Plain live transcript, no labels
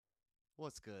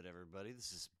What's good, everybody?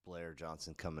 This is Blair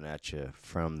Johnson coming at you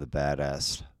from the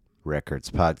Badass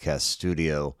Records podcast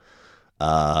studio.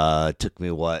 It took me,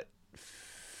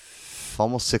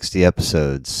 almost 60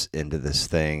 episodes into this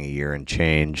thing, a year and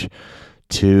change,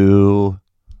 to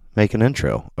make an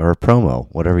intro or a promo,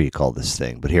 whatever you call this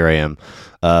thing. But here I am.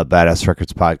 Badass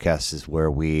Records podcast is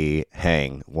where we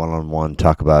hang one-on-one,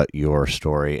 talk about your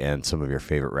story and some of your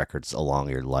favorite records along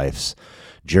your life's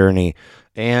journey.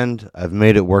 And I've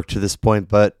made it work to this point,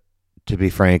 but to be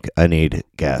frank, I need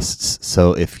guests.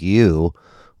 So if you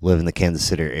live in the Kansas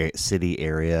City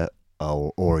area,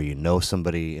 or you know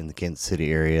somebody in the Kansas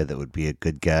City area that would be a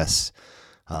good guest,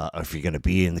 or if you're going to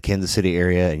be in the Kansas City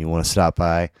area and you want to stop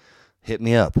by, hit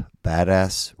me up,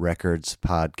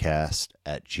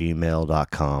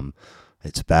 badassrecordspodcast@gmail.com.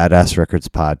 It's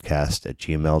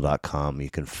badassrecordspodcast@gmail.com. You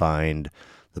can find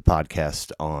the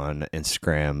podcast on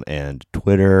Instagram and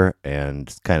Twitter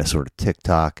and kind of sort of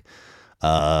TikTok.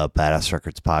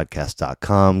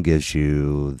 Badassrecordspodcast.com gives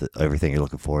you everything you're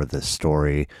looking for, the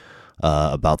story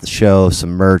about the show, some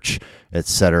merch,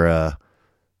 etc.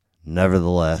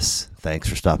 Nevertheless, thanks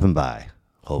for stopping by.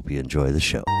 Hope you enjoy the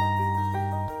show.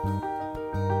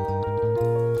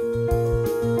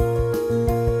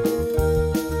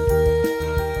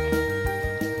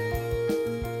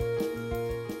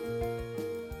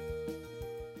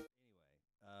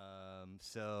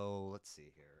 So let's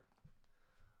see here.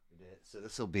 So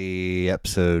this will be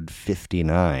episode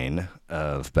 59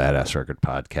 of Badass Record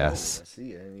Podcasts. I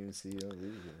see. I didn't even see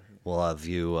you. We'll have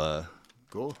you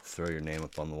Cool. throw your name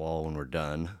up on the wall when we're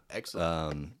done.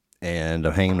 Excellent. And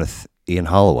I'm hanging with Ian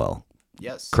Hallowell.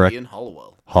 Yes. Correct. Ian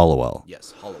Hallowell. Hallowell.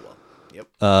 Yes, Hallowell. Yep.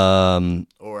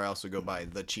 Or I also go by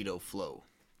the Cheeto Flow.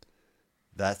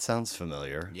 That sounds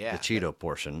familiar. Yeah. The Cheeto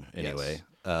portion, anyway.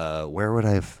 Yes. Where would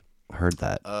I have heard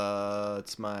that?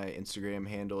 It's my Instagram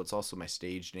handle. It's also my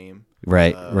stage name.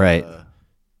 Right.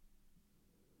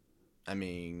 I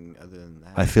mean, other than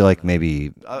that, I feel like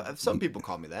maybe. some people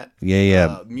call me that.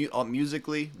 Yeah.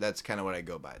 Musically, that's kind of what I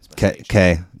go by. It's my stage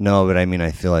Okay. No, but I mean,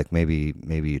 I feel like maybe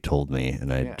you told me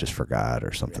and I Yeah. just forgot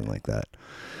or something like that.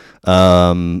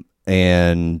 Have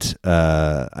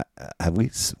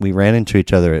we ran into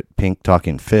each other at Pink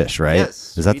Talking Fish, right?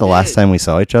 Yes, Is that we the last did. time we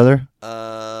saw each other?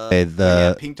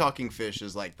 Pink Talking Fish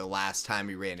is like the last time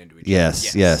we ran into each Yes.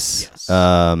 other. Yes.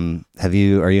 Are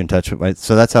you in touch with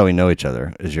so that's how we know each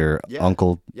other. Is your Yeah.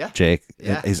 uncle Yeah. Jake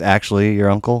Yeah. is actually your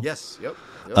uncle? Yes. Yep.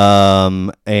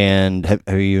 And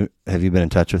have you been in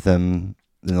touch with him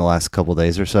in the last couple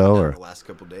days or so? Or The last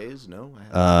couple days, no. I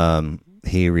haven't.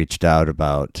 he reached out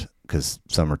about because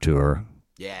Summer Tour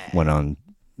Yeah. went on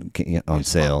It's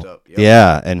sale. pumped up, yep.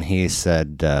 Yeah, and he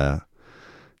said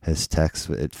his text.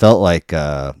 It felt like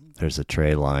there's a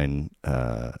tray line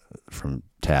from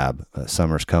Tab.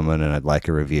 Summer's coming, and I'd like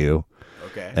a review.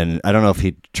 Okay. And I don't know if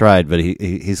he tried, but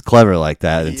he's clever like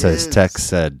that. And He so his is. text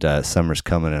said, "Summer's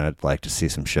coming, and I'd like to see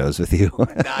some shows with you."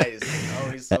 Nice. Oh,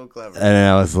 he's so clever. And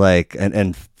I was like,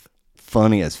 and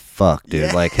funny as fuck, dude.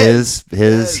 Yes. Like his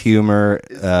Yes. humor,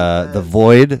 It's the best.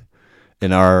 void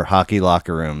in our hockey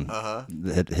locker room. Uh-huh.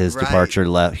 His Right. departure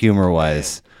humor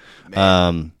wise.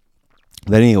 Man.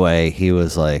 But anyway, he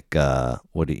was like,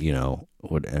 what do you know?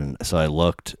 What? And so I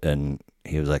looked, and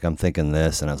he was like, I'm thinking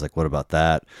this, and I was like, what about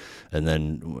that? And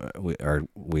then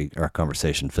our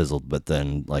conversation fizzled. But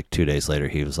then, like 2 days later,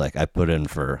 he was like, I put in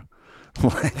for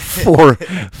like four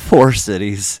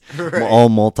cities, Right.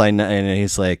 all and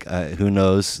he's like, who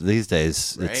knows? These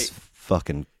days, it's Right.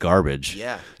 fucking garbage.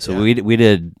 Yeah. So yeah. we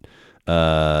did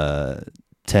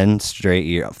 10 straight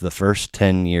years, the first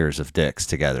 10 years of Dicks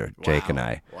together, Jake and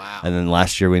I. Wow. And then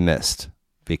last year we missed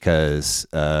because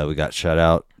we got shut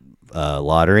out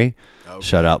lottery, Okay.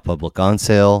 shut out public on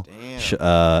sale,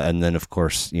 Damn. and then of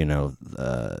course, what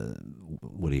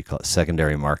do you call it?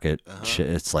 Secondary market. Uh-huh.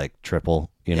 It's like triple,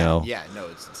 you Yeah, know? Yeah, no,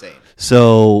 it's insane.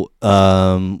 So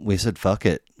we said, fuck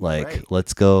it. Like, Right.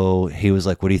 let's go. He was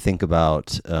like, what do you think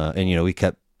about, and we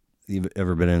kept, you've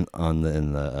ever been in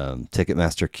the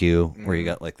Ticketmaster queue where you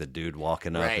got like the dude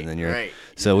walking up Right, and then you're, right.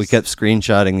 so we kept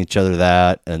screenshotting each other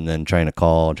that and then trying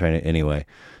to anyway.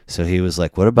 So he was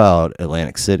like, what about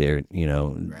Atlantic City,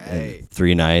 and Right.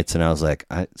 3 nights. And I was like,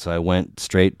 so I went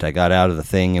straight, I got out of the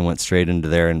thing and went straight into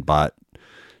there and bought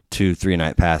 2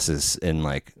 3-night passes in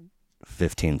like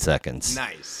 15 seconds.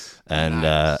 Nice. And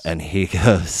Nice. and he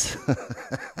goes,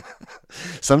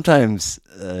 sometimes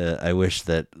I wish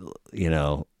that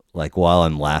like while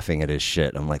I'm laughing at his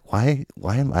shit. I'm like, why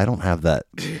am I don't have that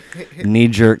knee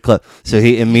jerk club. So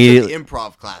he immediately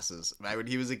improv classes right when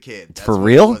he was a kid. That's for what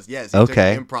real? It was. Yes, he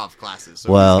okay. took improv classes.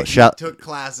 So well, he took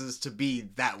classes to be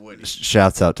that Woody.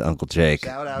 Shouts out to Uncle Jake.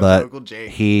 Shout out to Uncle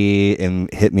Jake. He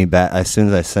hit me back as soon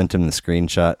as I sent him the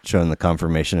screenshot showing the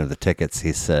confirmation of the tickets.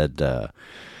 He said,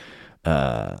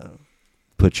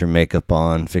 put your makeup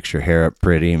on, fix your hair up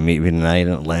pretty, and meet me tonight in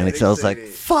Atlantic. So I was like,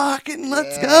 fucking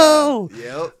let's go.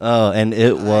 Yep. Oh, and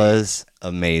it was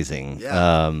amazing.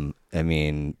 Yeah. I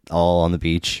mean, all on the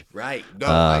beach. Right.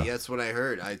 No, that's what I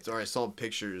heard. I saw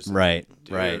pictures. Right.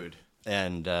 Dude. Right.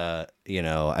 And,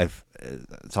 I've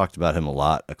talked about him a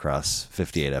lot across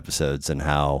 58 episodes and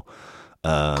how,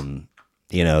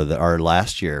 our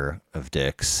last year of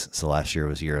Dick's, so last year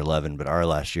was year 11, but our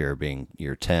last year being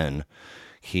year 10,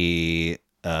 he,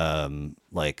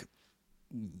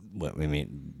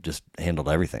 just handled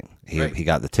everything. He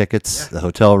got the tickets, the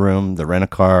hotel room, the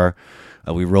rent-a-car.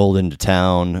 We rolled into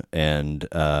town and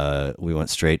we went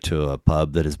straight to a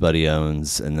pub that his buddy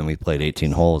owns, and then we played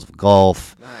 18 holes of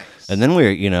golf. Nice. And then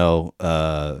we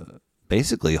were,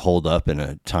 basically holed up in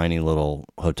a tiny little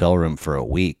hotel room for a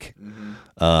week.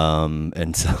 Mm-hmm.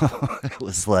 And so it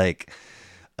was like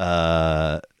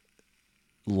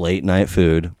late night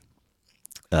food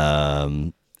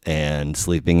and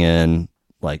sleeping in,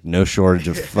 like no shortage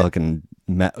of fucking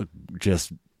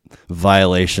just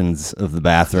violations of the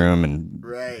bathroom and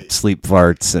sleep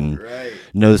farts and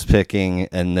nose picking,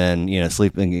 and then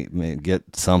sleeping,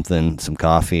 get some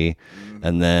coffee,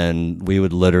 and then we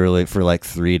would literally for like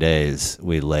 3 days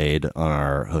we laid on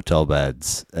our hotel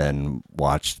beds and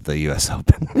watched the U.S.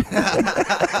 Open.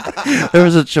 There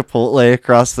was a Chipotle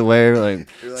across the way, like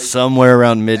somewhere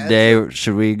around midday.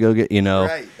 Should we go get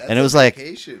and it was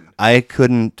vacation. Like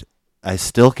I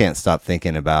still can't stop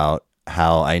thinking about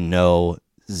how I know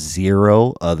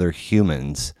zero other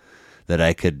humans that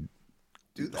I could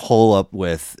hole up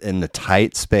with in the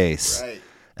tight space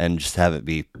and just have it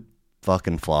be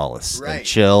fucking flawless and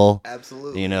chill.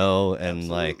 Absolutely. And absolutely.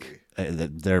 Like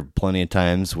there are plenty of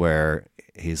times where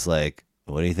he's like,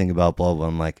 what do you think about blah blah?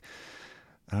 I'm like,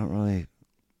 I don't really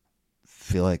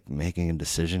feel like making a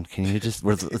decision. Can you just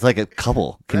it's like a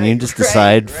couple. Can you just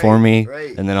decide for me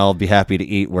and then I'll be happy to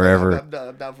eat wherever.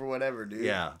 I'm down for whatever, dude.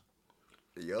 Yeah.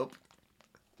 Yup.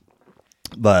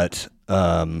 But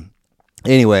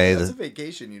anyway, that's a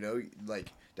vacation,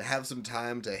 like to have some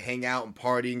time to hang out and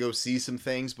party and go see some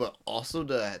things, but also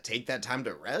to take that time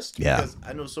to rest. Yeah. Because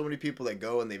I know so many people that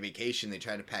go and they vacation, they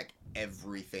try to pack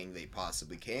everything they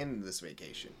possibly can in this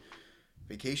vacation.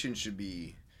 Vacation should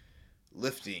be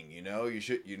lifting,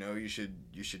 you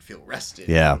should feel rested.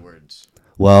 Yeah. In other words.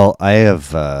 Well, I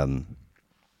have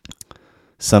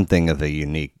something of a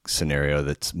unique scenario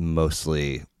that's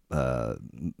mostly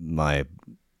my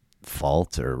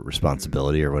fault or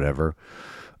responsibility or whatever,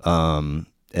 and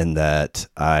that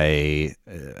my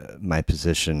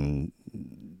position,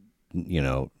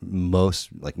 most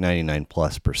like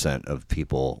 99+% of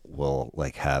people will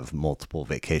like have multiple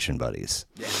vacation buddies.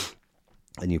 Yeah.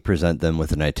 And you present them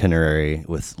with an itinerary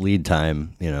with lead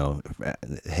time,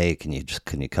 hey, can you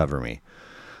cover me?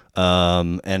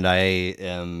 And I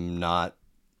am not.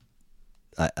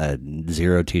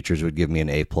 Zero teachers would give me an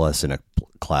A+ in a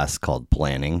class called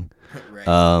planning.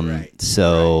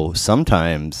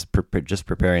 Sometimes just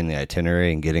preparing the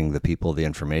itinerary and getting the people the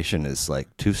information is like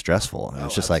too stressful. And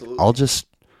it's just absolutely. Like I'll just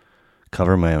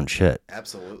cover my own shit.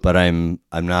 Absolutely. But I'm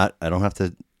not. I don't have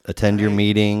to attend your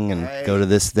meeting and go to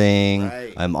this thing.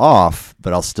 I'm off,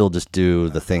 but I'll still just do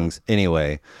the things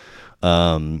anyway.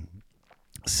 So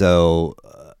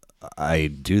I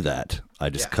do that. I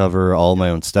just cover all my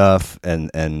own stuff, and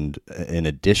in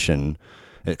addition,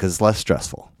 because it's less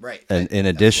stressful. Right. And in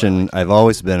addition, I've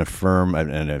always been a firm,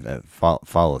 and I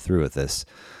follow through with this.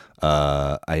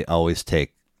 I always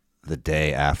take the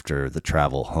day after the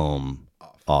travel home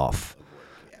off.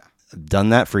 Yeah. I've done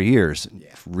that for years. Yeah.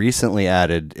 Recently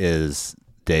added is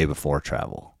day before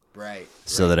travel. Right.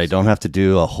 So that I don't have to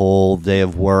do a whole day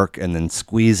of work and then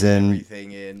squeeze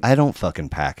everything in. I don't fucking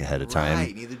pack ahead of time.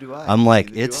 Right, neither do I. I'm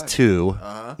like, it's 2.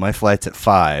 My flight's at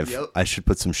 5. Yep. I should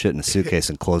put some shit in a suitcase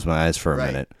and close my eyes for a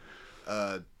minute.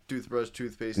 Toothbrush,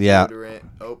 toothpaste, yeah. deodorant.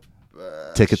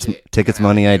 Tickets,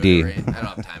 money, ID. I don't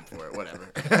have time for it.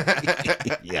 Whatever.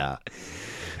 Yeah.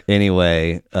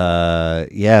 Anyway,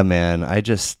 yeah, man. I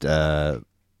just, I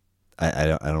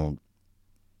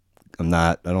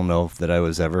don't know if that I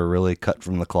was ever really cut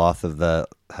from the cloth of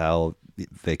how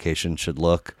vacation should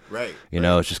look. Right.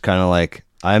 It's just kind of like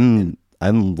I'm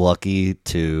lucky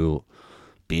to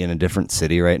be in a different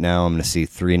city right now. I'm going to see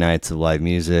 3 nights of live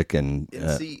music and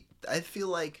see, I feel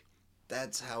like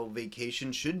that's how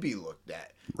vacation should be looked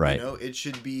at. Right. You know, it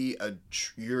should be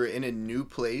you're in a new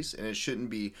place, and it shouldn't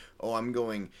be, oh, I'm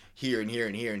going here and here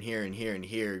and here and here and here and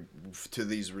here to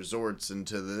these resorts and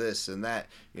to this and that.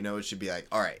 You know, it should be like,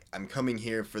 all right, I'm coming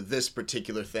here for this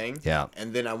particular thing. Yeah.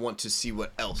 And then I want to see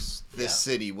what else this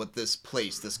city, what this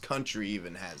place, this country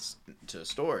even has to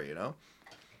store, you know?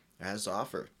 It has to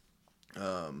offer.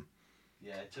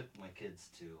 Yeah, I took my kids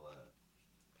to...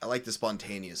 I like the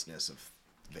spontaneousness of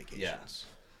vacations.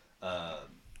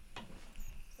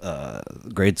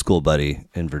 Grade school buddy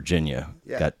in Virginia.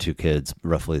 Yeah. Got 2 kids,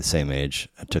 roughly the same age.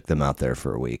 I took them out there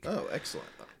for a week. Oh, excellent.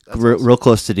 That's Real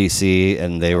close to DC,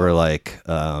 and they were like,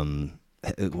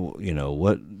 you know,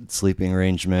 what sleeping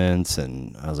arrangements,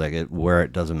 and I was like, where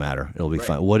it doesn't matter, it'll be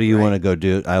fine. What do you want to go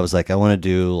do? I was like, I want to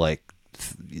do like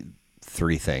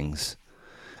 3 things,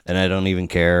 and I don't even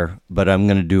care, but I'm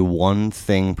going to do one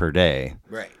thing per day.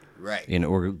 Right. You know,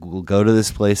 we'll go to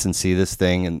this place and see this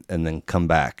thing, and then come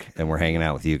back, and we're hanging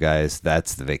out with you guys.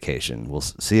 That's the vacation. We'll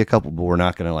see a couple, but we're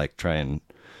not going to like try and,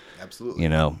 absolutely, you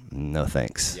know, no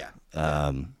thanks. Yeah.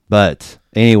 But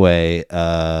anyway,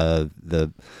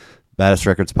 the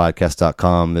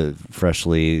BadassRecordsPodcast.com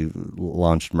freshly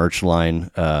launched merch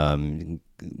line,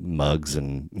 mugs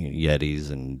and Yetis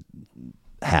and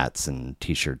hats and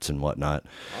T-shirts and whatnot.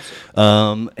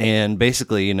 Awesome. And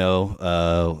basically, you know,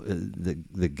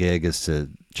 the gig is to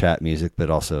chat music,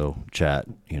 but also chat,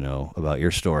 you know, about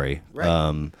your story.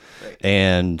 Right.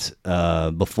 And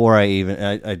before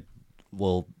I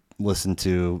will listen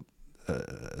to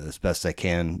as best I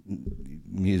can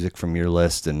music from your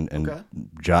list and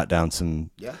jot down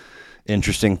some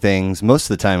interesting things. Most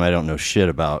of the time I don't know shit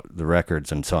about the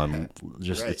records, and so I'm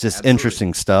just it's just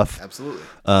interesting stuff. Absolutely.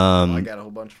 I got a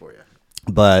whole bunch for you.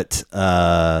 But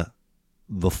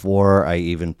before I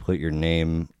even put your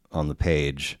name on the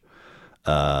page,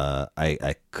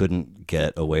 I couldn't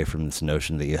get away from this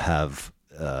notion that you have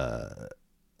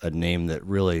a name that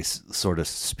really sort of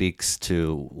speaks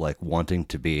to like wanting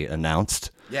to be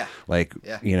announced. Yeah. Like,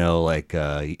 you know, like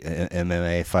a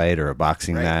MMA fight or a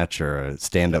boxing match or a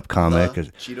stand-up comic.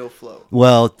 Cheeto flow.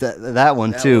 Well, that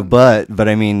one too. But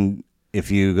I mean,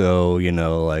 if you go, you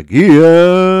know, like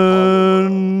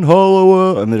Ian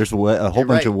Hallowell, I mean, there's a whole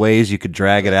bunch of ways you could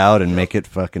drag it out and make it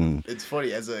fucking... It's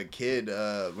funny, as a kid,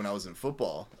 when I was in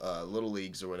football, little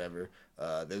leagues or whatever,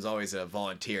 there's always a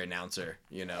volunteer announcer,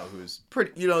 you know, who's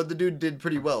pretty, you know, the dude did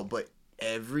pretty well, but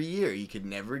every year he could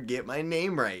never get my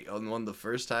name right on one of the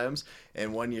first times,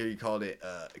 and one year he called me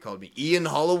Ian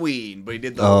Halloween, but he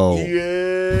did the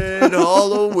Ian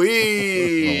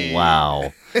Halloween. Oh,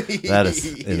 wow. That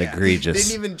is an egregious.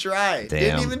 Didn't even try. Damn.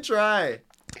 Didn't even try.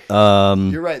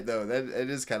 You're right though. That it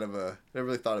is kind of a. Never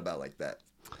really thought about it like that.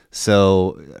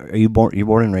 So, are you born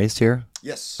and raised here?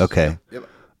 Yes. Okay. Yep.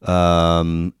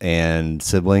 And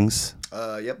siblings?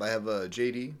 Yep. I have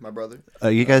JD, my brother.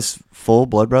 You guys full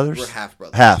blood brothers? We're half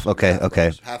brothers. Half. Okay.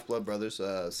 Okay. Half blood brothers.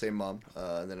 Same mom.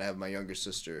 And then I have my younger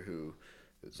sister who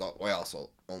I also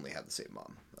only have the same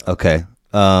mom. Okay.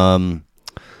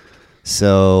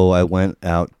 So I went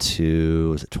out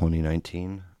to, was it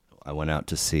 2019? I went out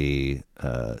to see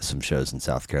some shows in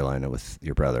South Carolina with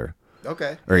your brother.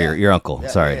 Okay. Or your uncle,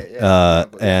 sorry.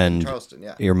 And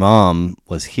Charleston, your mom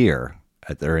was here,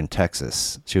 or in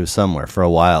Texas. She was somewhere for a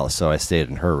while, so I stayed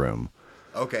in her room.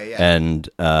 Okay, yeah. And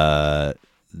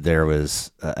there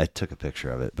was, I took a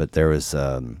picture of it, but there was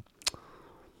a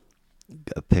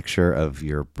picture of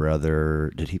your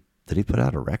brother. Did he put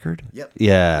out a record? Yep.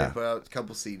 Yeah. He put out a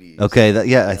couple CDs. Okay.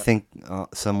 I think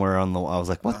somewhere on the. I was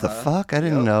like, "What the fuck?" I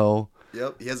didn't know.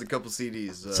 Yep. He has a couple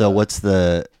CDs. So what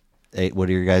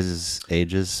are your guys'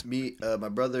 ages? Me, my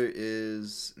brother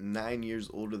is 9 years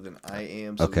older than I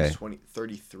am. So okay. He's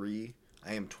 33.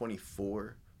 I am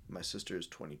 24. My sister is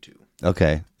 22.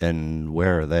 Okay. And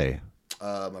where are they?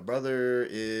 My brother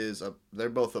is up. They're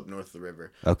both up north of the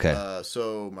river. Okay.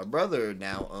 So my brother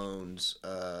now owns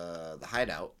the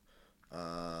Hideout.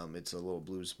 It's a little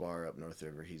blues bar up North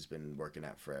River. He's been working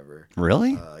at forever.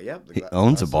 Really? Yep. He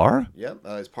owns a bar? Yep.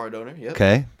 He's part owner. Yep.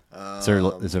 Okay. Is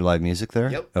there live music there?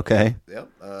 Yep. Okay.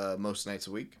 Yep. Most nights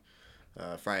a week.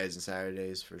 Fridays and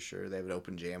Saturdays for sure. They have an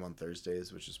open jam on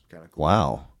Thursdays, which is kind of cool.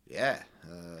 Wow. Yeah.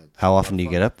 How often do you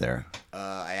get up there?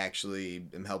 I actually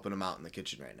am helping them out in the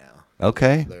kitchen right now.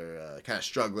 Okay. They're kind of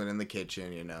struggling in the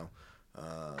kitchen, you know.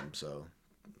 So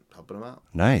helping them out.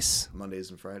 Nice.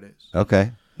 Mondays and Fridays.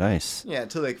 Okay. Nice. Yeah,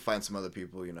 until they can find some other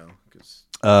people, you know.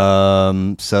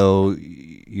 So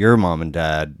your mom and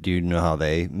dad, do you know how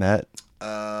they met?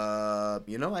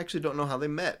 You know, I actually don't know how they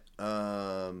met.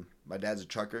 My dad's a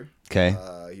trucker. Okay.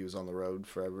 He was on the road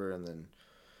forever and then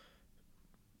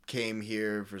came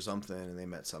here for something, and they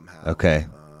met somehow. Okay.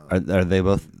 Are they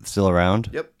both still around?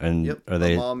 Yep. And yep. are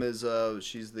they? My mom is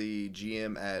she's the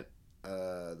GM at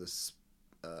this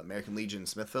American Legion in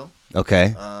Smithville.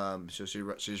 Okay. So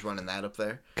she's running that up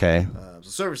there. Okay. So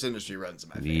service industry runs in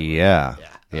my family. Yeah.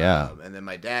 And then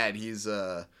my dad, he's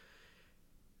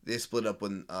they split up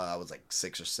when I was like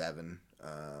 6 or 7,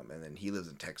 and then he lives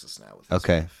in Texas now with his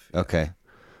wife. Yeah. Okay.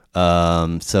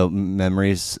 So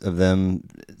memories of them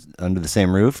under the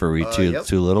same roof, or were you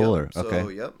too little, or okay? So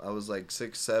yep, I was like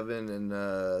 6, 7, and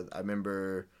I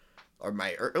remember, or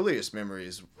my earliest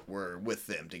memories were with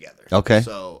them together. Okay.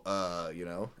 So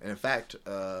and in fact,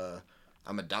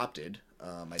 I'm adopted.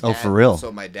 My dad, for real?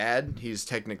 So my dad, he's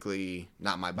technically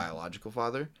not my biological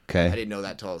father. Okay. I didn't know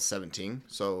that till I was 17.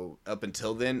 So up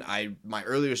until then, my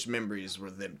earliest memories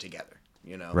were them together.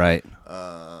 Right.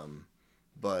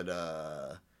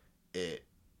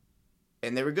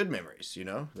 And they were good memories, They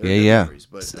were good Yeah. memories,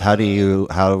 but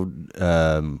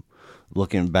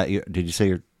Looking back, did you say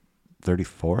you're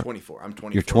 34? 24. I'm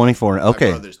 24. You're 24. Okay.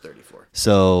 My brother's 34.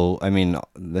 So, I mean,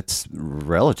 that's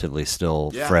relatively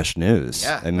still fresh news.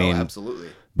 Yeah. I mean, absolutely.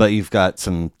 But you've got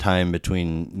some time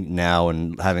between now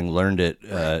and having learned it.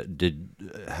 Right.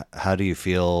 How do you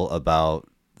feel about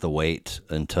the wait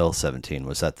until 17?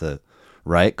 Was that the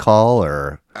right call,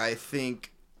 or? I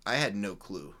think I had no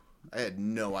clue. I had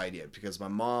no idea because my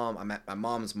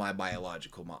mom's my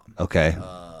biological mom. Okay.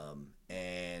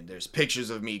 And there's pictures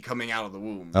of me coming out of the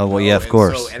womb. Oh, well, yeah, of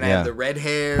course. I have the red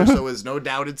hair, so it's no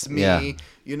doubt it's me.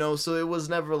 Yeah. So it was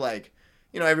never like,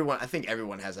 I think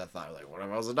everyone has that thought, like, what if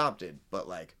I was adopted? But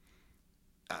like,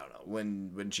 I don't know.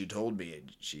 When she told me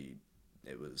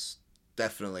it was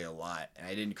definitely a lot, and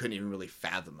I couldn't even really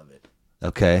fathom of it.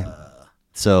 Okay.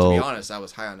 So to be honest, I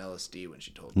was high on LSD when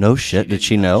she told me. No shit. Did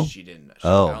she know? She didn't. I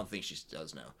don't think she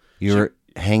does know. You were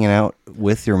hanging out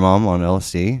with your mom on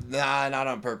LSD? Nah, not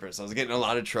on purpose. I was getting in a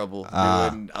lot of trouble,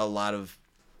 doing a lot of,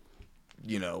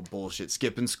 bullshit,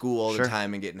 skipping school all the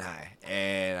time and getting high.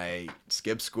 And I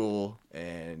skipped school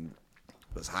and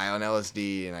was high on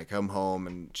LSD, and I come home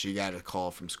and she got a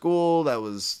call from school that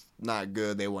was not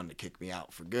good. They wanted to kick me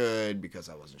out for good because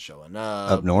I wasn't showing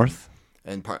up. Up north?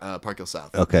 And Park Hill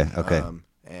South. Okay.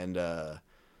 And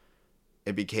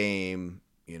it became,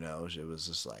 it was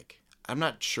just like, I'm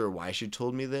not sure why she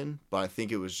told me then, but I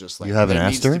think it was just like, you haven't there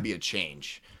asked needs her? to be a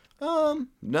change.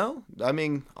 No. I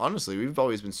mean, honestly, we've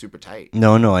always been super tight.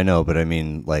 No, I know, but I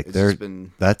mean, like, I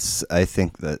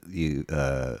think that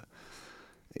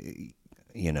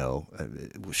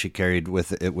she carried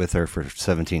it with her for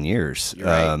 17 years.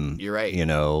 You're right.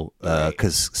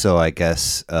 So I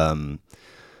guess,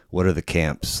 what are the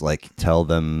camps? Like, tell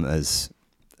them as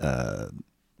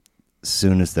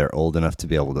soon as they're old enough to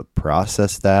be able to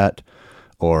process that,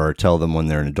 or tell them when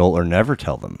they're an adult, or never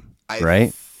tell them, right?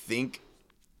 I think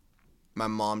my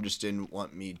mom just didn't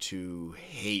want me to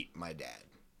hate my dad.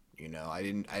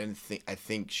 I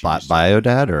think she bio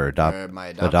dad or my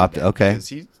adopted dad, okay, because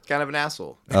he's kind of an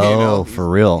asshole. Oh, for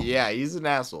real? Yeah, he's an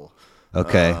asshole.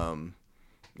 Okay. I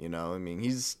mean,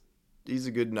 he's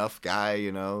a good enough guy,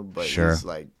 but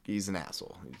he's an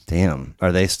asshole. Damn.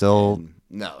 Are they still?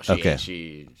 No. She okay.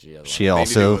 She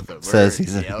also says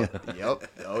he's a. Yep.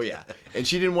 Oh yeah. And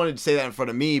she didn't want to say that in front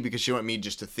of me because she wanted me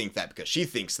just to think that because she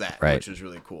thinks that, which was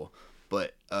really cool.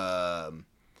 But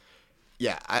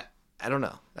yeah, I don't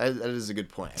know. That is a good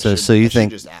point. So you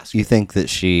think that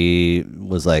she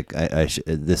was like,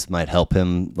 this might help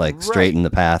him straighten the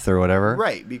path or whatever,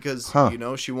 right? Because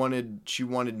she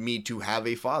wanted me to have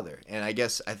a father, and I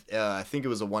guess I think it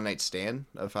was a one night stand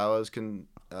of how I was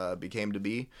became to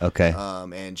be. Okay.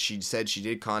 And she said she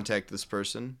did contact this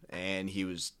person, and he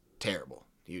was terrible.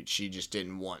 She just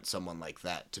didn't want someone like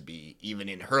that to be even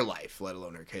in her life, let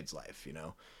alone her kid's life.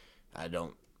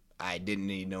 I didn't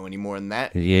need to know any more than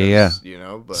that. Yeah.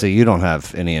 But so you don't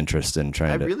have any interest in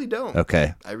trying to. I really don't.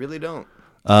 Okay. I really don't.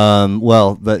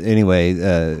 Well, but anyway,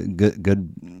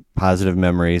 good positive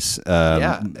memories.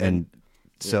 And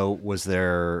so was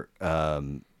there,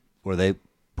 were they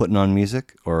putting on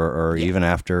music or even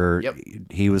after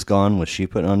he was gone, was she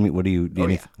putting on? What do you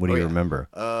remember?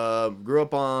 Grew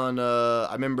up on,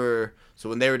 I remember, so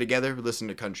when they were together, we listened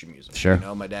to country music. Sure.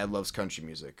 My dad loves country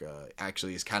music.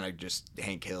 Actually, it's kind of just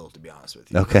Hank Hill, to be honest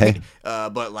with you. Okay.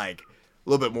 But a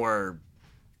little bit more.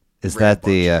 Is that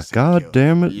the, God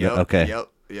damn it? Yep, okay. Yep.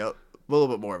 A little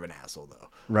bit more of an asshole, though.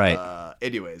 Right.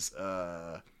 Anyways,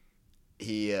 so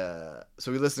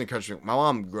we listened to country. My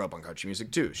mom grew up on country music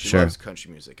too. She Sure. loves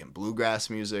country music and bluegrass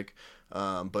music.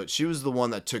 But she was the one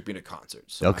that took me to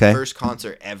concerts. So okay. My first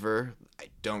concert ever, I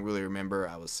don't really remember.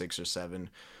 I was 6 or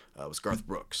 7. Was Garth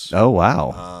Brooks. Oh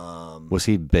wow. Was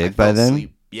he big by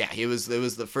then? Yeah, it was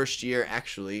the first year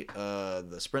actually.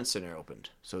 The Sprint Center opened,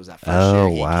 so it was that first year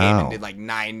he came and did like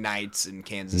 9 nights in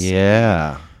Kansas City.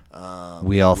 Yeah,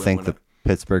 we all think the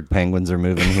Pittsburgh Penguins are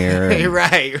moving here.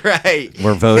 right.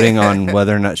 We're voting on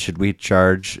whether or not should we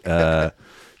charge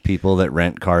people that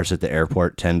rent cars at the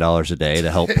airport $10 a day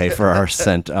to help pay for our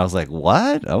cent. I was like,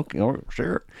 what? Okay,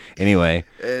 sure. Anyway,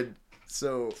 and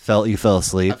so you fell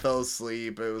asleep. I fell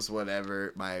asleep. It was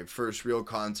whatever. My first real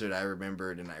concert I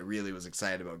remembered, and I really was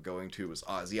excited about going to, was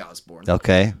Ozzy Osbourne.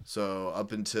 Okay. So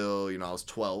up until I was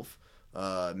 12,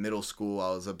 middle school, I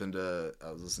was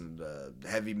listening to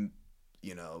heavy.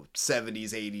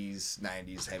 70s, 80s,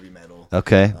 90s heavy metal.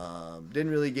 Okay.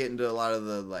 Didn't really get into a lot of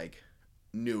the like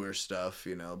newer stuff,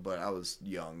 but I was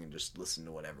young and just listened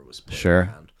to whatever was playing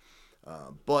around.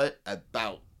 But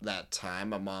about that time,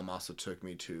 my mom also took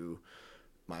me to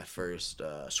my first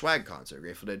Swag concert,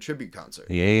 Grateful Dead tribute concert.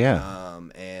 Yeah.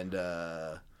 And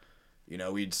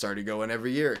we'd started going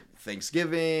every year,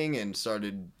 Thanksgiving, and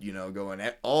started, going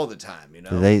all the time, Did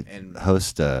they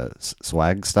host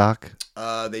Swag Stock?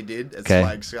 They did at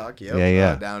Swag Stock, yep.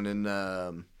 Yeah. Down in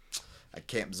at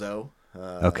Camp Zoe.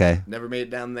 Okay. Never made it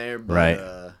down there, but right.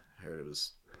 I heard it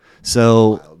was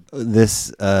so wild.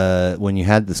 This when you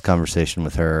had this conversation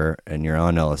with her and you're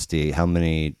on LSD, how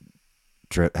many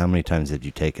times had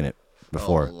you taken it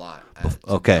before? A lot.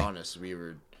 To be honest,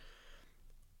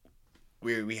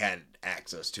 we had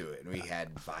access to it, and we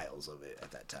had vials of it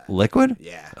at that time. Liquid?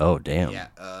 Yeah. Oh, damn. Yeah.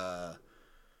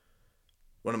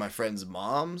 One of my friend's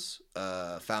moms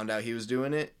found out he was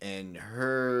doing it, and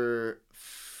her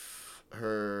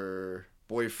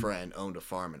boyfriend owned a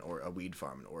weed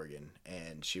farm in Oregon,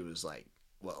 and she was like,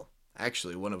 well,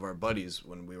 actually, one of our buddies,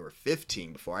 when we were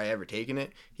 15, before I ever taken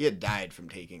it, he had died from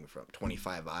taking from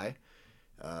 25I,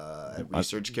 a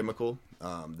research chemical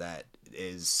that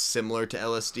is similar to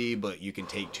LSD, but you can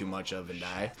take too much of and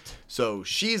die. So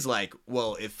she's like,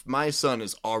 well, if my son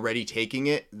is already taking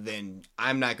it, then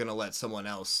I'm not going to let someone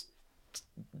else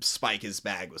spike his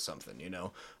bag with something,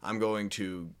 I'm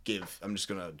just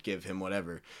going to give him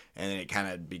whatever. And then it kind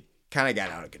of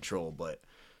got out of control, but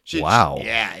wow.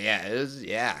 It was,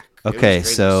 okay, it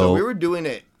was so we were doing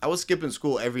it. I was skipping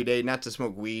school every day, not to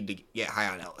smoke weed, to get high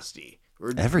on LSD.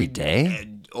 Every day?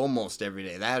 Almost every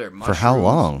day. That or mushrooms. For how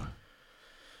long?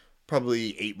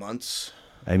 Probably 8 months.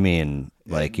 I mean,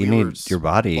 like, you need your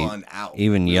body, out.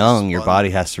 Even young, your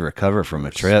body has to recover from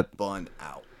a trip. Spun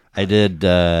out. I did,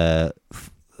 there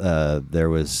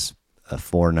was a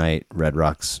 4-night Red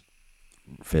Rocks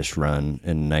fish run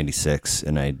in 96,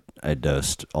 and I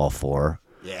dosed all 4.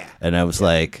 Yeah. And I was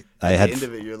like, at the end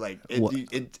of it, you're like,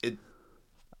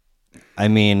 I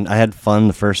mean, I had fun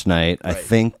the first night. Right. I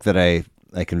think that I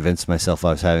convinced myself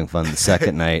I was having fun the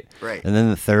second night. Right. And then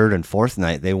the third and fourth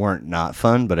night, they weren't not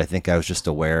fun, but I think I was just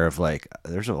aware of, like,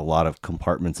 there's a lot of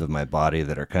compartments of my body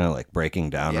that are kind of, like, breaking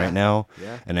down right now.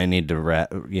 Yeah. And I need to,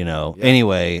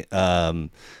 Anyway, that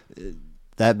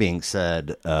being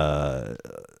said, I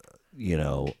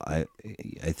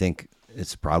think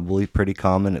it's probably pretty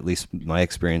common, at least my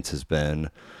experience has been,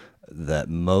 that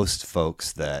most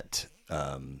folks that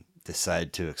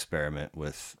decide to experiment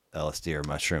with LSD or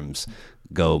mushrooms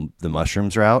go the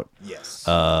mushrooms route. Yes.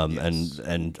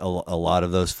 And a lot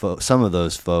of those some of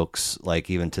those folks, like,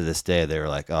 even to this day, they were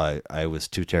like, oh, I was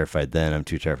too terrified then, I'm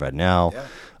too terrified now. Yeah.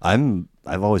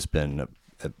 I've always been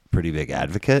a pretty big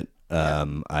advocate.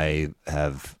 I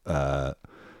have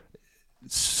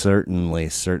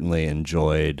certainly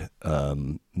enjoyed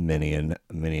many an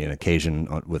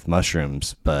occasion with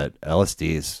mushrooms, but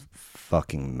LSD is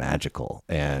fucking magical,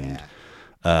 and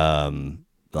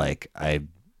like, I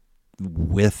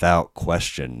without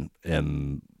question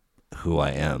am who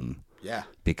I am. Yeah.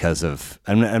 Because of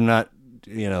I'm not,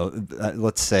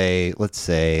 let's say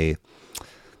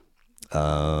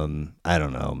I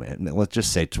don't know, man. Let's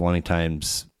just say 20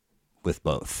 times with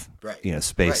both. Right.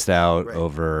 Spaced out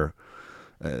over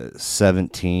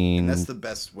 17. And that's the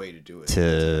best way to do it.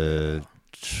 To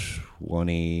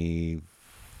 20.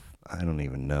 I don't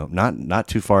even know. Not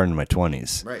too far into my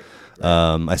 20s. Right.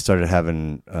 I started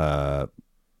having.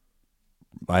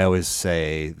 I always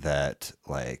say that,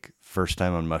 like, first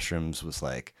time on mushrooms was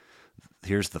like,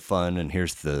 here's the fun and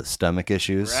here's the stomach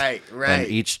issues. Right. And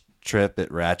each trip it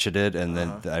ratcheted, and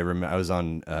then I remember I was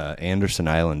on Anderson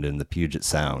Island in the Puget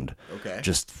Sound. Okay.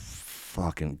 Just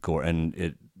fucking gore, and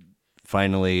it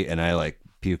finally, and I, like,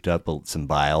 puked up some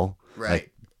bile. Right.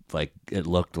 Like it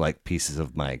looked like pieces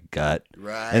of my gut.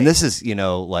 Right. And this is,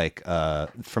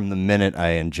 from the minute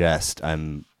I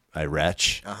ingest, I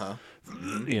retch.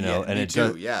 you know, Yeah, and me it too,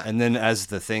 does, yeah. and then as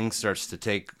the thing starts to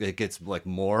take, it gets like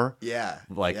more,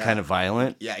 kind of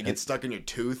violent. Yeah, it gets stuck in your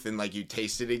tooth, and like you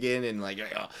taste it again, and like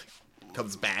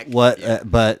comes back. What? Yeah.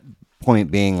 But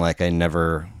point being, like, I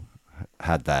never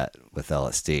had that with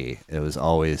LSD. It was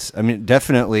always, I mean,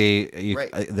 definitely,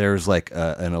 there's like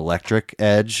an electric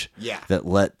edge that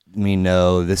let me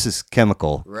know this is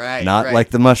chemical, not like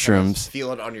the mushrooms. Just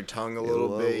feel it on your tongue a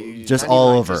little bit, just all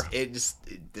over.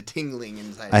 The tingling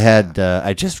inside.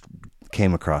 I just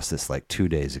came across this like 2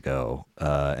 days ago,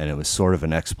 and it was sort of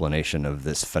an explanation of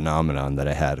this phenomenon that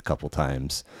I had a couple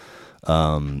times.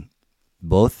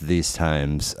 Both of these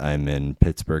times, I'm in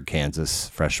Pittsburgh, Kansas,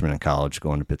 freshman in college,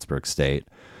 going to Pittsburgh State.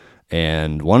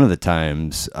 And one of the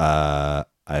times, I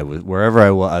was wherever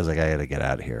I was like, I got to get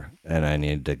out of here, and I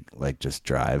needed to like just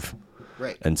drive.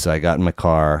 Right. And so I got in my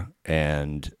car,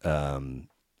 and I'm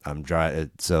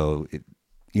driving. So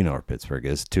you know where Pittsburgh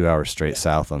is, 2 hours straight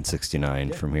south on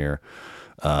 69 from here.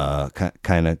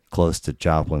 Kind of close to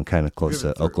Joplin, kind of close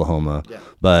to Oklahoma,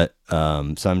 but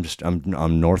so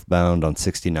I'm northbound on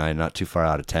 69, not too far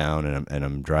out of town, and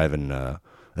I'm driving a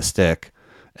stick,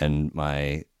 and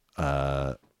my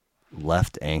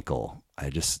left ankle, I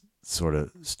just sort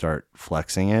of start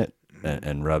flexing it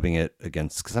and rubbing it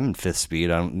against, because I'm in fifth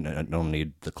speed, I don't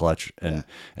need the clutch, and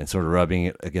sort of rubbing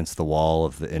it against the wall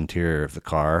of the interior of the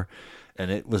car. And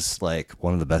it was like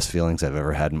one of the best feelings I've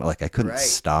ever had. Like I couldn't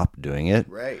stop doing it.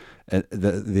 Right. And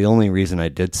the only reason I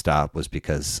did stop was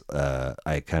because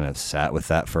I kind of sat with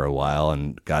that for a while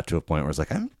and got to a point where I was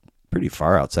like, I'm pretty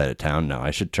far outside of town now.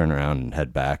 I should turn around and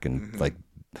head back and like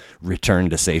return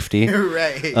to safety.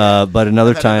 Right. But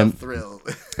another time,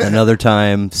 another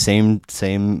same.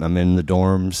 I'm in the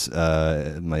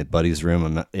dorms, my buddy's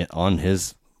room. I'm on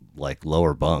his like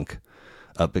lower bunk.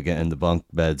 Up again, and the bunk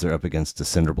beds are up against a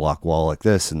cinder block wall like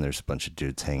this, and there's a bunch of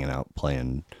dudes hanging out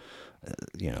playing,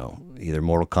 either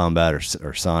Mortal Kombat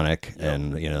or Sonic,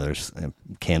 and there's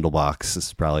Candlebox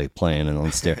is probably playing on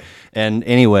the stair. And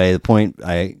anyway, the point,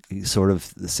 I sort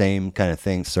of the same kind of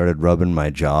thing, started rubbing my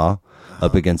jaw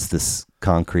up against this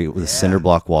concrete with a cinder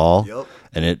block wall,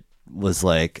 and it was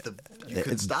like you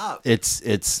couldn't stop.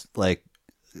 It's like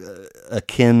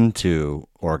akin to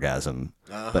orgasm.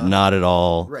 But not at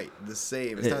all. Right, the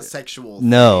same. It's not sexual.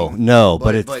 No,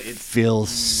 but it feels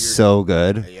so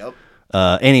good. Yep.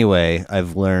 Anyway,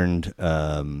 I've learned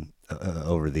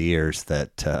over the years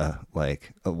that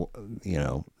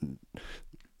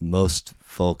most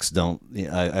folks don't.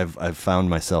 I've found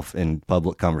myself in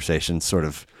public conversations sort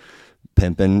of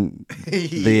pimping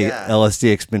the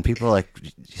LSD experience. People are like,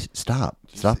 stop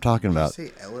talking about. Did you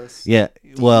say LSD? Yeah,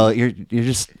 well, you're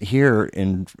just here,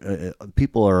 and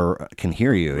people can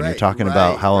hear you, and you're talking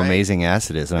about how amazing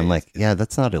acid is, and I'm like, yeah,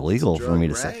 that's not illegal for me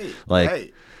to say.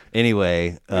 Like,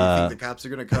 anyway, you think the cops are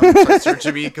gonna come start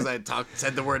searching me because I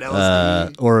said the word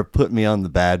LSD, or put me on the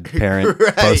bad parent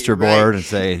poster board and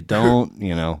say, don't,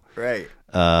 right.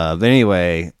 But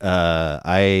anyway,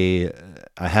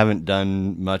 I haven't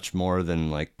done much more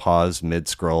than like pause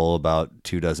mid-scroll about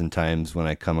 24 times when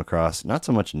I come across, not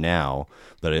so much now,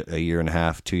 but a year and a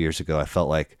half, 2 years ago, I felt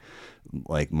like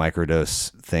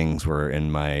microdose things were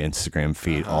in my Instagram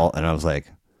feed and I was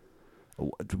like,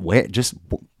 where? Just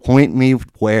point me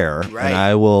where, and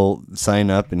I will sign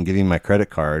up and give you my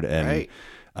credit card, and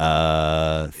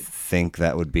think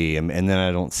that would be, and then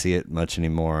I don't see it much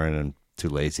anymore, and I'm too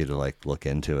lazy to like look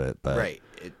into it, but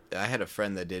I had a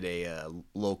friend that did a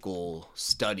local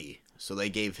study, so they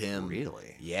gave him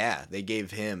they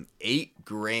gave him 8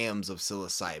 grams of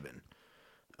psilocybin,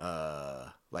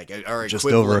 or just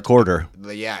over a quarter.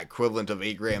 Equivalent of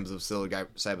 8 grams of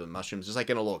psilocybin mushrooms, just like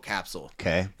in a little capsule.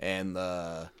 Okay, and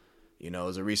it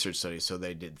was a research study, so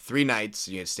they did 3 nights.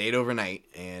 You stayed overnight,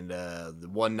 and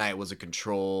one night was a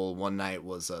control, one night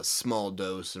was a small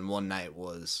dose, and one night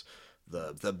was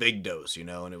the big dose,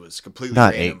 and it was completely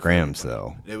not 8 grams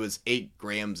though. It was 8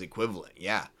 grams equivalent.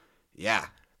 Yeah,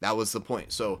 that was the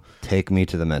point. So take me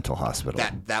to the mental hospital.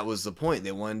 That was the point.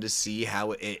 They wanted to see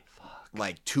how it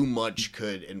like too much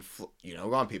could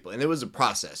go on people, and it was a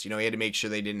process. You had to make sure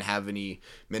they didn't have any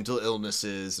mental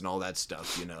illnesses and all that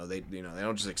stuff. They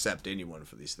don't just accept anyone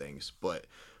for these things, but.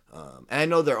 And I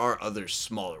know there are other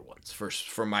smaller ones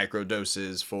for micro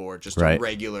doses, for just a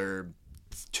regular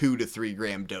 2 to 3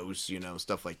 gram dose,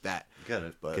 stuff like that. You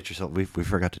gotta get yourself. We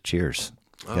forgot to cheers.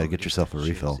 You gotta get yourself a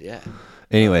refill. Yeah.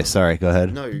 Anyway, sorry. Go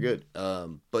ahead. No, you're good.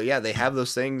 But yeah, they have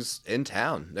those things in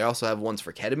town. They also have ones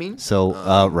for ketamine.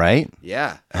 So, right?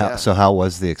 Yeah. So how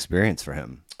was the experience for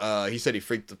him? He said he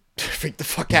freaked the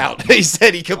fuck out. He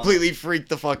said he completely freaked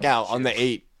the fuck out on the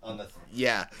 8.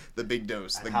 Yeah, the big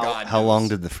dose, the how, god how dose. long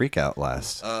did the freak out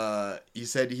last? He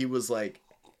said he was like,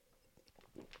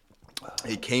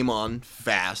 it came on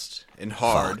fast and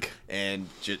hard, and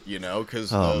you know,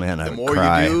 because the more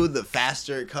you do, the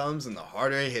faster it comes, and the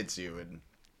harder it hits you, and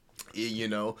you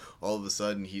know, all of a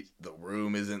sudden, the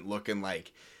room isn't looking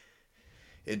like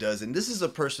it does. And this is a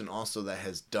person also that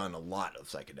has done a lot of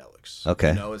psychedelics. Okay,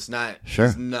 you know, it's not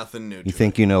sure nothing new. You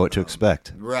think you know what to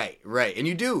expect, right, and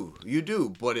you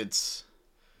do, but it's,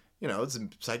 you know, it's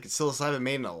like psilocybin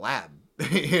made in a lab.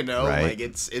 You know, right. Like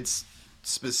it's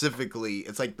specifically,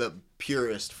 it's like the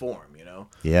purest form, you know?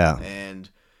 Yeah. And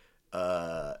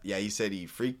he said he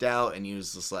freaked out, and he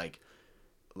was just like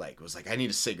was like, I need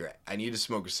a cigarette. I need to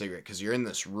smoke a cigarette, because you're in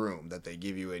this room that they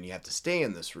give you, and you have to stay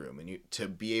in this room, and you, to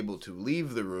be able to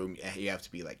leave the room, you have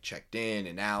to be like checked in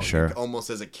and out, sure, almost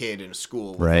as a kid in a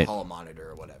school with right. a hall monitor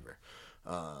or whatever.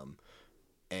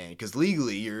 And because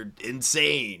legally you're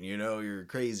insane, you know, you're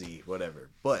crazy, whatever.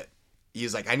 But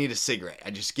he's like, I need a cigarette.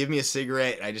 Just give me a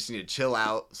cigarette. I just need to chill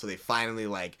out. So they finally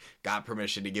like got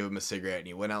permission to give him a cigarette, and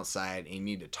he went outside, and he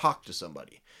needed to talk to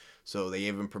somebody. So they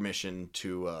gave him permission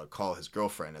to call his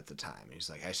girlfriend at the time. And he's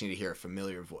like, I just need to hear a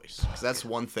familiar voice. Because that's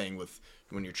one thing with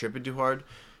when you're tripping too hard.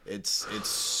 It's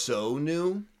so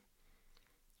new.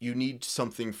 You need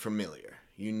something familiar.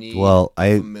 You need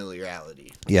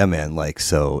familiarity. Yeah, man. Like,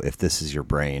 so if this is your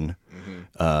brain,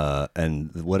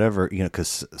 and whatever, you know,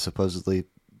 because supposedly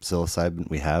psilocybin,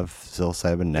 we have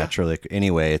psilocybin naturally.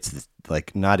 Anyway, it's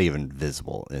like not even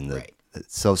visible in the. Right.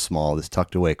 It's so small, this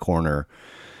tucked away corner,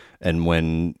 and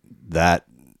when that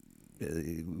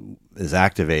is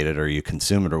activated or you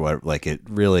consume it or whatever, like it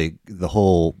really, the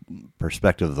whole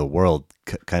perspective of the world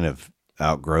kind of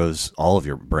outgrows all of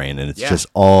your brain, and it's just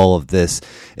all of this,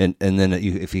 and then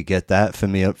if you get that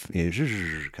familiar,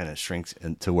 it kind of shrinks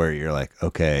into where you're like,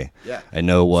 okay, I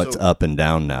know what's up and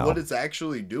down now. What it's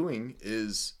actually doing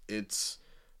is it's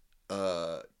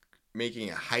making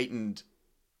a heightened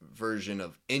version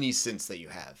of any sense that you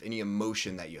have, any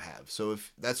emotion that you have. So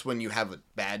if that's when you have a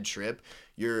bad trip,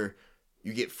 you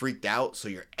get freaked out, so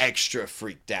you're extra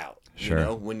freaked out. Sure. You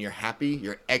know, when you're happy,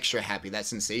 you're extra happy. That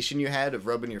sensation you had of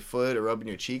rubbing your foot or rubbing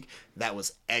your cheek, that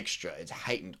was extra. It's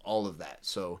heightened all of that.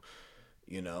 So,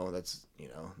 you know, that's, you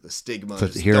know, the stigma. So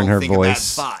hearing her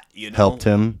voice helped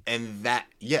him. And that,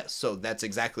 yes, so that's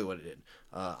exactly what it did.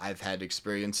 I've had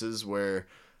experiences where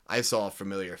I saw a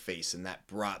familiar face, and that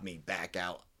brought me back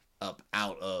out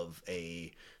of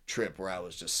a trip where I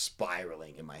was just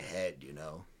spiraling in my head, you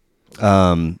know.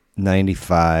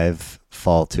 95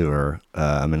 fall tour.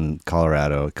 I'm in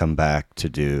Colorado. Come back to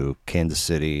do Kansas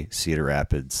City, Cedar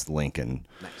Rapids, Lincoln.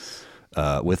 Nice.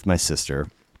 With my sister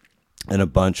and a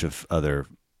bunch of other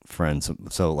friends.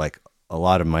 So like a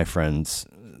lot of my friends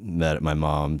met at my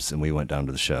mom's, and we went down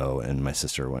to the show, and my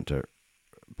sister went to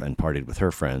and partied with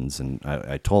her friends. And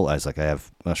I was like, I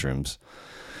have mushrooms.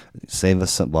 Save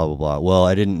us some blah blah blah. Well,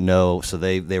 I didn't know, so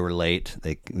they were late.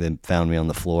 They found me on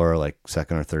the floor like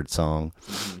second or third song,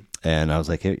 and I was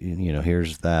like, hey, you know,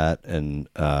 here's that, and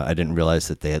I didn't realize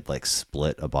that they had like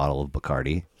split a bottle of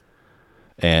Bacardi,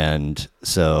 and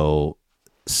so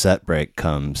set break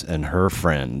comes, and her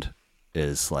friend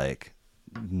is like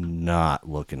not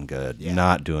looking good,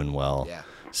 not doing well. Yeah.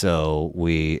 So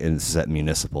it's at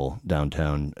Municipal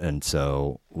downtown, and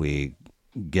so we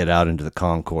get out into the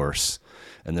concourse.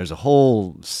 And there's a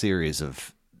whole series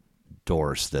of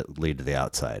doors that lead to the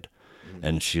outside,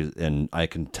 and I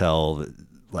can tell that,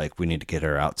 like, we need to get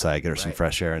her outside, get her some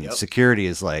fresh air. And security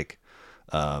is like,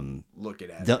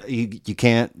 looking at her. You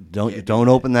can't don't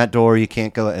open that door. You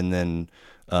can't go. And then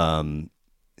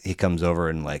he comes over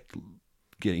and like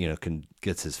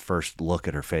gets his first look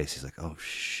at her face. He's like, oh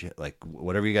shit, like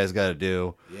whatever you guys got to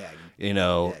do, you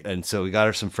know. And so we got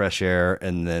her some fresh air,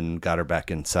 and then got her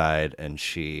back inside, and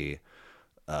she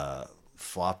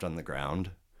flopped on the ground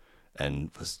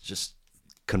and was just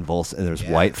convulsing, and there's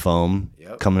white foam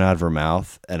coming out of her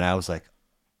mouth, and I was like,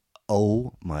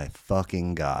 oh my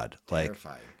fucking God.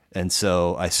 Terrifying. Like, and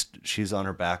so she's on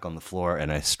her back on the floor, and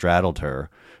I straddled her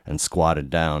and squatted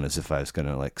down as if I was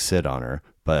gonna like sit on her,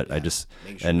 but I just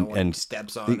and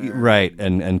steps on her. Right,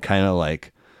 and kind of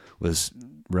like was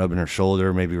rubbing her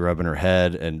shoulder, maybe rubbing her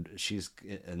head, and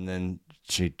then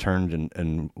she turned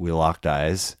and we locked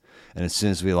eyes. And as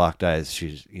soon as we locked eyes,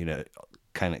 she's, you know,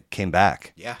 kind of came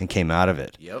back and came out of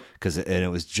it. Yep. And it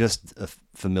was just a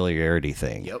familiarity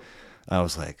thing. Yep. I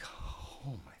was like,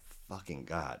 oh my fucking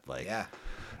God. Like,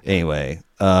 anyway,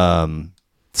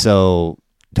 so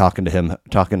talking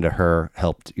to her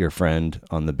helped your friend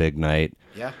on the big night.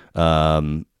 Yeah.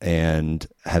 And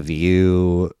do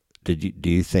you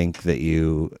think that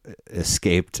you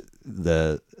escaped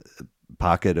the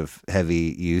pocket of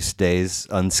heavy use days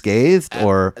unscathed,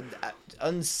 or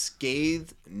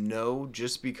unscathed? No,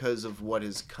 just because of what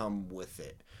has come with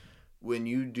it. When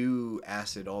you do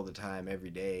acid all the time,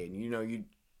 every day, and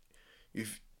you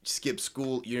skip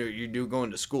school, you do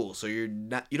going to school, so you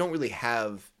don't really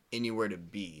have anywhere to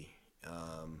be.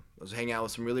 I was hanging out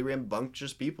with some really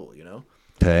rambunctious people,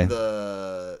 okay,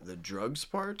 the drugs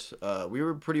part, we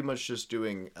were pretty much just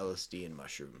doing LSD and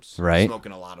mushrooms, right?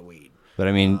 Smoking a lot of weed. But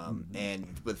I mean, And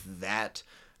with that,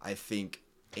 I think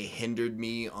it hindered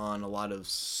me on a lot of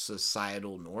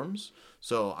societal norms.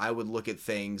 So I would look at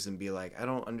things and be like, I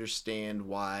don't understand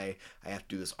why I have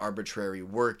to do this arbitrary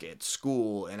work at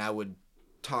school, and I would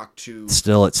talk to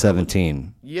still at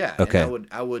 17. Yeah, okay. and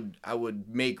I would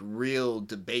make real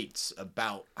debates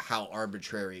about how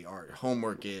arbitrary our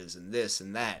homework is and this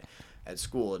and that at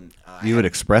school, and you would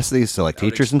express these to like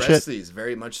teachers and shit. These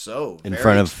very much so in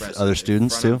front of other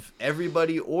students too.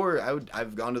 Everybody, or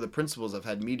I've gone to the principals. I've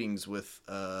had meetings with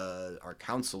our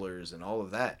counselors and all of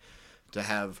that to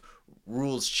have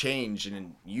rules change,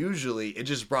 and usually it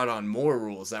just brought on more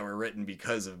rules that were written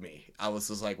because of me. I was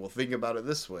just like, well, think about it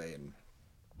this way, and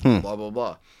blah blah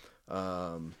blah.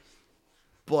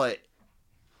 But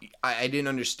I didn't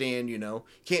understand, you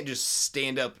can't just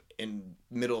stand up in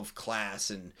middle of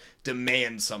class and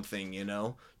demand something,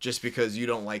 just because you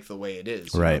don't like the way it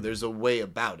is. Right. There's a way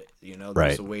about it,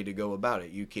 there's a way to go about it.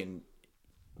 You can,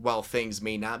 while things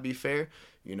may not be fair,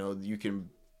 you can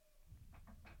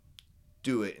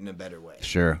do it in a better way.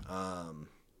 Sure.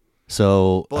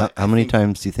 So how many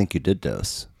times do you think you did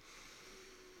dose?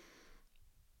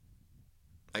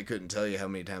 I couldn't tell you how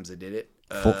many times I did it.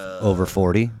 Over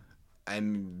 40?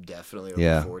 I'm definitely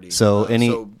over 40.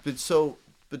 So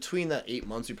between that 8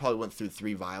 months, we probably went through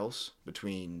 3 vials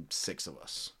between 6 of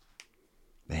us.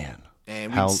 Man.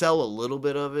 And we'd sell a little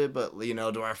bit of it, but,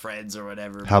 to our friends or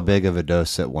whatever. How big of a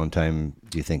dose at one time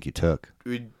do you think you took?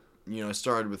 We'd,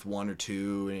 started with 1 or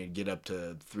 2, and it'd get up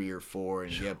to 3 or 4,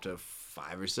 and get up to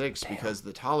 5 or 6. Damn. Because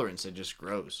the tolerance, it just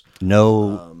grows.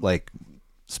 No,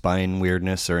 spine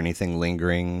weirdness or anything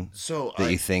lingering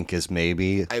you think is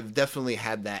maybe? I've definitely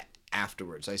had that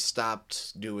afterwards. I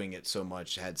stopped doing it so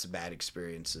much, had some bad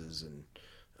experiences, and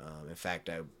in fact,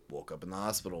 I woke up in the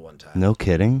hospital one time. No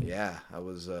kidding? Yeah, I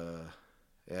was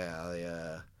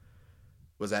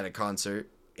was at a concert,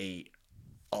 ate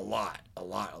a lot.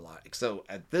 So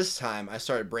at this time, I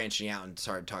started branching out and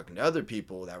started talking to other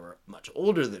people that were much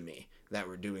older than me that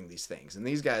were doing these things. And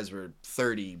these guys were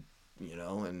 30,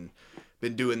 and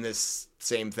been doing this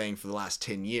same thing for the last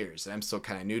 10 years. And I'm still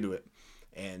kind of new to it.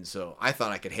 And so I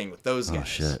thought I could hang with those guys. Oh,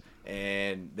 shit.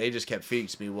 And they just kept feeding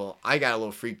me. Well, I got a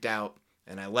little freaked out,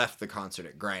 and I left the concert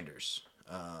at Grinders.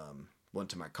 Went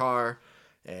to my car,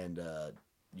 and,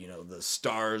 the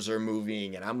stars are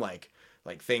moving, and I'm like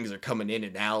things are coming in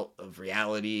and out of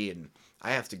reality, and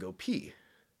I have to go pee.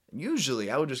 And usually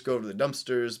I would just go to the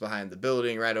dumpsters behind the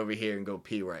building right over here and go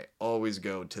pee, where I always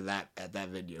go to at that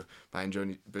venue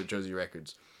behind Josie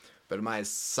Records. But in my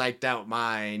psyched out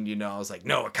mind, I was like,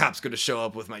 no, a cop's going to show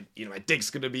up with my dick's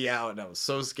going to be out. And I was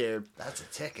so scared. That's a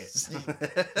ticket.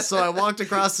 So I walked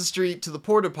across the street to the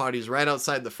porta potties right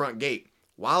outside the front gate.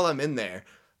 While I'm in there,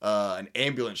 an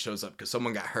ambulance shows up because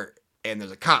someone got hurt. And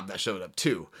there's a cop that showed up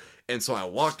too. And so I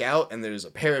walk out, and there's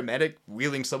a paramedic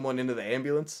wheeling someone into the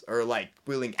ambulance, or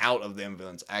wheeling out of the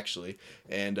ambulance, actually.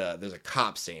 And there's a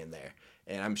cop standing there.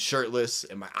 And I'm shirtless,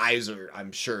 and my eyes are,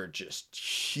 I'm sure, just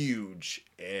huge.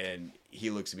 And he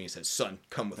looks at me and says, son,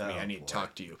 come with me. I need to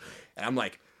talk to you. And I'm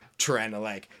trying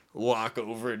to walk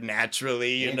over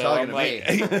naturally. You know, I'm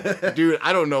like, dude,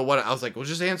 I don't know what. I was like, well,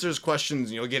 just answer his questions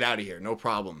and you'll get out of here. No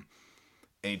problem.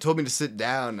 And he told me to sit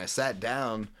down, and I sat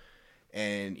down,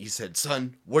 and he said,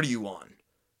 son, what are you on?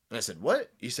 And I said,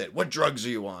 what? He said, what drugs are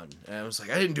you on? And I was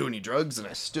like, I didn't do any drugs. And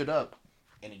I stood up,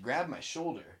 and he grabbed my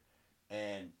shoulder,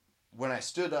 and when I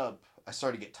stood up, I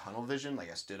started to get tunnel vision.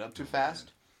 I stood up too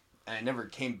fast, and I never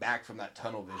came back from that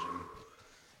tunnel vision.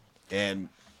 And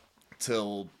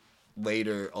till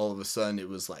later, all of a sudden, it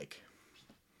was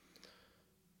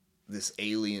this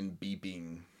alien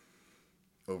beeping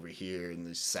over here, and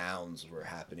the sounds were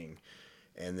happening.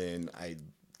 And then I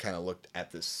kind of looked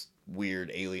at this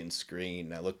weird alien screen,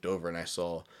 and I looked over, and I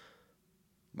saw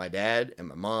my dad and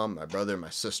my mom, my brother, and my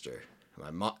sister. My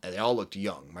mom, they all looked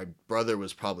young. My brother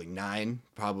was probably 9,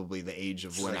 probably the age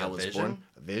of when I was born.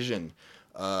 A vision.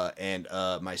 And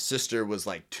my sister was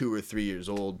 2 or 3 years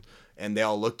old, and they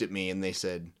all looked at me, and they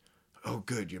said, oh,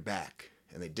 good, you're back.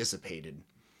 And they dissipated.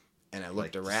 And I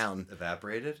looked around.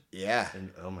 Evaporated? Yeah.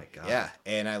 And, oh, my God. Yeah.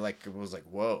 And I was like,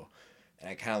 whoa. And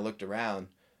I kind of looked around,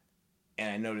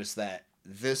 and I noticed that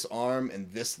this arm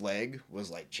and this leg was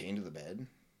like chained to the bed.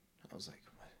 I was like,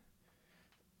 what?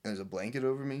 And there's a blanket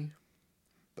over me.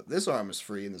 But this arm is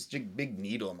free and this big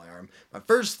needle in my arm. My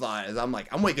first thought is I'm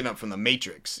waking up from the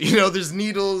Matrix. You know, there's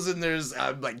needles and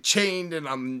I'm like chained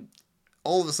and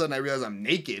all of a sudden I realize I'm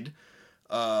naked.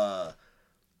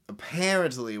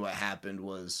 Apparently what happened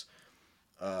was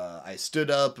I stood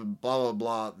up and blah, blah,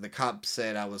 blah. The cop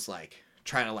said I was like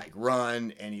trying to like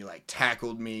run and he like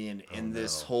tackled me and in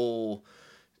this whole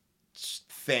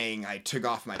thing I took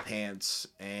off my pants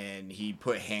and he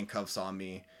put handcuffs on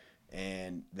me.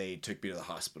 And they took me to the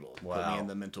hospital. Wow. Put me in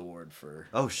the mental ward for...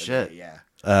 Oh, shit. Day,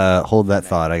 yeah. Hold that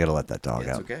thought. I got to let that dog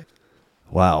Yeah, out. it's okay.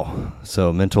 Wow.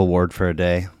 So mental ward for a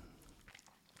day?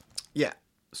 Yeah.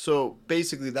 So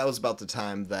basically that was about the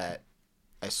time that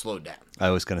I slowed down.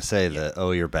 I was going to say that,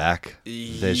 you're back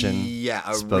vision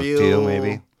spoke real, to you,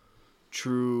 maybe?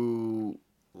 True,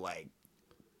 like,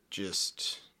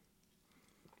 just...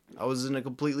 I was in a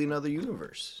completely another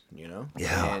universe, you know?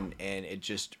 Yeah. And it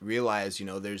just realized, you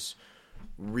know, there's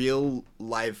real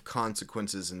life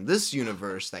consequences in this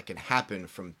universe that can happen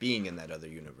from being in that other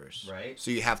universe. Right.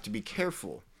 So you have to be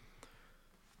careful.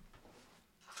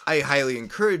 I highly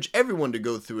encourage everyone to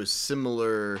go through a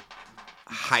similar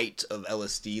height of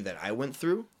LSD that I went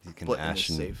through. You can but ash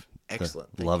in a and safe.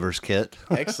 Excellent. Lover's kit.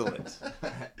 Excellent.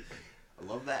 I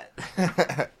love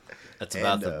that. That's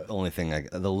about the only thing.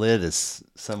 The lid is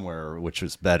somewhere, which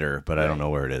was better, but I don't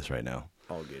know where it is right now.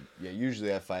 All good. Yeah,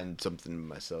 usually I find something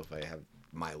myself. I have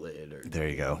my lid. Or there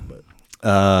you go. But,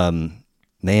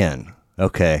 man.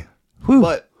 Okay. Whew.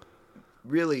 But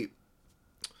really,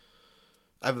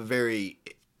 I have a very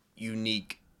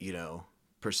unique, you know,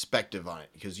 perspective on it.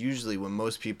 Because usually when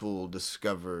most people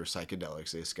discover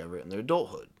psychedelics, they discover it in their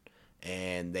adulthood.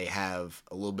 And they have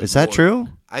a little bit Is that more. true?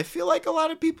 I feel like a lot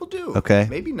of people do. Okay.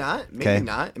 Maybe not. Maybe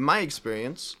not. In my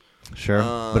experience. Sure.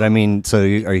 But I mean, so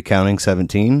are you counting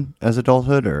 17 as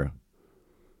adulthood or?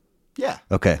 Yeah.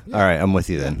 Okay. Yeah. All right. I'm with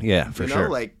you then. Yeah, for you know, sure.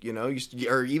 Like, you know,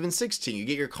 or even 16, you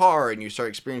get your car and you start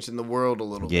experiencing the world a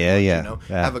little bit. Yeah, yeah. You know,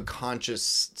 Yeah. have a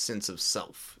conscious sense of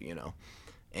self, you know.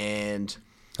 And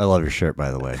I love your shirt,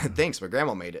 by the way. thanks, my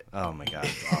grandma made it. Oh my God.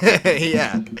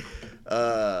 Yeah.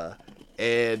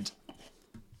 And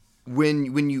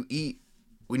when you eat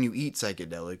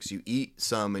psychedelics, you eat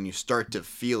some and you start to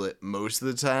feel it most of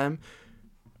the time,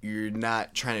 you're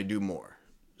not trying to do more.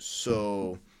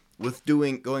 So with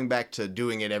going back to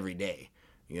doing it every day,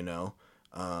 you know,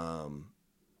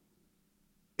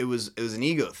 it was an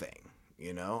ego thing,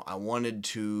 you know. I wanted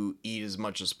to eat as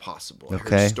much as possible. I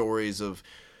heard stories of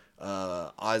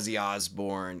Ozzy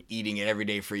Osbourne eating it every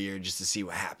day for a year just to see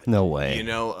what happened. No way. You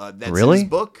know, that's really? in his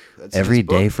book. That's every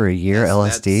day for a year,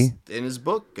 LSD? That's in his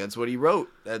book. That's what he wrote.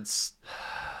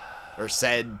 Or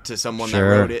said to someone sure,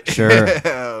 that wrote it. Sure.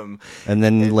 And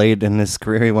then late in his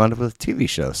career, he wound up with a TV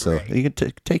show. So he could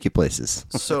take you places.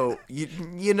 So,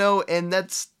 you know, and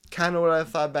that's kind of what I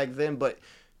thought back then. But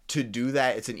to do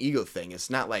that, it's an ego thing. It's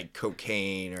not like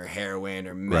cocaine or heroin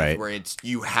or meth where it's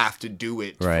you have to do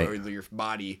it for your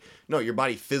body. No, your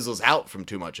body fizzles out from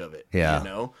too much of it. Yeah. You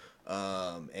know?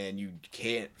 And you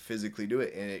can't physically do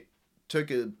it. And it took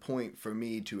a point for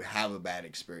me to have a bad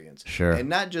experience. Sure. And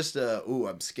not just,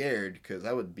 I'm scared, because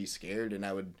I would be scared and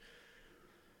I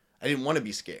didn't want to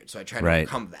be scared. So I tried to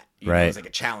overcome that. You know, it was like a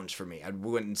challenge for me. I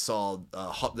went and saw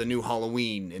the new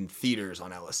Halloween in theaters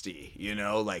on LSD, you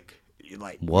know, like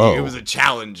whoa. It was a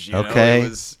challenge, you know, it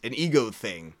was an ego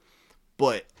thing,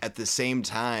 but at the same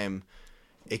time,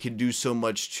 it can do so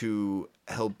much to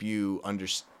help you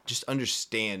just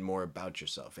understand more about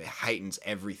yourself. It heightens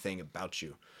everything about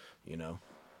you, you know.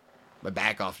 My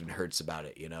back often hurts about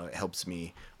it, you know. It helps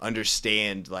me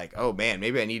understand, like, oh man,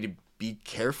 maybe I need to be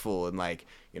careful and, like,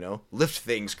 you know, lift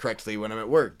things correctly when I'm at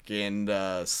work and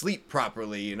sleep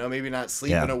properly, you know. Maybe not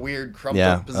sleep in a weird crumped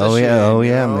up position. Oh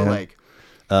yeah, know? Man. Like,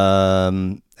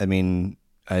 I mean,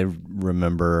 I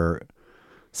remember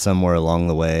somewhere along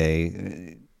the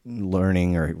way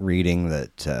learning or reading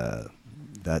that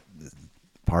that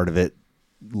part of it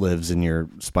lives in your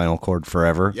spinal cord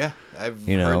forever. Yeah, I've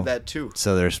heard that too.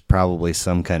 So there's probably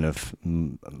some kind of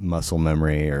muscle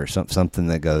memory or something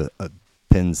that goes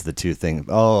pins the two things.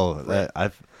 I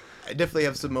definitely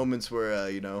have some moments where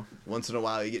you know, once in a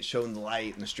while you get shown the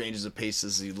light and the strangest of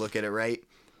places, you look at it right.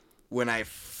 When I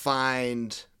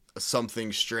find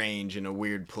something strange in a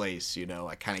weird place, you know,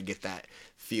 I kind of get that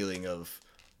feeling of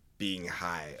being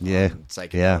high on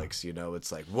psychedelics. You know,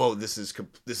 it's like, whoa, this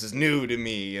is new to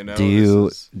me. You know,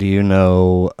 do you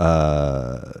know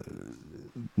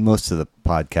most of the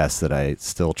podcasts that I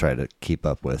still try to keep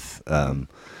up with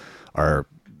are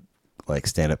like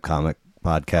stand-up comic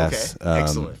podcasts. Okay,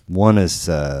 excellent. One is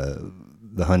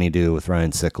The Honeydew with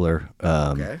Ryan Sickler.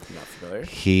 Okay, not familiar.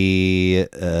 He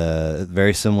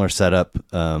very similar setup.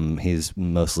 He's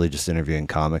mostly just interviewing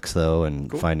comics though,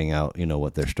 and finding out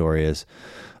what their story is.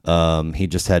 He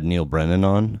just had Neil Brennan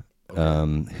on,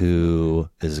 who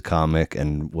is a comic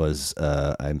and was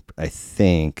I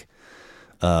think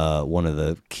one of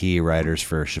the key writers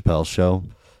for Chappelle's Show.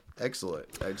 Excellent.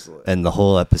 And the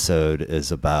whole episode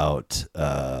is about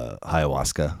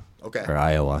ayahuasca. Okay. Or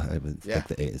Iowa. I think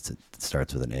the A, it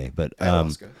starts with an A. But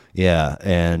ayahuasca. yeah,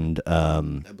 and I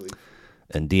believe.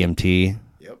 And DMT.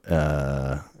 Yep.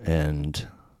 And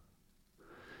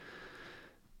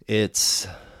it's,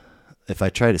 if I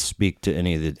try to speak to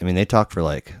any of the, I mean, they talk for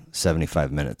like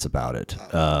 75 minutes about it.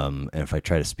 And if I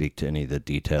try to speak to any of the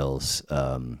details,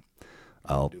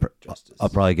 I'll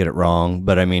probably get it wrong,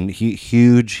 but I mean,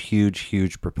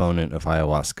 huge proponent of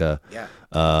ayahuasca. Yeah.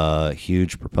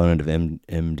 Huge proponent of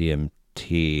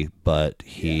MDMT, but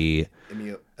he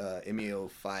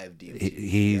ME05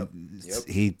 DMT.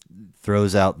 He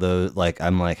throws out the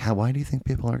I'm like, why do you think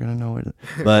people are gonna know it?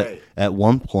 But right. At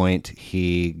one point,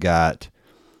 he got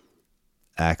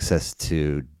access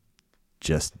to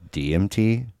just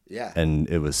DMT. Yeah. And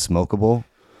it was smokable.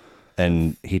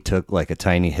 And he took like a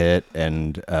tiny hit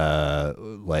and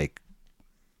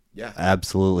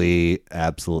absolutely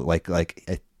I'm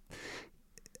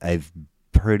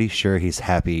pretty sure he's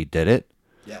happy he did it.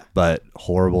 Yeah. But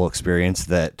horrible experience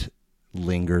that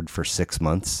lingered for 6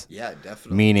 months. Yeah,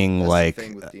 definitely. Meaning that's the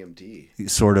thing with DMT.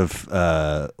 Sort of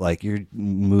like you're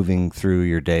moving through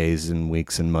your days and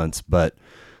weeks and months, but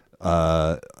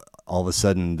all of a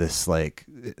sudden this like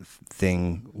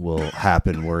thing will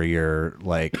happen where you're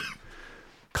like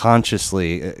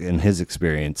consciously, in his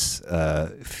experience,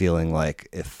 feeling like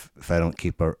if I don't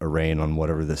keep a rein on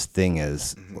whatever this thing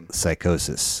is,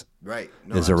 psychosis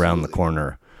is around the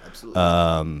corner. Absolutely.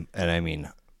 And I mean,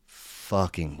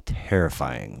 fucking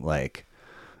terrifying.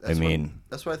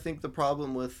 That's why I think the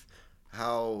problem with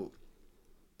how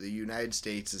the United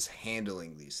States is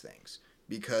handling these things,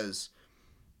 because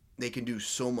they can do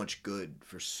so much good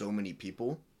for so many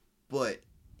people, but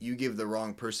you give the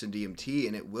wrong person DMT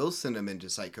and it will send them into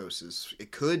psychosis.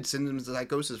 It could send them into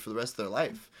psychosis for the rest of their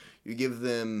life. You give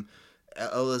them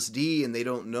LSD and they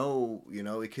don't know,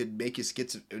 it could make you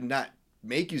not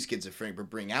make you schizophrenic, but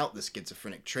bring out the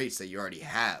schizophrenic traits that you already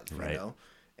have,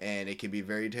 and it can be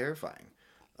very terrifying.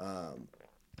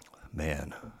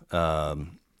 Man.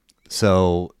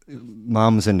 So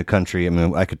Mom's in the country. I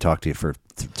mean, I could talk to you for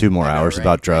 2 more hours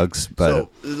about drugs, but so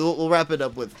we'll wrap it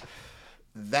up with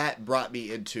that. Brought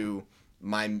me into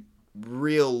my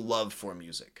real love for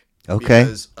music. Okay.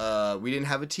 Because we didn't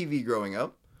have a TV growing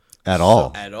up. At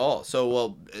all.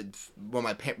 So, when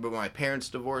my parents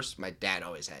divorced, my dad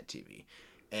always had TV.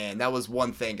 And that was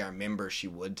one thing I remember she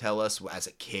would tell us as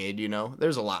a kid,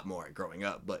 There's a lot more growing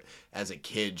up, but as a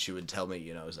kid, she would tell me,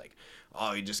 it was like,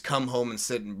 oh, you just come home and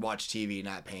sit and watch TV,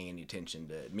 not paying any attention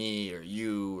to me or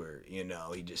you, or, you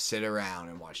just sit around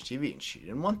and watch TV. And she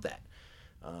didn't want that.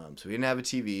 So we didn't have a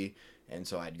TV. And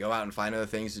so I'd go out and find other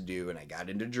things to do, and I got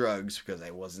into drugs because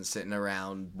I wasn't sitting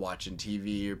around watching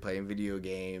TV or playing video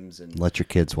games. And let your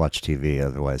kids watch TV,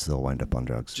 otherwise they'll wind up on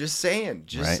drugs. Just saying.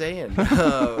 But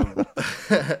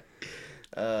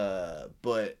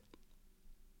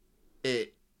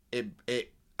I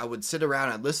would sit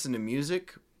around, I'd listen to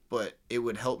music, but it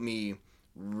would help me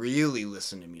really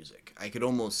listen to music. I could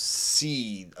almost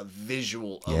see a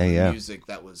visual of the music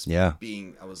that was I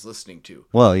was listening to.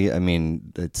 Well, I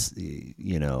mean, it's,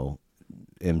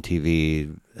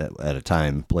 MTV at a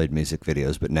time played music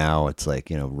videos, but now it's like,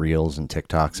 reels and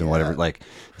TikToks and whatever. Like,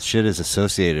 shit is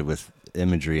associated with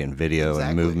imagery and video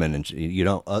and movement, and you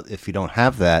don't if you don't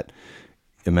have that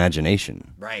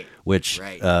imagination, right? Which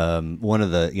one of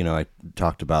the I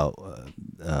talked about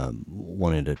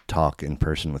wanting to talk in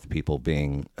person with people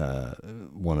being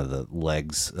one of the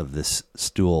legs of this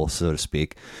stool, so to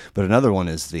speak. But another one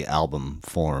is the album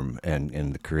form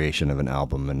and the creation of an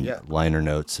album and liner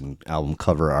notes and album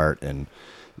cover art, and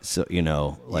so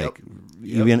even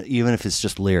if it's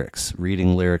just lyrics,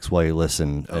 reading lyrics while you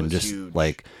listen, and just huge.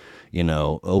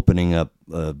 Opening up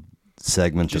a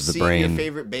segment just of the brain. Your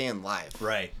favorite band live,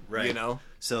 right.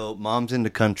 So Mom's into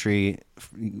country,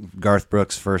 Garth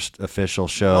Brooks' first official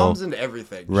show. Mom's into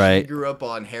everything. Right. She grew up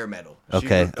on hair metal.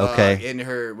 Okay.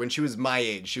 When she was my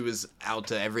age, she was out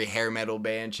to every hair metal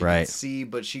band she could see,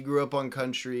 but she grew up on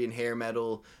country and hair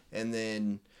metal, and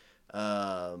then,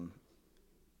 and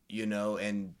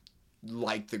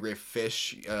liked the great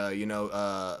Fish,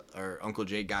 or Uncle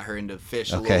Jake got her into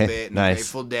Fish a little bit, and nice.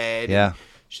 Grateful Dead. Yeah.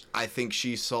 I think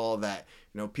she saw that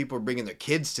people are bringing their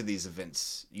kids to these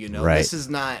events. Right. This is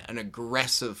not an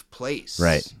aggressive place.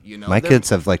 Right. My kids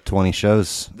have like 20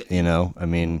 shows. I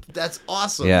mean, that's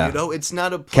awesome. Yeah. It's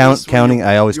not a place counting.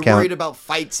 I always you're count. worried about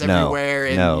fights everywhere,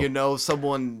 and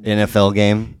someone NFL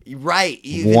game. Right.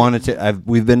 Wanted to.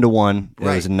 We've been to one. It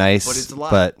was nice, but it's a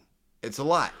lot. It's a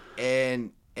lot,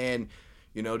 and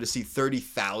to see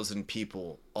 30,000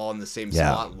 people all in the same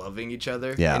spot, loving each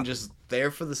other, and just there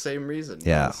for the same reason.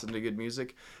 Listen to good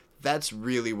music. That's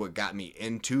really what got me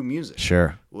into music.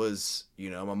 Sure. Was,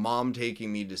 my mom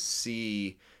taking me to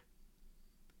see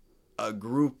a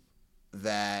group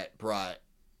that brought,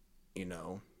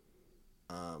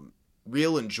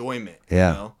 real enjoyment.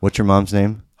 Yeah. What's your mom's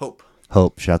name? Hope.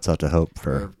 Hope. Shouts out to Hope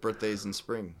for her birthday's in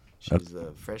spring. She's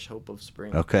the fresh hope of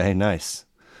spring. Okay, nice.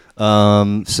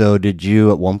 So did you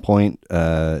at one point,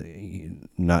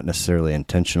 not necessarily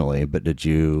intentionally, but did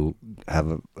you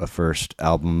have a first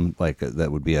album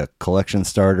that would be a collection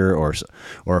starter or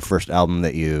a first album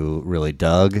that you really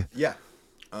dug? Yeah.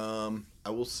 I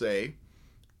will say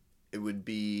it would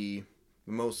be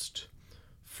my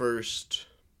first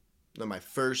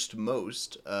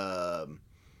most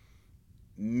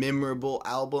memorable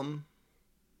album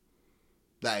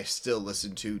that I still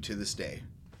listen to this day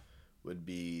would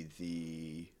be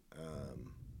the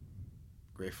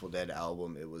Grateful Dead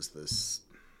album. It was this,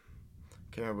 I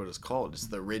can't remember what it's called. It's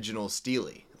the original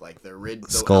Steely, like the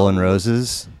Skull and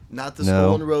Roses. Not the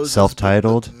Skull and Roses.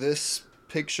 Self-titled. This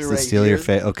picture it's right the Steely here.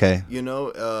 Okay.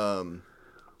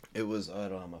 It was. I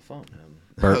don't have my phone.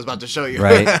 I was about to show you.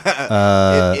 Right.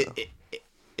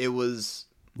 It was.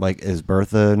 Like, is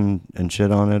Bertha and shit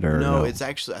on it, or no? It's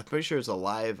actually, I'm pretty sure it's a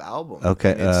live album.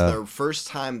 Okay. And it's the first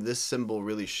time this symbol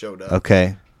really showed up.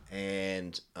 Okay.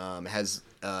 And has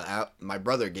my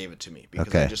brother gave it to me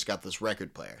because I just got this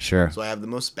record player. Sure. So I have the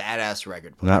most badass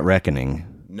record player. Not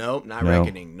Reckoning. Nope, not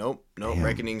Reckoning. Nope. Damn.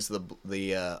 Reckoning's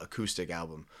the acoustic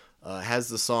album. It has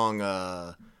the song.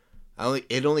 I only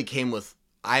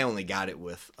got it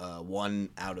with 1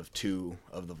 out of 2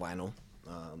 of the vinyl.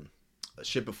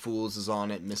 Ship of Fools is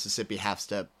on it. Mississippi Half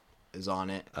Step is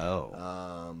on it.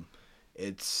 Oh.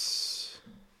 It's,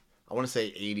 I want to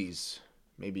say 80s,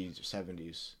 maybe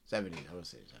 70s. 70s, I would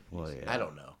say 70s. Well, yeah. I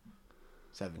don't know.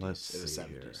 70s. Let's it was see 70s,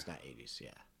 here. not 80s, yeah.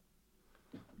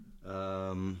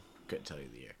 Couldn't tell you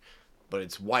the year. But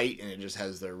it's white, and it just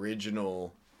has the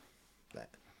original.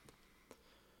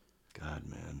 God,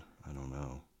 man. I don't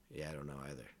know. Yeah, I don't know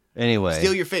either. Anyway.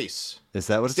 Steal Your Face. Is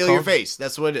that what it's Steal called? Your Face.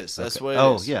 That's what it is. That's what it is.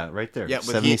 Oh, yeah, right there. Yeah, but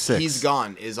 76. He's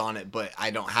Gone is on it, but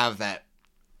I don't have that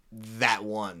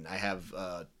one. I have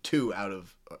 2 out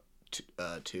of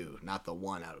 2, not the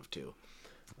 1 out of 2.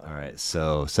 All right,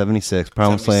 so 76,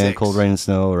 Promised Land, Cold Rain and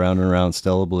Snow, Around and Around,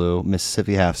 Stella Blue,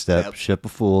 Mississippi Half Step, Ship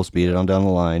of Fools, Beat It On Down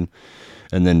the Line,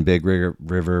 and then Big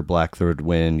River, Blackthorn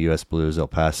Wind, U.S. Blues, El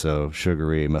Paso,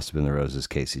 Sugary, Must Have Been the Roses,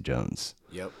 Casey Jones.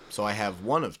 Yep. So I have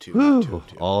 1 of 2. Not 2 of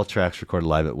 2. All tracks recorded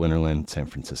live at Winterland, San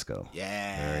Francisco.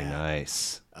 Yeah. Very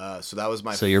nice. So that was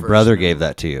my. So your brother gave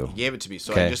that to you. He gave it to me.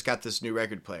 So I just got this new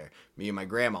record player. Me and my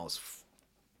grandma was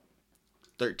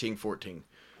 13, 14.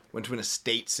 Went to an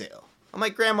estate sale. I'm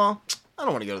like, Grandma, I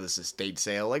don't want to go to this estate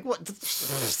sale. Like, what?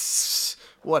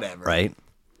 Whatever. Right.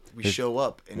 We show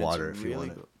up and water it's if you really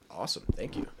want it. awesome.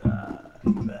 Thank you.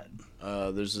 You bet.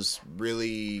 There's this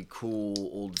really cool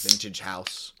old vintage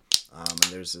house. And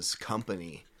there's this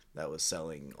company that was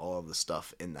selling all of the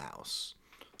stuff in the house.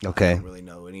 Okay. I don't really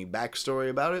know any backstory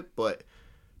about it, but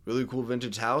really cool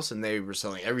vintage house, and they were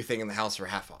selling everything in the house for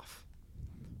half off.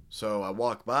 So I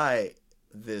walk by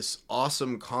this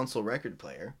awesome console record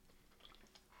player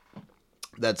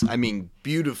that's,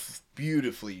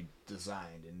 beautifully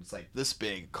designed, and it's like this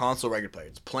big console record player.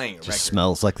 It's playing a record.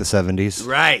 Smells like the 70s.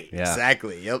 Right. Yeah.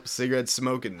 Exactly. Yep. Cigarette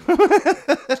smoking.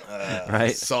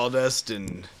 Right. Sawdust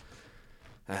and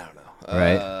I don't know.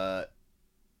 Right.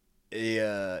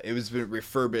 It was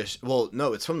refurbished. Well,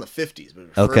 no, it's from the 50s, but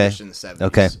refurbished in the 70s.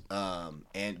 Okay.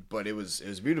 But it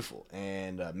was beautiful,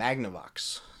 and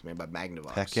Magnavox, it's made by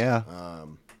Magnavox. Heck yeah.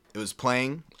 It was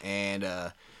playing, and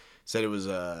said it was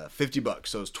 $50,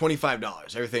 so it was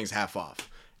 $25. Everything's half off,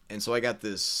 and so I got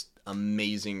this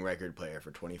amazing record player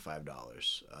for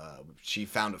 $25. She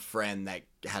found a friend that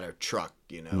had a truck,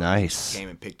 Nice. Came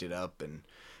and picked it up, and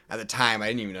at the time I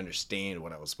didn't even understand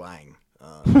what I was buying.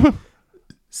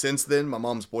 Since then, my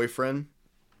mom's boyfriend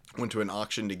went to an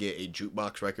auction to get a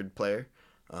jukebox record player.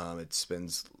 It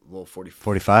spins little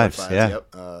 45s, yeah.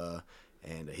 Yep.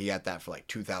 And he got that for like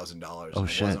 $2,000. Oh, and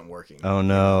shit. It wasn't working. Oh,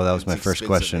 no. That was my It's first expensive.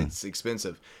 question. It's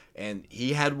expensive. And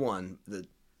he had one, the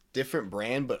different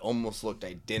brand, but almost looked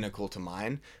identical to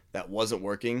mine, that wasn't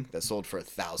working, that sold for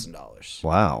 $1,000.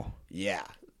 Wow. Yeah.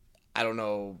 I don't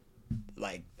know,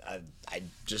 like I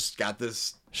just got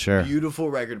this Sure. beautiful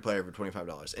record player for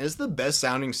 $25, and it's the best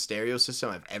sounding stereo system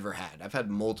I've ever had. I've had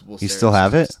multiple. You stereo still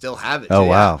have systems. it? Still have it. Oh, too,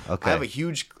 wow. yeah. Okay. I have a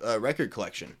huge record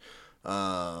collection.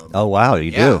 Oh wow, you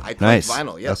yeah, do. I collect Nice.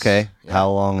 vinyl, yes. Okay. Yeah. How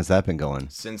long has that been going?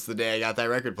 Since the day I got that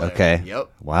record player. Okay.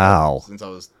 Yep. Wow. Since I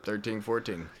was 13,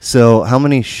 14. So, how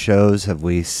many shows have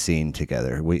we seen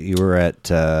together? You were at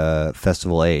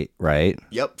Festival 8, right?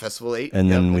 Yep, Festival 8.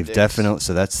 And then yep, we've Dick's. definitely,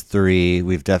 so that's 3.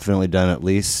 We've definitely done at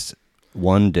least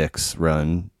one Dick's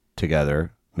run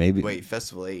together. Maybe. Wait,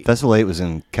 Festival 8. Festival 8 was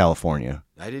in California.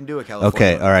 I didn't do a California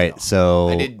Okay, one all right. y'all. So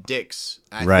I did Dick's.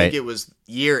 I Right. think it was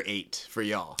year 8 for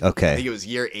y'all. Okay. I think it was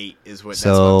year 8 is what, so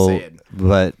that's what I'm saying.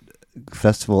 but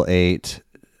Festival 8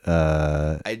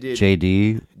 I did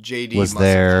JD JD was must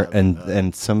there have,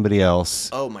 and somebody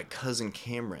else. oh, my cousin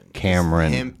Cameron.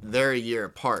 Cameron. They're a year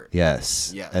apart.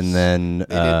 Yes. Yes. And then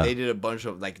They did a bunch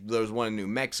of, like, there was one in New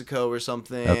Mexico or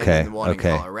something. Okay, And one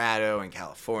okay. in Colorado and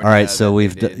California. all right, so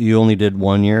that they you only did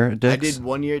 1 year at Dick's? I did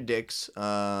 1 year at Dick's.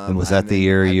 And was that the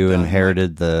year you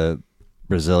inherited the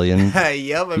Brazilian?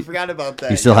 Yep, I forgot about that.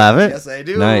 You still Yep. have it? Yes, I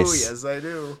do. Nice. Yes, I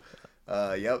do.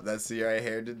 Yep, that's the year I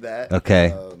inherited that.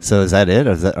 Okay. So is that it?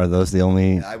 Are those the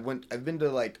only? I've been to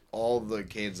like all the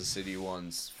Kansas City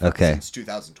ones Okay. since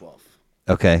 2012.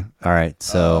 Okay. All right.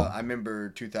 So I remember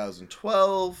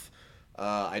 2012.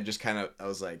 I just kind of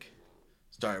was like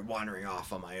started wandering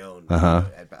off on my own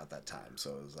at about that time.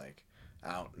 So it was like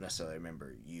I don't necessarily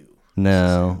remember you.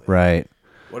 no, necessarily. right.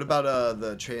 What about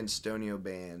the Transtonio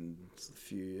band?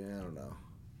 I don't know.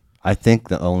 I think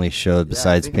the only show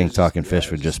besides think it Pink was Talking just- Fish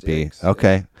yeah, would it was just just be Dick's,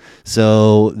 okay.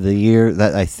 So the year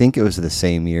that I think it was the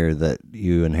same year that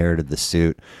you inherited the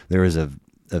suit, there was a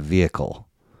vehicle,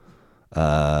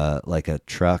 like a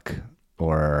truck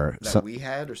or That we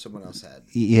had or someone else had?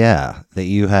 yeah, that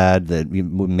you had that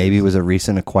maybe was a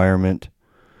recent acquirement,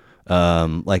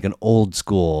 like an old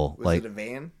school, Was like it a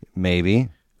van maybe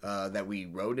that we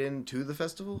rode in to the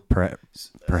festival?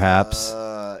 perhaps.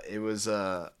 It was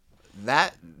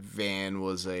that van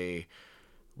was a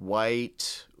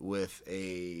white with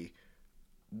a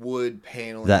wood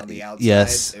paneling That- on the outside.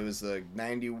 yes. It was the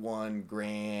 91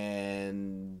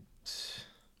 Grand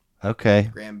Okay,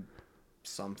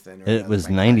 something. Or it another, was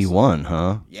like, 91,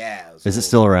 huh? Yeah. It was Is it old.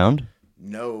 still around?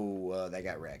 No, that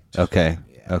got wrecked. Okay,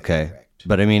 Yeah, that got okay. wrecked.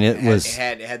 But I mean, it was.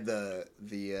 It had the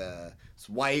it's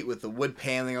white with the wood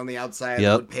paneling on the outside,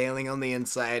 Yep. wood paneling on the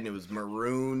inside, and it was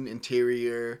maroon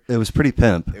interior. It was pretty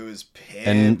pimp, It was pimp.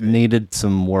 and needed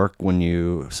some work when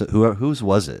you. So whose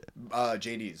was it?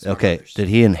 JD's. my Okay, brother's. did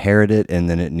he inherit it, and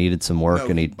then it needed some work, No,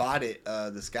 and he he. bought it.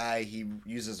 This guy he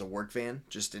uses a work van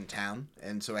just in town,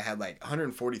 and so it had like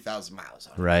 140,000 miles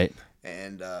on it. Right.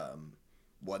 And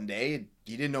one day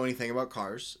he didn't know anything about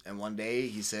cars, and one day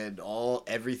he said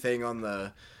everything on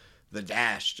the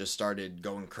dash just started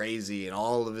going crazy, and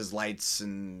all of his lights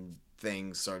and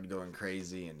things started going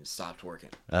crazy, and it stopped working.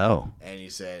 Oh. And he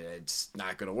said it's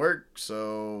not gonna work,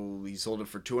 so he sold it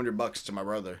for $200 to my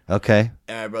brother. Okay.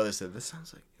 And my brother said, "This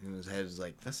sounds like," in his head is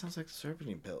like, "That sounds like the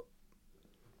serpentine belt."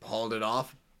 Hauled it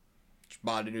off,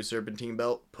 bought a new serpentine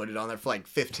belt, put it on there for like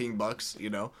 $15,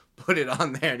 put it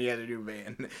on there, and he had a new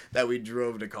van that we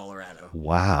drove to Colorado.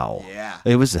 Wow. Yeah.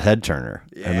 It was a head turner.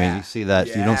 I mean, Yeah. you see that.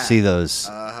 You don't Yeah. see those.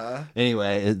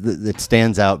 Anyway, it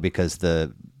stands out because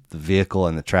the vehicle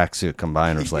and the tracksuit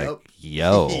combined was like, Yep.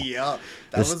 yo. Yeah,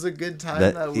 that This- was a good time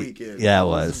that- that weekend. yeah, it That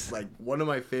was. like one of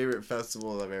my favorite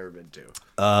festivals I've ever been to.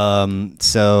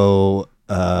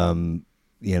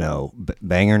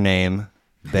 Banger name,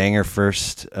 banger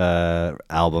first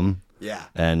album. Yeah.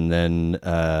 And then,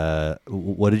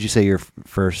 what did you say your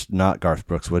first? Not Garth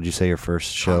Brooks. What did you say your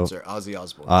first show? Concert, Ozzy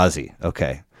Osbourne. Ozzy.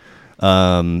 Okay.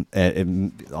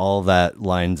 All that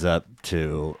lines up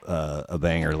to a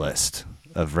banger list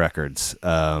of records.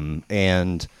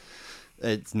 And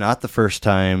it's not the first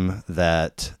time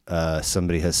that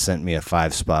somebody has sent me a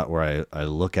 5 spot where I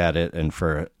look at it and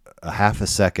for a half a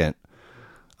second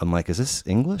I'm like, is this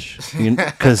English?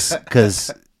 Because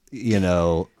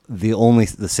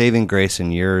the saving grace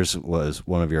in yours was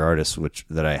one of your artists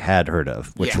that I had heard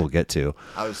of, which Yeah. we'll get to.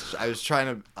 I was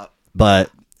trying to. But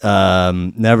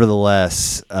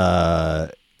nevertheless,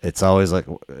 it's always like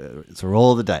it's a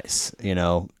roll of the dice,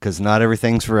 because not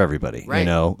everything's for everybody, Right,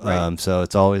 right. So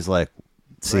it's always like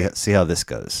Right. see how this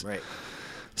goes. Right.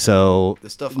 So The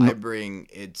stuff I bring,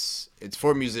 it's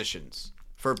for musicians,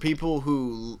 for people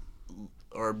who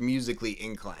are musically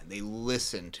inclined. They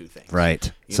listen to things. right.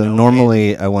 You So know,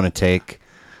 normally I want to take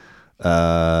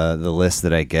the list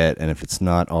that I get, and if it's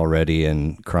not already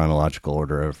in chronological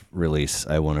order of release,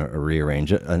 I want to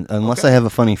rearrange it, unless I have a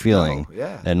funny feeling. No,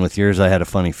 yeah. And with yours, I had a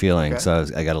funny feeling, so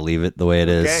I got to leave it the way it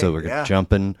is. Okay, So we're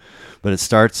jumping, but it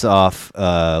starts off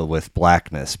with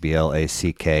Blackness, Blacknuss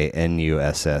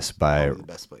by The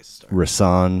best place to start.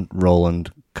 Rasan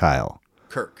Roland Kyle.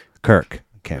 Kirk.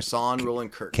 Rasan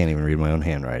Roland Kirk. Can't even read my own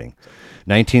handwriting.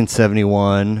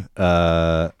 1971,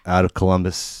 out of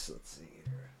Columbus. Let's see here.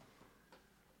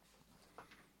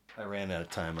 I ran out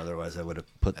of time. Otherwise, I would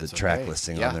have put the track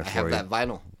listing on there for you. I have that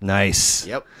vinyl. Nice.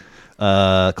 Yep.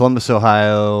 Columbus,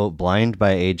 Ohio. Blind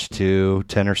by age 2.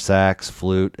 Tenor sax,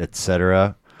 flute,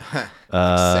 etc.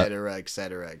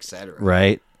 etc.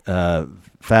 Right.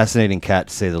 Fascinating cat,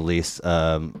 to say the least.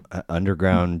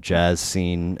 Underground jazz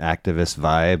scene activist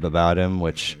vibe about him,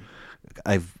 which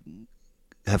I've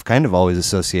have kind of always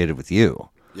associated with you.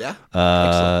 Yeah.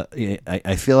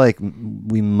 I feel like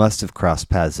we must have crossed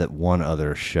paths at one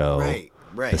other show,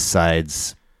 right.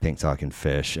 besides Pink Talking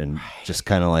Fish, and just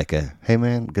kind of like a, hey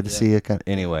man, good to see you.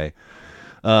 Anyway,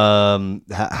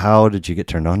 how did you get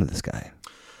turned on to this guy?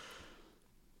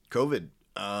 COVID.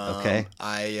 Okay.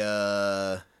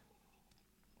 I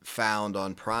found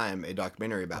on Prime a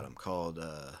documentary about him called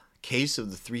Case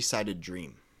of the Three-Sided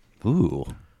Dream. Ooh.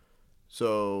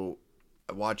 So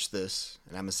I watched this,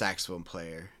 and I'm a saxophone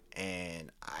player, and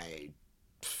I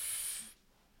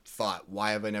thought,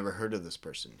 why have I never heard of this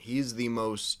person? He's the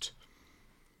most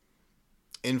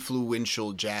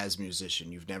influential jazz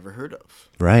musician you've never heard of.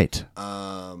 Right.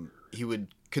 He would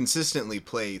consistently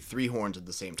play 3 horns at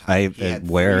the same time. He had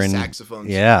wearing 3 saxophones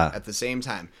at the same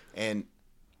time, and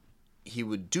he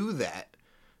would do that.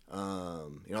 A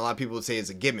lot of people would say it's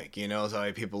a gimmick. That's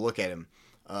how people look at him.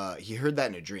 He heard that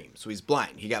in a dream. So he's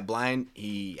blind. He got blind.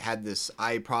 He had this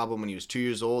eye problem when he was 2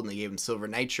 years old, and they gave him silver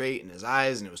nitrate in his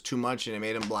eyes, and it was too much, and it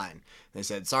made him blind. And they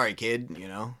said, sorry, kid,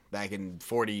 back in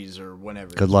 40s or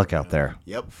whenever. Good luck out there.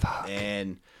 Yep. Fuck.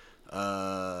 And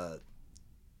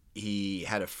he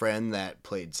had a friend that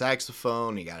played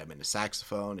saxophone. He got him into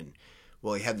saxophone, and,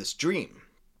 he had this dream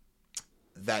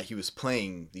that he was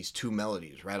playing these 2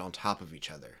 melodies right on top of each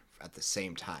other at the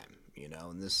same time,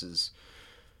 and this is...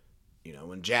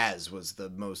 when jazz was the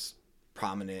most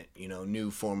prominent,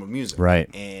 new form of music.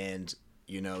 Right. And,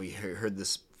 he heard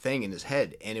this thing in his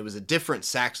head, and it was a different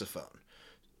saxophone.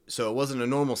 So it wasn't a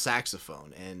normal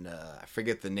saxophone, and I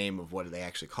forget the name of what they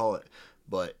actually call it,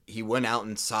 but he went out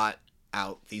and sought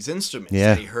out these instruments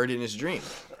that he heard in his dream.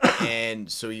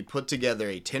 And so he put together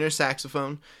a tenor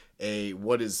saxophone,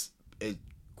 what is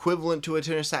equivalent to a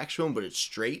tenor saxophone, but it's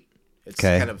straight. It's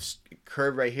kind of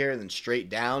curved right here and then straight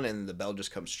down, and the bell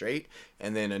just comes straight.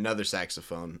 And then another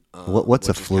saxophone. What's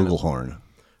a flugelhorn?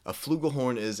 A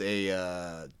flugelhorn is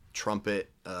a trumpet,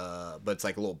 but it's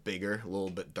like a little bigger, a little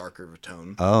bit darker of a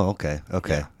tone. Oh, okay.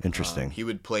 Yeah. Interesting. He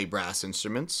would play brass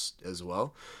instruments as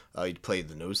well. He'd play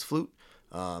the nose flute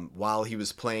while he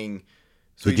was playing.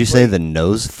 So did you say the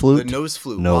nose flute? The nose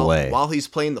flute. No way. While he's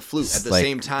playing the flute at the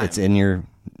same time. It's in your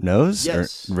nose?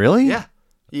 Yes. Really? Yeah.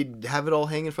 He'd have it all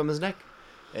hanging from his neck.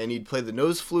 And he'd play the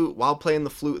nose flute while playing the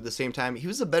flute at the same time. He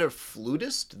was a better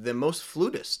flutist than most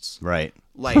flutists. Right.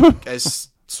 Like, I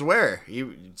swear.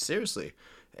 Seriously.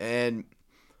 And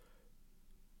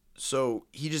so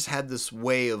he just had this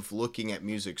way of looking at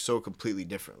music so completely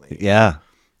differently. Yeah.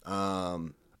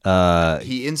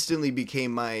 He instantly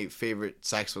became my favorite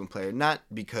saxophone player, not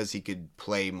because he could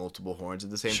play multiple horns at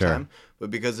the same time, but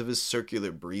because of his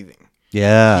circular breathing.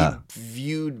 Yeah. He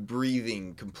viewed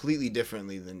breathing completely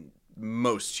differently than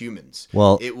most humans.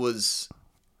 Well, it was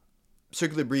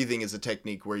circular breathing is a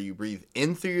technique where you breathe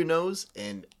in through your nose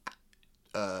and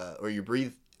or you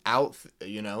breathe out,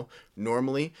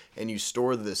 normally, and you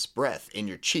store this breath in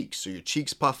your cheeks. So your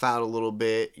cheeks puff out a little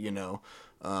bit,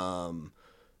 and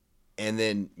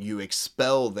then you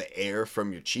expel the air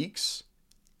from your cheeks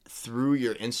through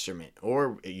your instrument,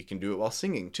 or you can do it while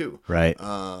singing too. Right.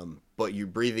 But you're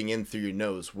breathing in through your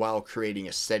nose while creating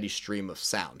a steady stream of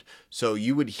sound. So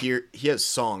you would hear, he has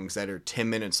songs that are 10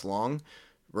 minutes long,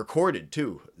 recorded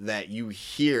too, that you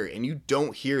hear, and you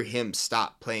don't hear him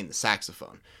stop playing the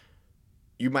saxophone.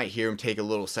 You might hear him take a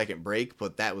little second break,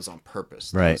 but that was on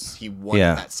purpose. Right. He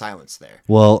wanted that silence there.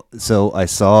 Well, so I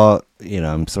saw,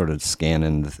 I'm sort of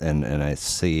scanning and I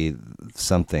see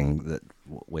something that,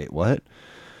 wait, what?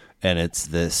 And it's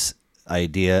this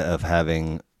idea of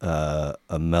having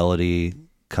a melody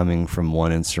coming from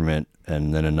one instrument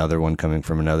and then another one coming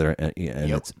from another, and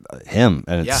it's him,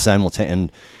 and it's simultaneous.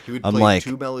 And he would I'm play like,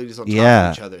 2 melodies on top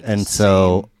of each other. At and the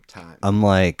so same time. I'm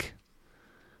like,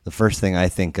 The first thing I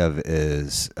think of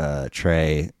is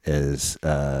Trey is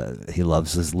he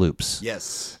loves his loops.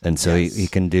 Yes. And so yes. he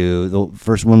can do the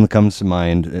first one that comes to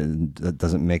mind, and that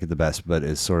doesn't make it the best, but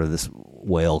is sort of this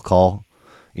whale call,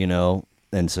 you know?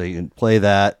 And so you can play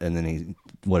that, and then he,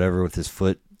 whatever with his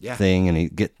foot thing, and he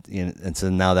get, you know, and so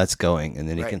now that's going, and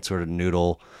then he can sort of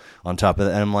noodle on top of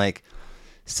that. And I'm like,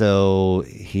 so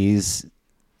he's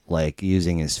like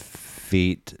using his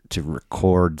feet to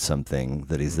record something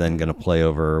that he's then going to play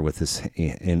over with his,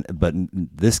 but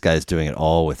this guy's doing it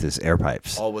all with his air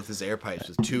pipes. All with his air pipes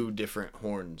with two different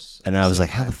horns. And I was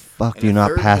like, how the fuck do you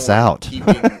not pass out?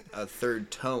 Keeping a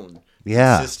third tone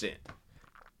consistent.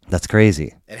 That's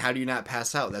crazy. And how do you not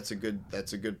pass out? That's a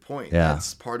good point. Yeah.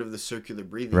 That's part of the circular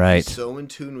breathing. Right. He's so in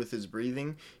tune with his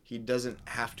breathing, he doesn't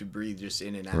have to breathe just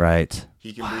in and out. Right.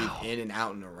 He can breathe in and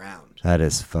out and around. That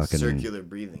is fucking circular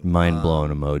breathing.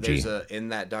 Mind-blown emoji. In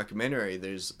that documentary,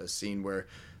 there's a scene where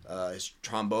his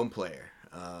trombone player,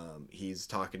 he's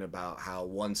talking about how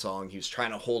one song he was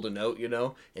trying to hold a note, you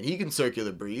know, and he can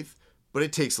circular breathe, but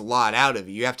it takes a lot out of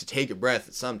you. You have to take a breath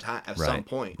at some time, some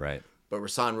point. Right. But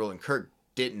Rahsaan Roland Kirk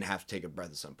didn't have to take a breath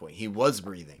at some point. He was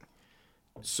breathing.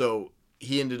 So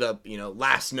he ended up, you know,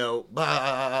 last note,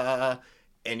 bah,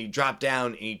 and he dropped down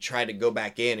and he tried to go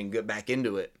back in and get back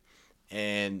into it.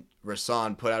 And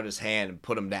Rahsaan put out his hand and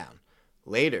put him down.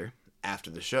 Later, after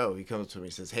the show, he comes to me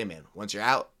and says, hey, man, once you're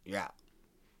out, you're out.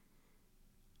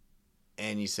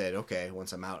 And he said, okay,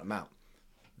 once I'm out, I'm out.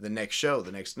 The next show,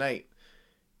 the next night,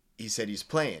 he said he's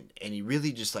playing. And he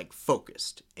really just, like,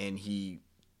 focused. And he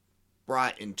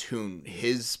brought in tune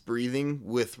his breathing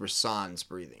with Rahsaan's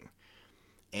breathing.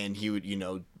 And he would, you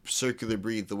know, circular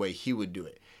breathe the way he would do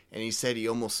it. And he said he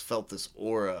almost felt this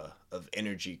aura of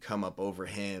energy come up over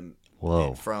him.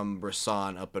 Whoa. From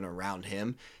Rahsaan up and around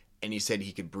him. And he said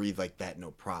he could breathe like that,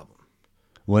 no problem.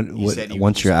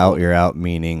 Once you're out, you're out,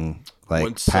 meaning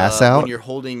like pass out? When you're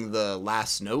holding the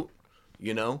last note,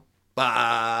 you know?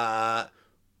 Bah,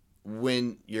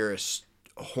 when you're a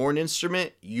horn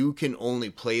instrument, you can only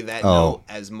play that note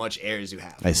as much air as you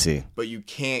have. I see. But you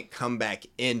can't come back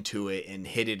into it and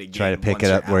hit it again. Try to pick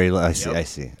it up where you... I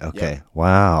see. Okay. Yep.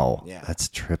 Wow. Yeah. That's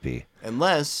trippy.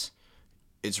 Unless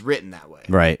it's written that way.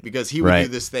 Right. Because he would do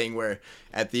this thing where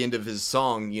at the end of his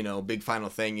song, you know, big final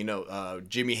thing, you know,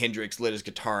 Jimi Hendrix lit his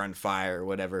guitar on fire or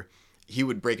whatever. He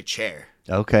would break a chair.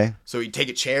 Okay. So he'd take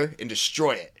a chair and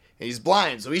destroy it. And he's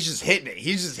blind, so he's just hitting it.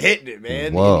 He's just hitting it,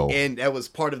 man. Whoa. And that was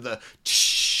part of the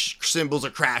cymbals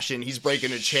are crashing. He's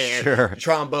breaking a chair. Sure. The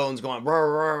trombone's going.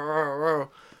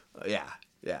 Yeah.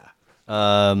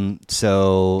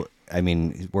 So, I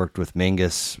mean, he worked with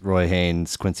Mingus, Roy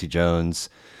Haynes, Quincy Jones.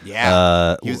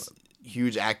 Yeah. He was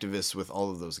huge activist with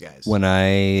all of those guys. When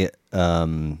I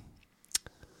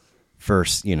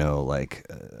first, you know, like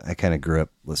I kind of grew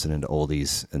up listening to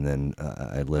oldies, and then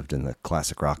I lived in the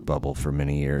classic rock bubble for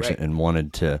many years, and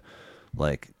wanted to,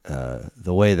 like,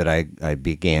 the way that I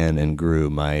began and grew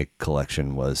my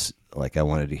collection was like I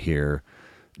wanted to hear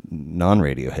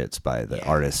non-radio hits by the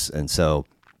artists, and so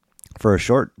for a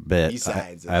short bit,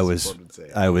 I was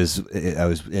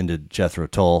into Jethro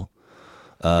Tull.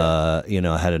 You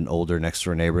know, I had an older next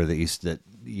door neighbor that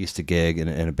used to gig in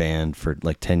a band for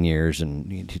like 10 years,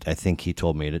 and I think he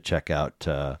told me to check out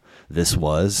This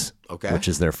Was, which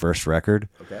is their first record,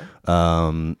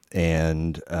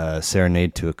 and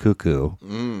Serenade to a Cuckoo.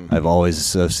 I've always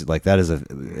associated like that as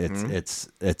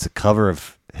it's a cover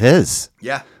of his.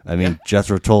 Yeah, I mean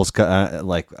Jethro Tull's I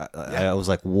was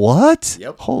like, what?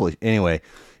 Yep. Holy. Anyway,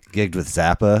 gigged with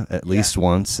Zappa at least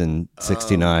once in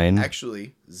 '69.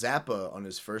 Actually, Zappa on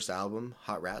his first album,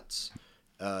 Hot Rats.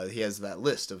 He has that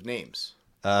list of names.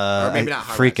 Or maybe not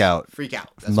Hot Freak Rats. Out. Freak Out.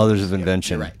 Mothers of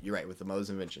Invention. You're right. With the Mothers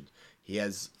of Invention. He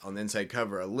has on the inside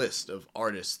cover a list of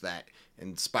artists that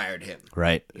inspired him.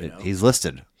 Right. You know? He's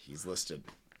listed.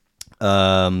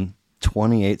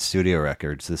 28 studio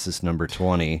records. This is number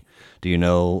 20. Do you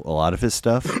know a lot of his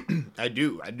stuff? I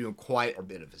do quite a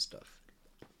bit of his stuff.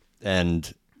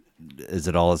 And is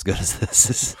it all as good as this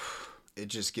is? It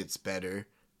just gets better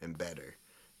and better.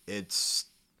 It's...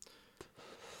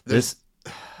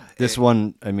 This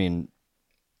one, I mean,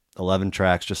 11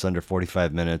 tracks, just under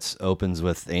 45 minutes, opens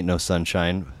with Ain't No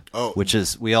Sunshine, which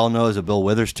is, we all know is a Bill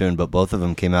Withers tune, but both of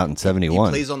them came out in 71.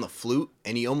 He plays on the flute,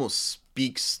 and he almost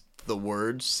speaks the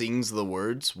words, sings the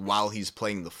words, while he's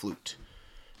playing the flute.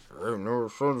 Ain't no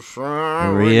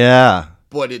sunshine. Yeah.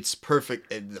 But it's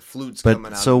perfect. The flute's coming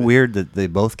out. But so weird that they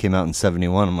both came out in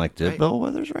 71. I'm like, did Bill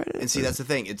Withers write it? And see, that's the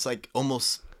thing. It's like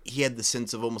almost... He had the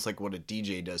sense of almost like what a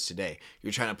DJ does today.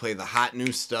 You're trying to play the hot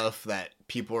new stuff that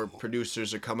people or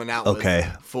producers are coming out with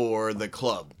for the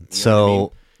club. You know what I mean?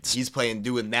 He's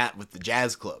doing that with the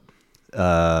jazz club.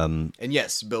 And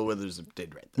yes, Bill Withers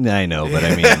did write that. I know, but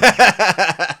I mean,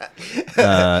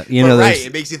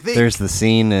 it makes you think. There's the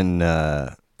scene in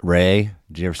Ray.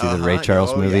 Did you ever see the Ray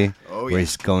Charles movie? Yeah. Where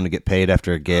he's going to get paid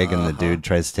after a gig and the dude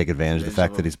tries to take advantage of the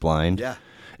fact that he's blind? Yeah.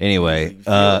 Anyway,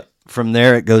 from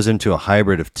there it goes into a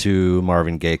hybrid of two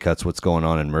Marvin Gaye cuts, What's Going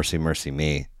On and Mercy, Mercy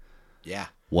Me. Yeah.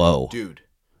 Whoa. Dude.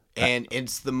 And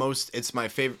it's my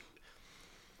favorite.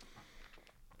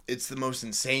 It's the most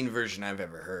insane version I've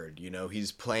ever heard.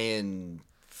 He's playing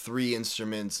 3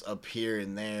 instruments up here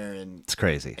and there, and it's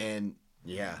crazy. And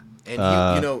yeah, and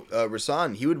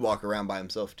Rahsaan, he would walk around by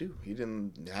himself too. He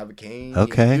didn't have a cane.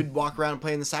 Okay, he would walk around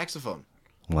playing the saxophone.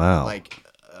 Wow.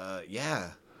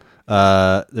 Yeah.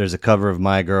 There's a cover of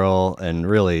My Girl, and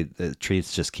really the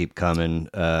treats just keep coming.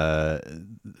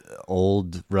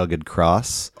 Old Rugged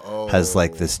Cross has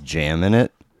like this jam in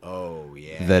it. Oh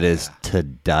yeah, that is to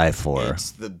die for.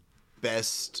 It's the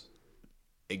best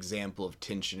example of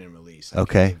tension and release. I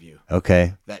can give you.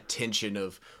 Okay. That tension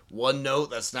of one note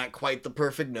that's not quite the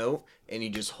perfect note, and he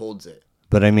just holds it.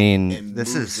 But I mean,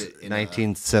 this is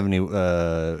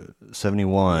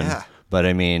 1971. Yeah. But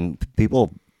I mean,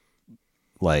 people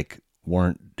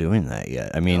weren't doing that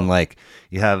yet. I mean,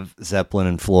 you have Zeppelin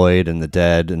and Floyd and the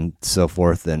Dead and so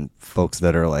forth, and folks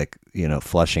that are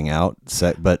flushing out.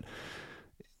 But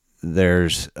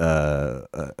there's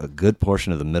a good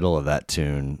portion of the middle of that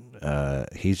tune.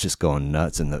 He's just going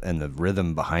nuts, and the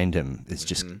rhythm behind him is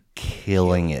just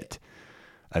killing it.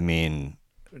 I mean,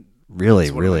 really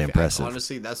impressive.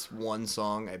 Honestly, that's one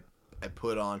song I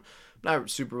put on. I'm not a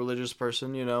super religious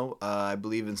person, I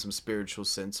believe in some spiritual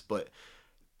sense, but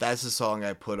that's a song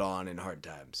I put on in hard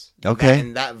times. Okay.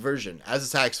 And that version, as a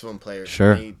saxophone player,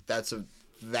 sure. For me, that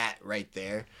right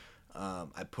there.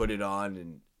 I put it on,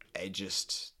 and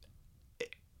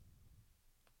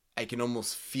I can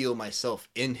almost feel myself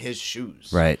in his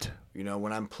shoes. Right.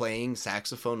 When I'm playing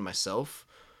saxophone myself,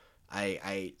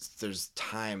 there's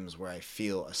times where I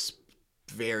feel a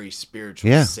very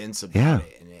spiritual sense about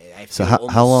it, and I feel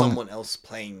how long, someone else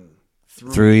playing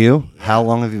through you. Yeah. How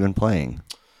long have you been playing?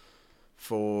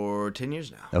 For 10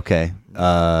 years now. Okay.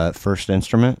 First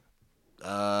instrument?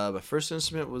 My first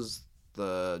instrument was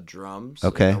the drums.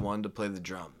 Okay. I wanted to play the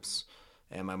drums,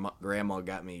 and my grandma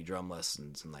got me drum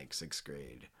lessons in 6th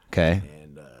grade. Okay.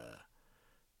 And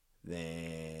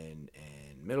then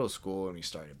in middle school, when we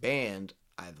started band,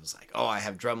 I was like, I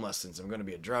have drum lessons. I'm going to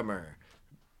be a drummer.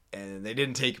 And they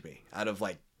didn't take me out of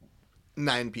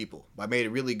 9 people. I made a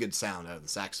really good sound out of the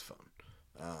saxophone.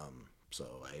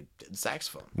 So I did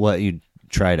saxophone. What, you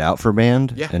tried out for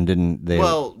band? Yeah. And didn't they?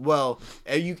 Well,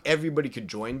 everybody could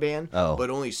join band, Oh. but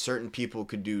only certain people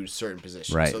could do certain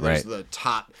positions. Right, so there's right. the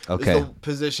top, Okay. there's the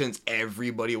positions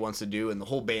everybody wants to do, and the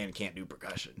whole band can't do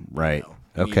percussion. Right.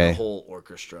 You need Okay. the whole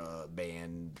orchestra,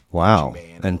 band, Wow.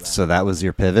 marching band, And all so that was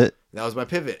your pivot? that was my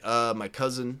pivot. My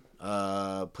cousin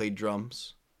played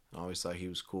drums. I always thought he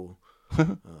was cool.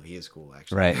 He is cool,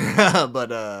 actually. Right.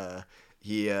 But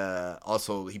he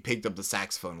picked up the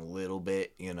saxophone a little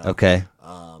bit, Okay.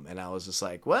 And I was just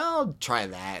like, well, try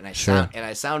that. And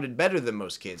I sounded better than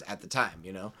most kids at the time,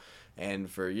 And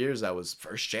for years I was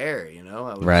first chair, I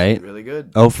was really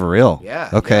good. Oh, for real? Yeah.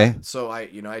 Okay. Yeah. So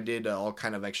I did all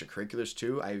kind of extracurriculars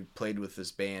too. I played with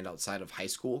this band outside of high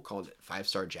school called 5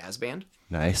 Star Jazz Band.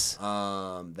 Nice.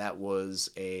 That was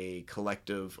a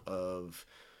collective of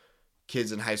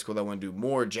kids in high school that want to do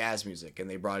more jazz music, and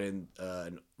they brought in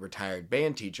a retired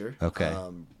band teacher, Okay.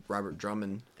 Robert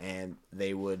Drummond, and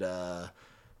they would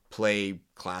play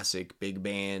classic big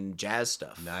band jazz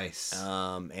stuff. Nice.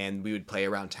 And we would play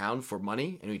around town for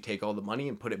money, and we'd take all the money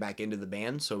and put it back into the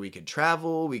band so we could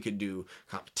travel, we could do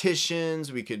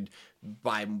competitions, we could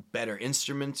buy better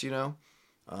instruments, I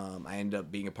ended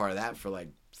up being a part of that for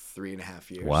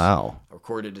 3.5 years. Wow. I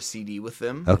recorded a CD with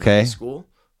them Okay. in high school.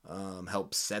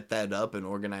 Helped set that up and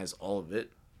organize all of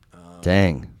it.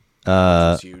 Dang.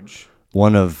 It's huge.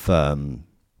 One of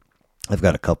I've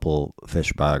got a couple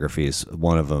Fish biographies.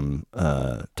 One of them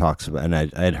talks about, and I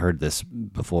had heard this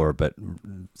before, but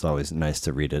it's always nice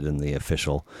to read it in the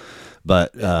official.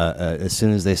 But as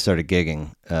soon as they started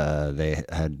gigging, they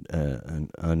had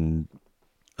an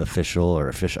unofficial or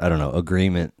official, I don't know,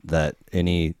 agreement that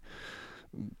any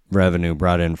revenue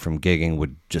brought in from gigging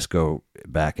would just go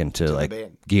back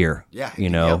into gear. Yeah.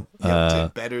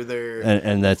 To better their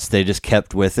and that's, they just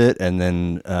kept with it. And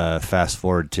then fast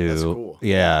forward to That's cool.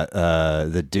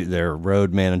 Their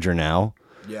road manager now.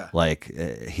 Yeah.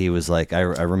 He was like, I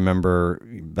remember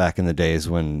back in the days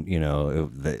when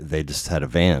they just had a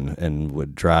van and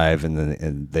would drive, and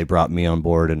then they brought me on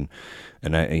board, and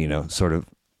I sort of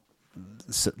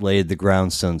laid the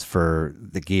groundstones for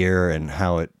the gear and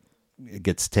how it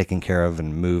gets taken care of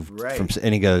and moved Right. from.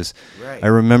 And he goes, Right. I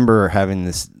remember having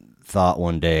this thought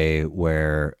one day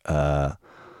where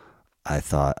I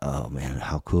thought, oh man,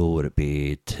 how cool would it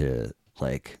be to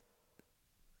like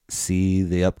see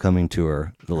the upcoming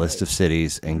tour, the list of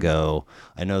cities, and go,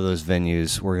 I know those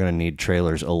venues, we're going to need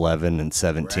trailers 11 and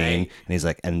 17. Right. And he's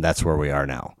like, and that's where we are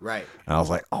now. Right. And I was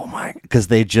like, oh my, because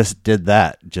they just did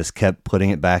that, just kept putting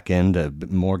it back into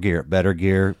more gear, better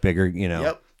gear, bigger, you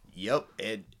know. Yep.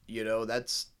 And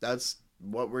that's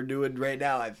what we're doing right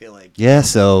now, I feel like. Yeah,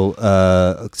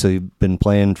 so you've been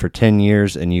playing for 10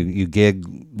 years and you gig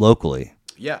locally.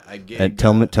 Yeah, I gig.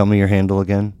 Tell me your handle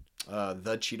again.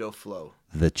 The Cheeto Flow.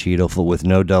 The Cheeto Flow with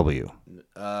no W.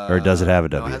 Or does it have a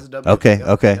W? No, it has a W. Okay, Yep,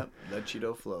 okay. Yep, the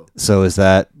Cheeto Flow. So is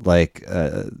that like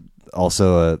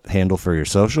also a handle for your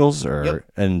socials, or Yep.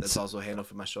 and That's also a handle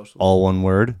for my socials. all one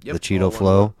word? Yep, The Cheeto all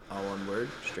Flow. All one word,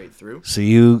 straight through. So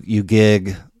you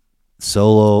gig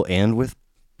solo and with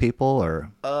people,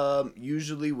 or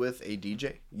Usually with a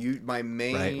DJ. My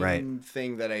main Right.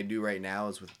 thing that I do right now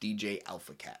is with DJ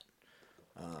Alpha Cat.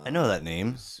 I know that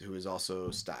name. Who is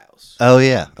also Styles. Oh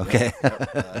yeah, okay,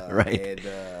 Yep, right.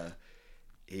 And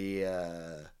he,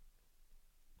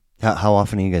 How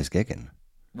often are you guys gigging?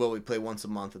 well, we play once a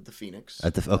month at the Phoenix.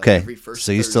 At the okay, every first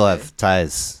so you still Thursday. have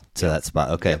ties to that spot.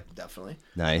 Okay, Yep, definitely.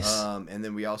 nice. And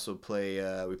then we also play.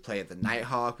 We play at the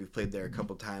Nighthawk. We've played there a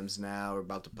couple times now. We're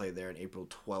about to play there on April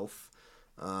 12th.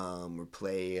 We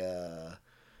play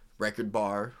Record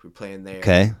Bar. We're playing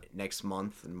there next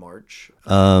month in March.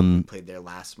 We played there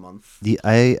last month.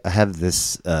 I have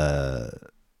this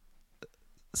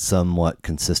somewhat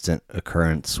consistent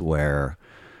occurrence where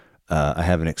I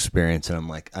have an experience and I'm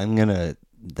like,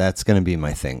 that's gonna be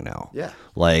my thing now. Yeah.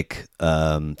 Like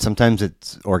sometimes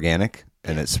it's organic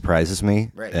and it surprises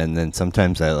me, Right. and then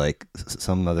sometimes I like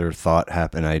some other thought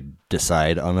happen. I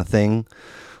decide on a thing.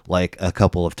 Like a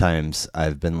couple of times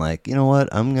I've been like, you know what,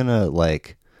 I'm gonna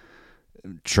like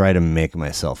try to make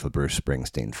myself a Bruce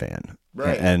Springsteen fan.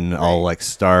 Right, And right. I'll like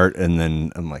start and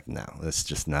then I'm like, no, that's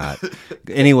just not.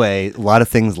 Anyway, a lot of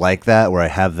things like that where I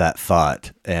have that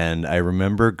thought. And I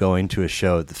remember going to a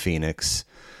show at the Phoenix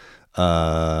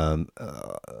a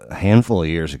handful of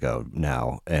years ago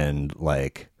now. And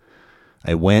like,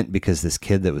 I went because this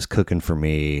kid that was cooking for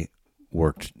me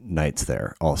worked nights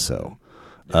there also.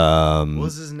 What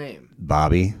was his name?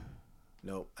 Bobby.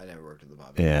 Nope, I never worked with the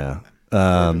Bobby. Yeah.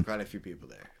 Worked with quite a few people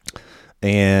there.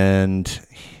 And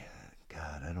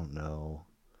God, I don't know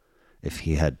if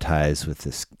he had ties with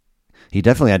this. He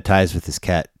definitely had ties with this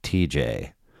cat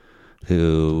TJ,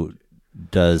 who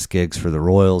does gigs for the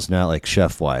Royals now, like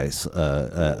chef wise.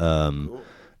 Cool.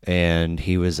 And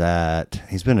he's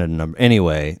been at a number.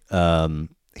 Anyway,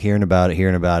 hearing about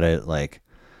it, like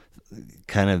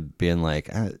kind of being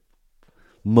like, I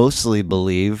mostly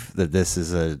believe that this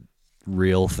is a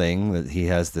real thing, that he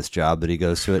has this job that he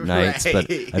goes to at nights, Right.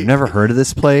 but I've never heard of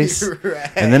this place.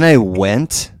 Right. And then I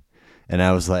went and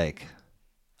I was like,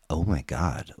 oh my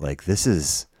God, like this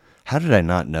is, how did I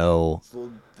not know?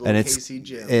 Little And it's KC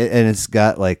Gym. and it's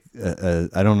got like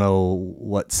I don't know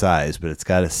what size, but it's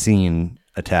got a scene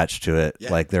attached to it.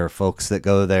 Yeah. Like there are folks that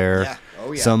go there, Yeah.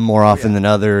 Oh, yeah. some more often than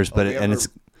others, but We have and it's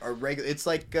a regular. It's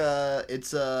like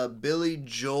it's a Billy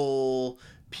Joel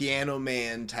Piano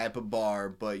Man type of bar,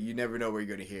 but you never know where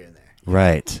you're going to hear in there.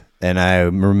 right. And I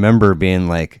remember being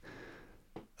like,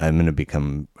 I'm going to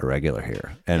become a regular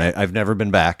here. And I've never been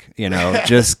back,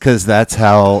 just because that's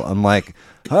how I'm like,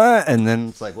 huh? And then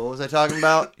it's like, what was I talking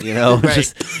about? Right.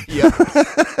 Just, Yep.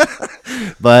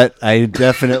 but I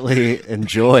definitely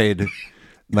enjoyed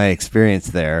my experience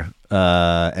there.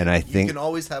 And I You think can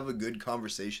always have a good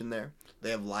conversation there.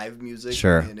 They have live music.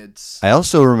 Sure. And it's I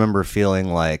also remember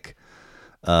feeling like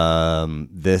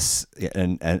this,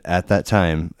 and at that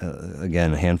time,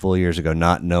 again, a handful of years ago,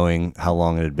 not knowing how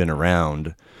long it had been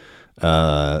around,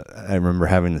 I remember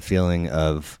having the feeling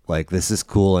of like, this is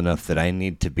cool enough that I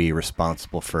need to be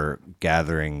responsible for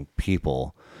gathering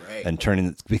people Right. and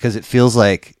turning, because it feels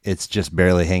like it's just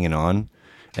barely hanging on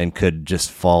and could just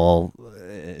fall.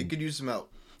 it could use some help.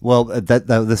 Well, that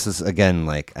this is again,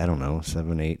 like, I don't know,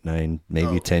 7, 8, 9, maybe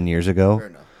Okay. 10 years ago. Fair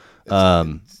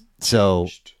enough. It's So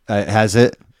changed. has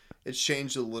it? It's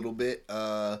changed a little bit.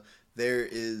 They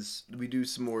do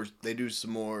some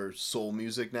more soul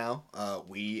music now.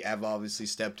 We have obviously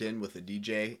stepped in with a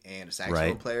DJ and a saxophone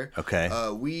Right. player. Okay.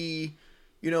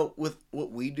 With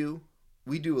what we do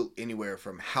anywhere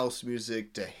from house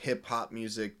music to hip hop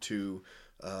music to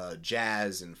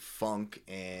jazz and funk,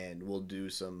 and we'll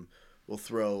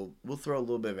throw a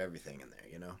little bit of everything in there.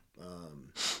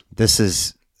 This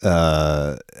is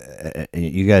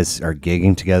you guys are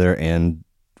gigging together and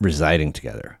residing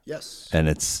together. Yes. And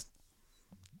it's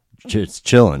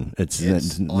chilling.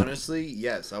 It's honestly,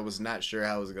 yes. I was not sure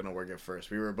how it was going to work at first.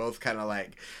 We were both kind of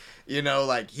like, you know,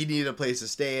 like he needed a place to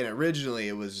stay. And originally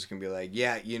it was just going to be like,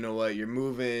 yeah, you know what? You're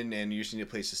moving and you just need a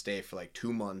place to stay for like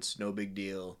 2 months. No big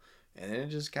deal. And then it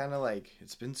just kind of like,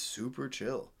 it's been super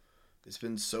chill. It's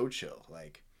been so chill.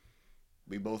 Like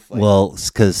we both like. Well,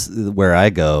 because where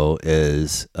I go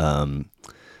is,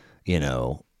 you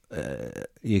know,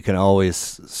 you can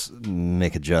always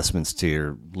make adjustments to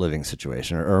your living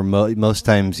situation, or most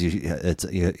times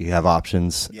you have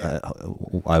options. Yeah.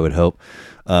 I would hope,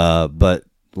 but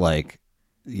like,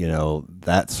 you know,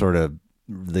 that sort of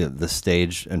the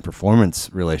stage and performance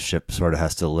relationship sort of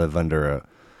has to live under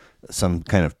some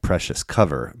kind of precious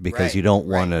cover, because you don't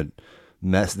want to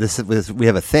mess this. We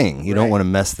have a thing. You don't want to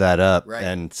mess that up,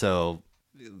 and so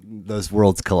those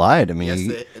worlds collide. I mean,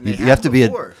 you have to be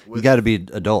you got to be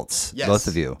adults, both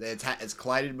of you. It's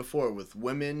collided before with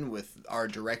women, with our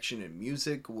direction in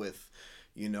music, with,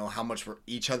 you know, how much we're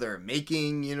each other are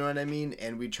making, you know what I mean?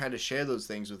 And we try to share those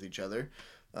things with each other.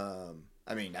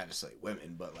 I mean, not just like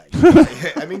women, but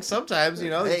like, I mean, sometimes, you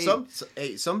know,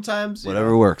 sometimes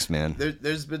whatever works, man.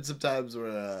 There's been some times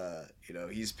where, you know,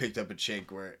 he's picked up a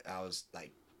chick where I was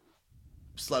like,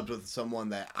 slept with someone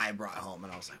that I brought home,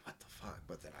 and I was like, what the fuck?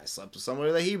 But then I slept with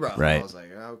someone that he brought home. I was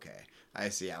like, okay, I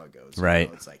see how it goes. Right. You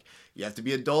know, it's like, you have to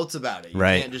be adults about it. You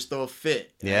can't just throw a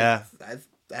fit. Yeah. I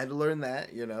had to learn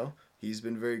that, you know. He's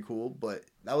been very cool, but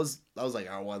that was like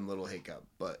our one little hiccup.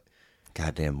 But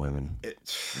goddamn women.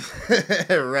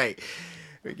 Right.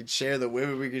 We could share the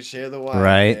women, we could share the wine.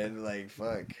 Right. And like,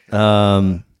 fuck.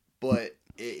 But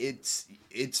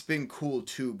it's been cool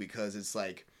too, because it's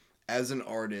like, as an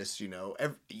artist, you know,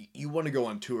 you want to go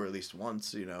on tour at least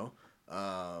once, you know,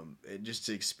 just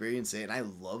to experience it. And I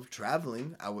love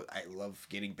traveling. I love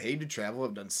getting paid to travel.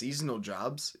 I've done seasonal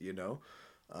jobs, you know,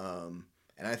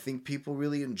 and I think people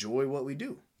really enjoy what we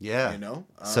do. Yeah. You know?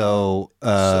 So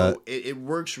it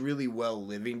works really well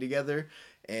living together,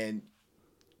 and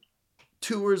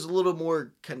tours a little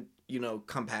more,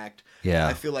 compact. Yeah.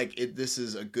 I feel like this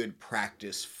is a good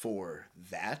practice for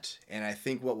that. And I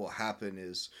think what will happen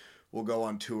is we'll go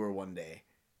on tour one day.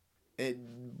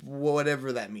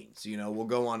 Whatever that means, you know, we'll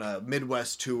go on a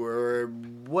Midwest tour or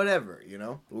whatever, you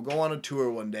know, we'll go on a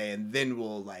tour one day, and then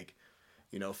we'll, like,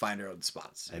 you know, find our own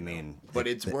spots. I mean, but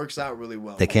it works out really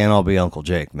well. They can't all be Uncle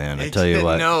Jake, man. I tell you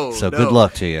what. No. Good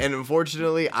luck to you. And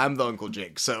unfortunately, I'm the Uncle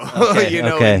Jake. So, okay, you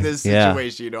know, in this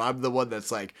situation, you know, I'm the one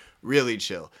that's like really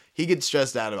chill. He gets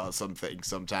stressed out about some things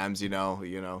sometimes, you know.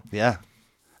 Yeah.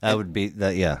 That would be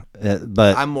that. Yeah.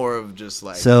 But I'm more of just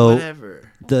like, so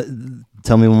whatever.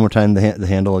 Tell me one more time the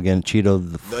handle again.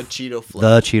 Cheeto. The Cheeto Flow.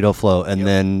 The Cheeto Flow. And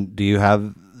then do you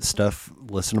have stuff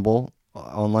listenable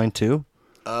online too?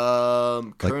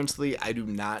 Currently I do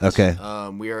not. Okay.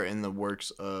 We are in the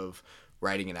works of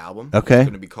writing an album. Okay. It's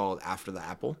going to be called After the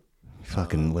Apple.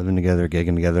 Fucking living together,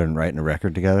 gigging together, and writing a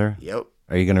record together. Yep.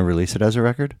 Are you going to release it as a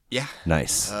record? Yeah.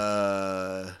 Nice.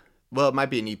 Well, it might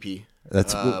be an EP.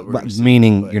 That's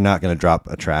meaning you're not going to drop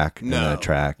a track, no, and then a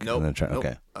track, nope, and then a track. Nope.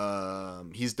 Okay.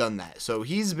 He's done that. So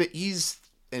he's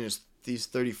in he's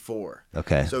 34.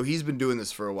 Okay. So he's been doing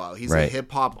this for a while. He's a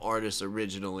hip hop artist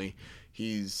originally.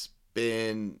 He's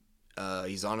been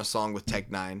he's on a song with Tech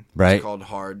Nine. Right. It's called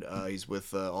Hard. He's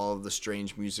with all of the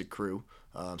Strange Music crew.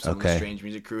 Some of the Strange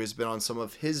Music crew has been on some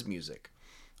of his music.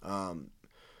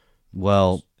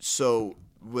 Well, so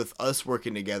with us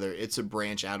working together, it's a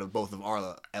branch out of both of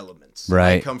our elements.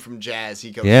 Right. I come from jazz.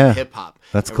 He comes from hip hop.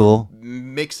 That's cool.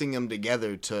 Mixing them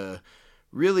together to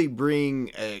really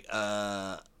bring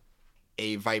a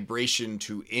vibration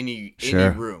to any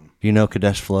room. You know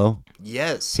Kadesh Flow?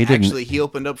 Yes. He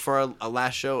opened up for a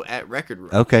last show at Record Room.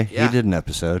 Okay. Yeah. He did an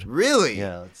episode. Really?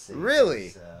 Yeah. Let's see.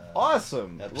 Really?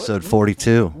 Awesome. Episode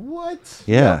 42. What?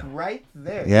 Yeah. Yep, right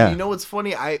there. Yeah. And you know what's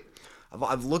funny?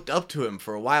 I've looked up to him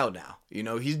for a while now. You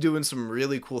know, he's doing some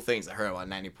really cool things. I heard about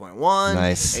 90.1.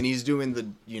 Nice. And he's doing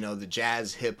the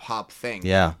jazz hip hop thing.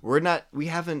 Yeah. We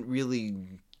haven't really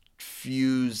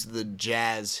fused the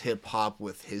jazz hip hop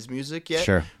with his music yet.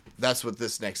 Sure. That's what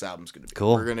this next album's going to be.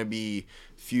 Cool. We're going to be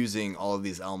fusing all of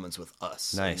these elements with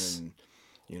us. Nice. And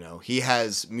then, he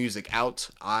has music out.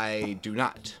 I do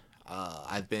not.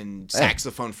 I've been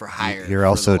saxophone for hire. You're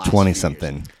also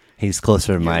 20-something. He's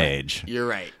closer to my age. You're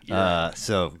right.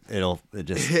 So it'll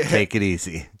just take it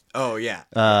easy. Oh, yeah.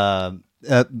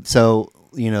 So,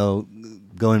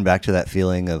 going back to that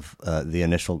feeling of the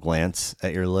initial glance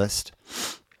at your list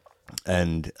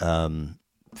and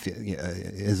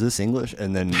is this English?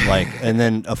 And then like, and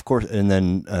then of course, and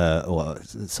then well,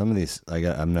 some of these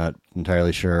I'm not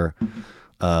entirely sure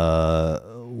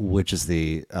which is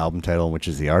the album title and which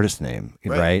is the artist name,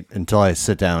 right? Until I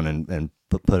sit down and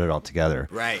put it all together.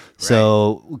 Right.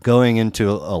 So going into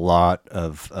a lot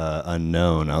of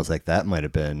unknown, I was like, that might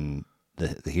have been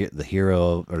the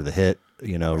hero or the hit,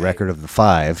 record of the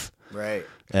 5. Right.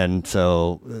 And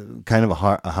so kind of a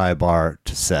high bar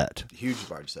to set. Huge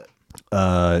bar to set.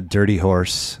 Dirty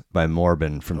Horse by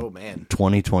Morbin from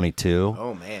 2022.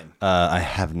 Oh, man. I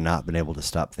have not been able to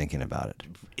stop thinking about it.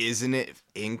 Isn't it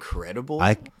incredible?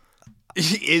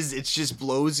 It just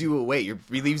blows you away. It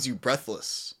leaves you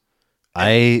breathless.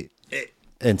 And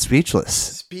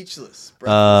speechless. Speechless.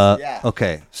 Breathless. Yeah.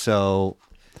 Okay, so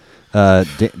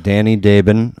Danny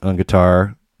Dabin on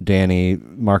guitar, Danny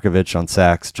Markovich on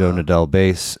sax, Joe Nadell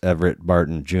bass, Everett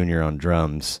Barton Jr. on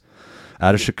drums.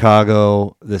 Out of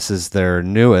Chicago, this is their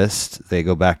newest. They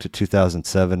go back to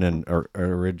 2007, and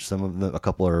some of them, a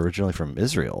couple are originally from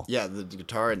Israel. Yeah, the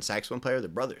guitar and saxophone player, they're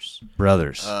brothers.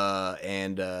 They're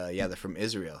from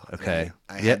Israel. Okay.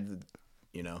 I had,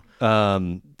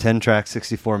 10 tracks,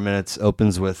 64 minutes.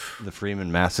 Opens with the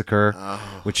Freeman Massacre,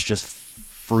 which just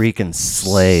freaking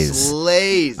slays.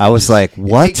 I was like,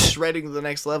 what? It takes shredding to the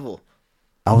next level.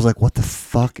 I was like, what the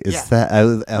fuck is that?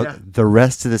 The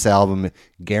rest of this album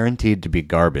guaranteed to be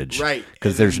garbage. Right.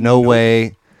 Because there's no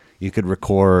way you could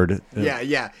record.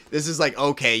 Yeah. This is like,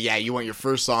 okay, yeah, you want your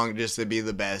first song just to be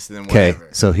the best, and then whatever.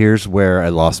 Okay, so here's where I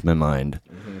lost my mind.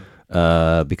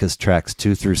 Because tracks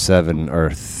 2 through 7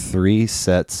 are 3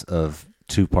 sets of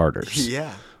 2-parters.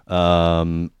 Yeah.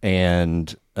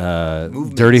 And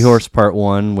Dirty Horse Part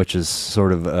 1, which is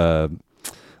sort of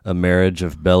a marriage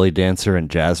of belly dancer and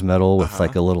jazz metal with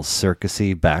like a little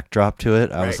circusy backdrop to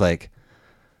it. I was like,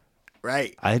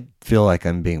 right. I feel like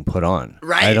I'm being put on.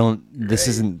 Right. This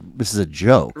is a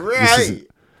joke. Right.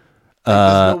 There's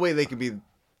no way they could be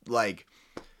like.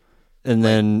 And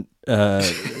then, when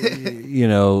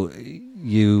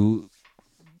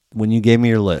you gave me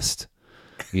your list,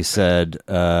 you said,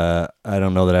 I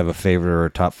don't know that I have a favorite or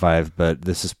a top 5, but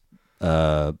this is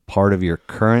part of your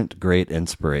current great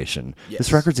inspiration. Yes.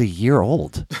 This record's a year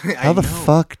old. How the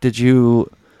fuck did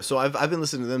you? So I've been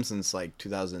listening to them since like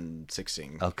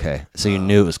 2016. Okay, so you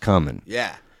knew it was coming.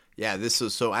 Yeah. This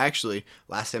was so actually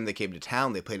last time they came to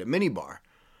town, they played at Mini Bar,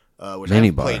 which Mini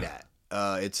I've Bar. played at.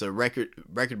 It's a record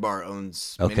bar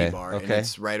owns Mini Bar, and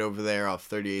it's right over there off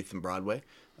 38th and Broadway,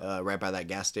 right by that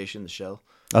gas station, the Shell.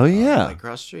 Oh yeah, like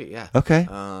across the street. Yeah. Okay.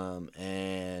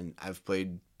 And I've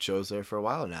played shows there for a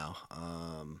while now.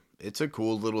 It's a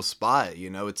cool little spot,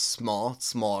 it's small. It's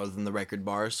smaller than the record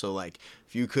bar, so like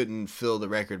if you couldn't fill the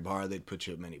record bar, they'd put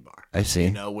you at Mini Bar. I see.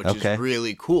 Which is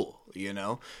really cool,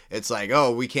 It's like,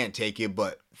 oh, we can't take you,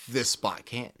 but this spot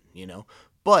can,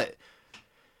 But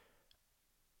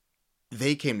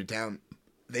they came to town,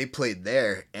 they played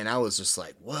there, and I was just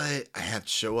like, what? I have to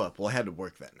show up. Well, I had to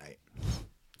work that night.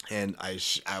 And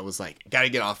I was like, gotta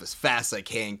get off as fast as I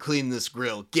can, clean this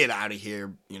grill, get out of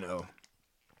here,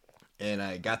 And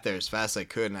I got there as fast as I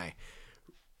could, and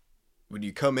when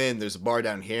you come in, there's a bar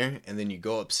down here, and then you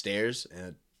go upstairs, and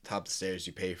at the top of the stairs,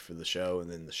 you pay for the show,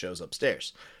 and then the show's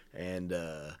upstairs. And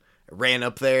I ran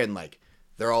up there, and like,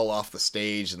 they're all off the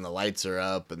stage, and the lights are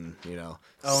up, and,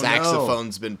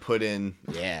 saxophone's been put in.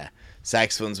 Yeah,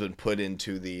 saxophone's been put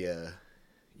into the,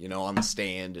 on the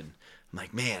stand, and I'm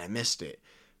like, man, I missed it.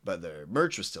 But their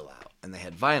merch was still out, and they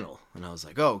had vinyl. And I was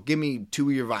like, oh, give me 2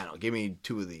 of your vinyl. Give me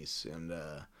 2 of these. And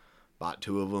bought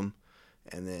 2 of them.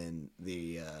 And then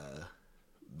the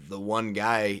one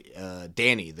guy,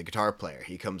 Danny, the guitar player,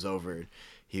 he comes over.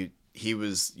 He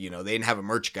was, they didn't have a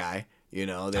merch guy.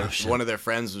 One of their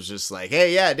friends was just like,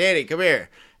 hey, yeah, Danny, come here.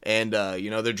 And,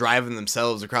 they're driving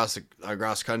themselves across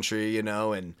country,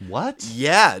 and what?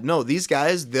 Yeah, no, these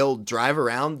guys, they'll drive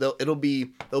around. They'll be,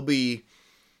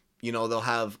 they'll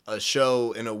have a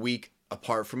show in a week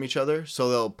apart from each other. So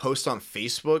they'll post on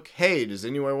Facebook, hey, does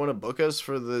anyone want to book us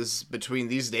for this between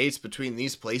these dates, between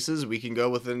these places? We can go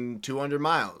within 200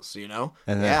 miles, And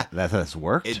that's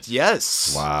worked?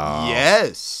 Yes. Wow.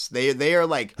 Yes. They are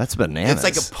like, that's bananas.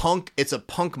 It's a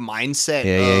punk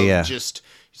mindset of just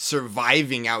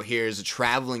surviving out here as a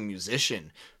traveling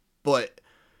musician. But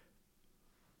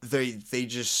they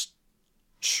just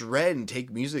shred and take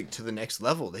music to the next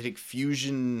level. They take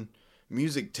fusion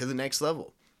music to the next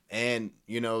level. And,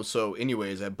 so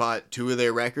anyways, I bought 2 of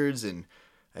their records, and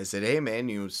I said, hey, man,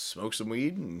 you smoke some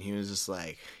weed? And he was just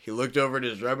like, he looked over at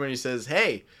his drummer and he says,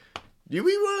 hey, do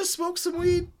we want to smoke some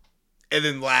weed? And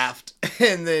then laughed.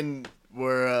 And then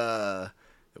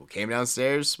we came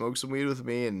downstairs, smoked some weed with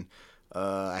me, and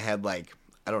I had like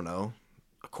I don't know,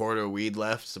 a quarter of weed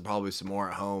left, so probably some more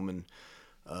at home. And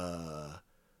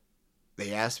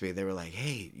they asked me, they were like,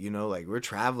 hey, like we're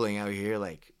traveling out here,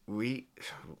 like we're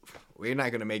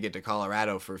not gonna make it to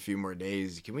Colorado for a few more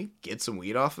days. Can we get some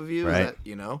weed off of you? Right.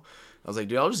 I was like,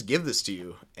 dude, I'll just give this to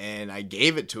you. And I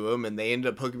gave it to them, and they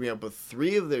ended up hooking me up with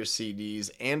 3 of their CDs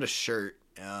and a shirt.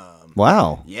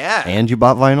 Wow. Yeah. And you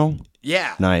bought vinyl?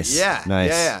 Yeah. Nice. Yeah.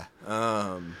 Nice. Yeah.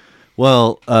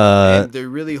 Well, and they're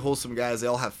really wholesome guys. They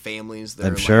all have families.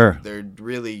 I'm sure. They're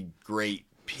really great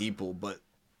people, but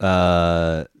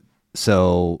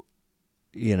so,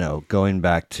 going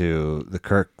back to the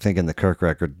Kirk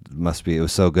record it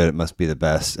was so good, it must be the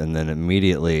best. And then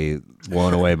immediately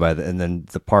blown away and then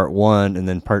the part 1 and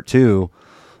then part 2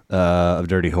 of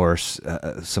Dirty Horse,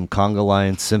 some conga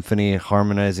line symphony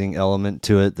harmonizing element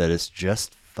to it that is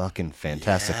just fucking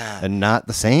fantastic and not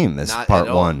the same as not part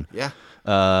at all. 1. Yeah.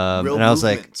 And I was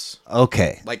movements. like,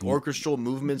 okay, like orchestral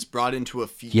movements brought into a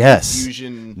yes.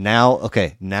 fusion. Now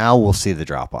we'll see the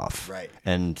drop off. Right.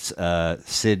 And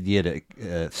Sid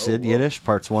Yiddish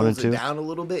parts 1 and 2 it down a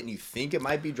little bit, and you think it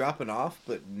might be dropping off,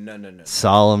 but no.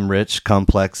 Solemn, rich,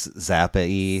 complex,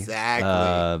 Zappa-y.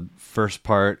 Exactly. First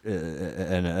part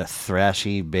and a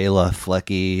thrashy, Bela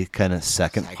Flecky kind of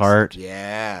second part.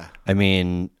 Yeah. I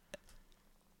mean,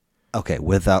 okay,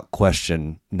 without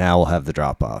question, now we'll have the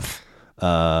drop off.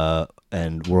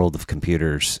 And World of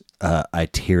Computers, I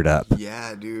teared up.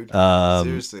 Yeah, dude.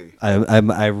 Seriously.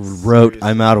 I wrote. Seriously.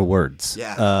 I'm out of words.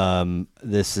 Yeah.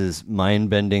 This is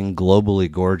mind-bending,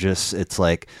 globally gorgeous. It's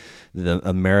like the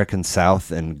American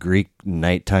South and Greek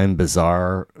nighttime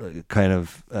bazaar kind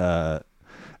of.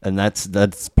 And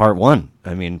that's part 1.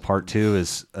 I mean, part 2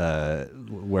 is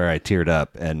where I teared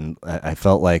up, and I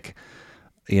felt like,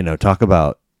 talk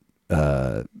about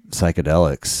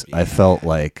psychedelics. Yeah. I felt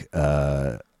like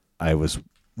I was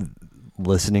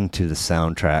listening to the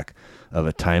soundtrack of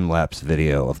a time-lapse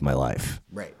video of my life.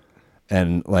 Right.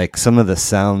 And like some of the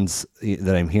sounds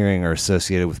that I'm hearing are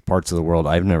associated with parts of the world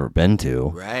I've never been to.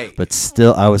 Right. But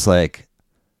still, I was like,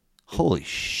 holy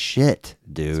shit,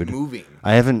 dude. It's moving.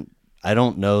 I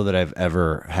don't know that I've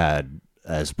ever had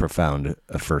as profound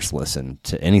a first listen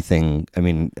to anything. I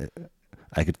mean,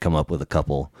 I could come up with a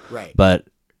couple. Right. But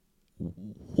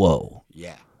whoa.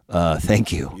 Yeah.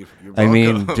 Thank you. You're I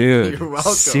mean, welcome. dude, You're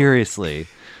welcome. Seriously.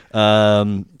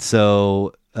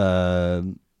 So, by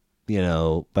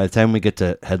the time we get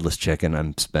to Headless Chicken,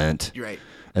 I'm spent. You're right.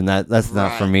 And that's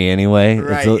not for me anyway.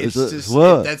 Right. It's just,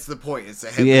 that's the point. It's a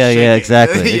headless yeah, chicken.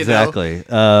 exactly, exactly.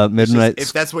 Midnight.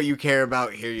 If that's what you care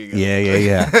about, here you go.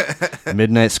 Yeah.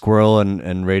 Midnight Squirrel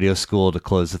and Radio School to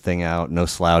close the thing out. No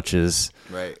slouches.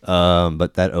 Right.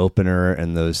 But that opener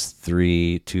and those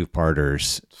 3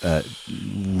 2-parters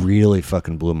really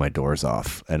fucking blew my doors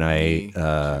off. And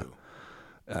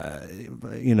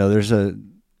there's a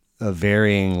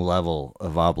varying level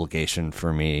of obligation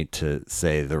for me to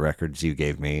say the records you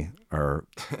gave me are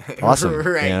awesome.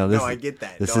 Right. I get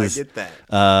that. I get that.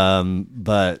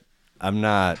 But I'm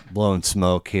not blowing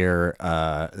smoke here.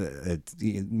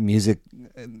 Music,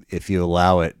 if you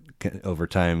allow it, over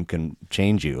time can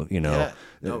change you. Yeah.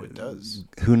 No, it does.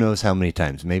 Who knows how many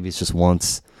times? Maybe it's just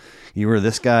once. You were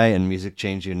this guy, and music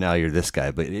changed you. Now you're this guy.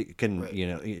 But it can,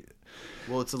 right.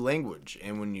 Well, it's a language,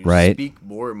 and when you speak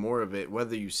more and more of it,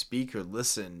 whether you speak or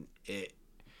listen, it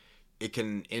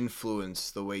can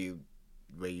influence the way you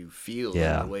feel,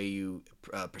 and the way you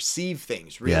perceive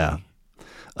things. Really. Yeah.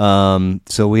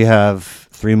 So we have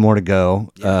 3 more to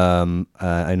go. Yeah.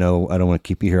 I know I don't want to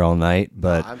keep you here all night,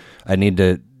 but I need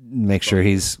to make sure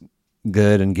he's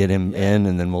good and get him in,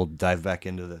 and then we'll dive back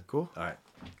into the. Cool.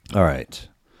 All right.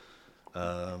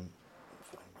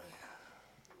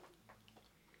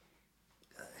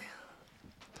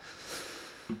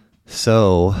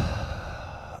 So,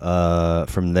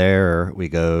 from there we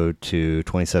go to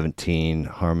 2017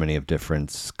 Harmony of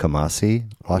Difference, Kamasi,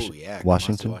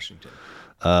 Washington. Washington.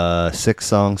 6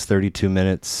 songs, 32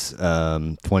 minutes,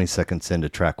 20 seconds into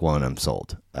track 1, I'm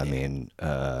sold. I mean,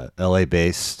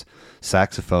 LA-based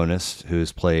saxophonist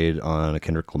who's played on a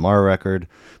Kendrick Lamar record,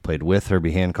 played with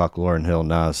Herbie Hancock, Lauryn Hill,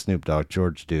 Nas, Snoop Dogg,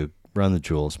 George Duke, Run the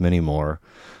Jewels, many more.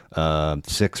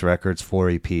 6 records, 4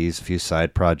 EPs, a few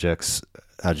side projects.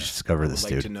 How'd you discover this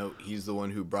dude? I'd like to note he's the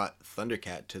one who brought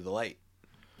Thundercat to the light.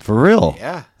 For real?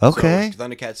 Yeah. Okay. So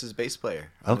Thundercat's his bass player.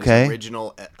 Okay. His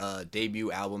original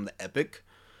debut album, The Epic,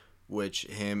 which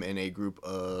him and a group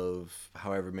of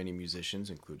however many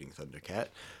musicians, including Thundercat,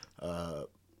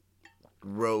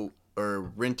 wrote or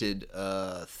rented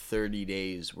 30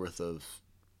 days worth of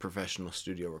professional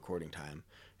studio recording time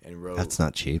and wrote. That's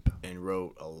not cheap. And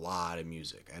wrote a lot of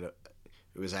music.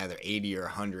 It was either 80 or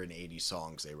 180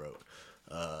 songs they wrote.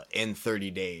 in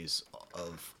 30 days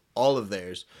of all of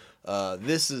theirs.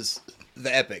 This is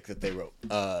the epic that they wrote.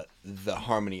 The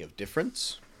Harmony of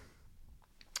Difference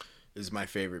is my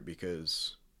favorite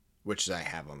because, which I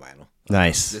have on vinyl.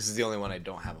 Nice. This is the only one I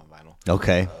don't have on vinyl.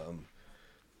 Okay.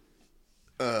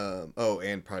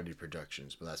 And Prodigy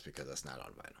Productions, but that's because that's not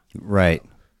on vinyl. Right.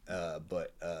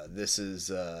 But this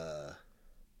is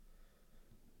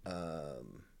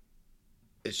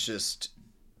it's just,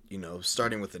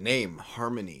 starting with the name,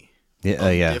 harmony.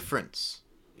 Yeah. Difference.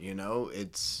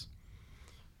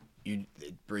 It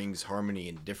brings harmony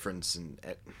and difference, and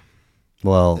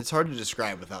Well, it's hard to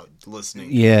describe without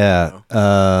listening. Yeah.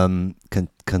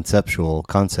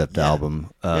 Concept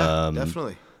album. Yeah,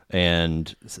 definitely.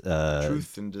 And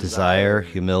Truth and desire,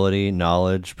 humility,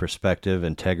 knowledge, perspective,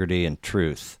 integrity, and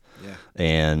truth. Yeah.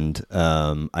 And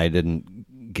I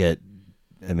didn't get.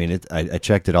 I mean, I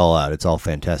checked it all out. It's all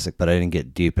fantastic, but I didn't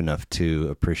get deep enough to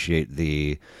appreciate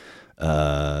the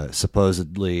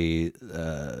supposedly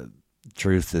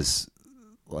truth is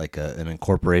like an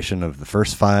incorporation of the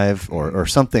first five or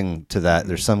something to that.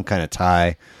 There's some kind of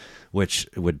tie, which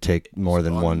would take more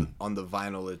than one. On the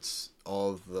vinyl, it's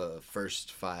all of the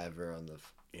first five are on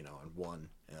on one,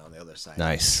 and on the other side,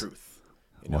 Nice. Truth.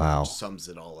 Wow. Which sums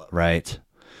it all up. Right.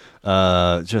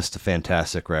 Just a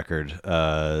fantastic record.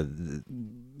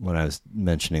 When I was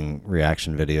mentioning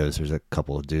reaction videos, there's a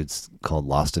couple of dudes called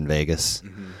Lost in Vegas.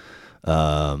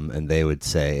 And they would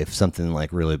say, if something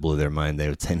like really blew their mind, they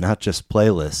would say, not just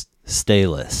playlist, stay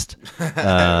list.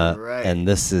 Right. And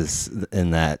this is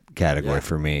in that category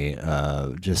for me.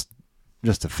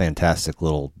 Just a fantastic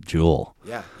little jewel.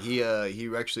 Yeah, he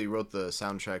actually wrote the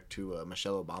soundtrack to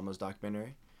Michelle Obama's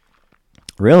documentary.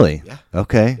 Really? Yeah.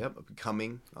 Okay. Yep,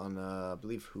 coming on I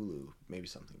believe Hulu, maybe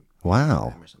something.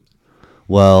 Wow. Or something.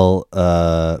 Well,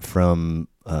 from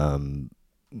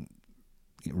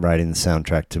writing the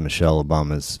soundtrack to Michelle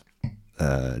Obama's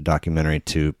documentary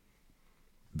to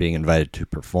being invited to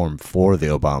perform for the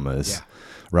Obamas,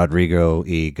 Rodrigo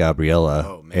E.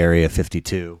 Gabriela, Area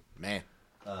 52. Man.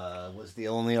 Was the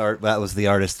only that was the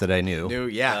artist that I knew.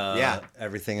 Yeah.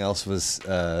 Everything else was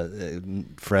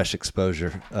fresh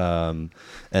exposure. And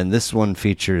this one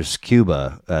features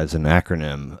Cuba as an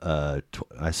acronym.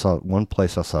 I saw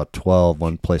 12,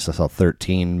 one place I saw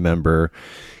 13 member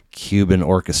Cuban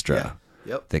orchestra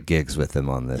that gigs with them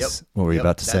on this. What were you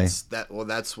about to say?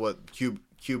 That's what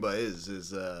Cuba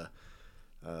is the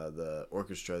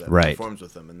orchestra that performs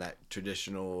with them in that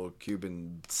traditional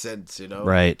Cuban sense,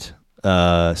 Right.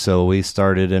 So we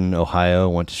started in Ohio,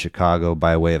 went to Chicago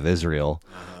by way of Israel,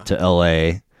 to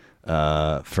L.A.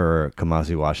 For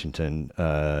Kamasi Washington,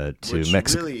 to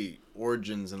Mexico. Really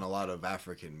origins in a lot of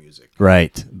African music.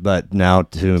 Right, but now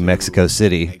to Mexico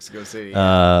City.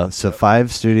 So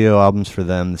 5 studio albums for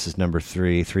them. This is number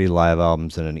 3, 3 live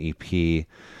albums and an EP.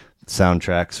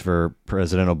 Soundtracks for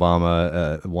President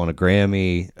Obama, won a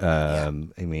Grammy. I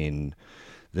mean,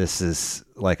 this is,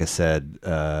 like I said,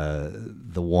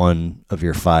 the one of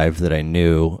your 5 that I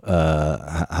knew.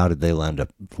 How did they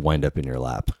wind up in your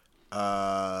lap?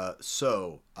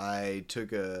 So I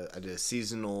did a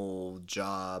seasonal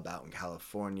job out in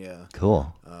California.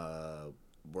 Cool.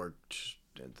 Worked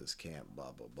at this camp,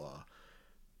 blah, blah, blah.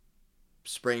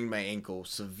 Sprained my ankle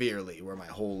severely where my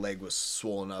whole leg was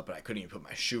swollen up and I couldn't even put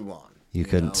my shoe on. You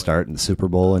couldn't start in the Super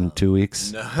Bowl in 2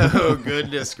 weeks? No,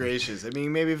 goodness gracious. I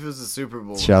mean, maybe if it was the Super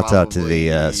Bowl. Shouts out to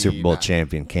the Super Bowl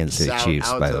champion Kansas City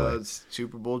Chiefs, by the way.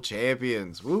 Super Bowl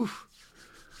champions. Woof.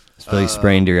 So you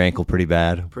sprained your ankle pretty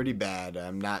bad? Pretty bad.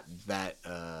 I'm not that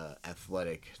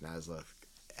athletic, not as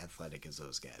athletic as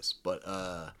those guys.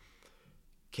 But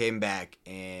came back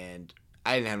and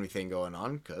I didn't have anything going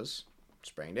on because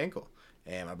sprained ankle.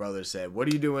 And my brother said, "What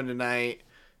are you doing tonight?"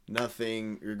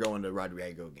 "Nothing. You're going to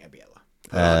Rodrigo Gabriela."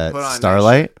 Put on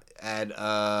Starlight? At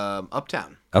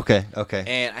Uptown. Okay.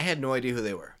 And I had no idea who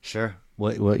they were. Sure.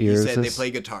 What year is this? He said they play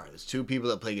guitar. There's 2 people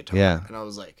that play guitar. Yeah. And I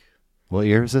was like... What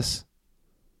year is this?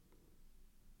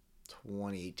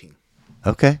 2018.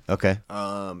 Okay.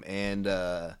 And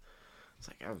it's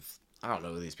like, I don't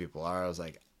know who these people are. I was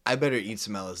like, I better eat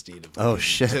some LSD.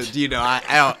 Shit. I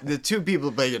don't, the 2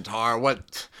 people play guitar.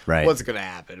 What's going to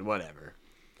happen? Whatever.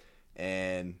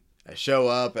 And I show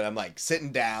up and I'm like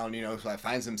sitting down, so I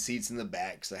find some seats in the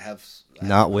back because I have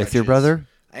Not with your brother?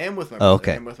 I am with my brother.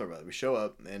 Okay. I am with my brother. We show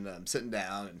up and I'm sitting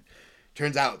down and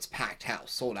turns out it's packed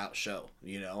house, sold out show,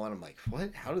 and I'm like,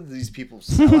 what? How did these people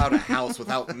sell out a house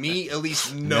without me at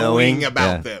least knowing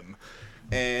about them?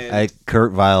 And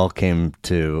Kurt Vile came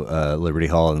to Liberty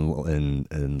Hall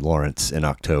in Lawrence in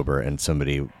October, and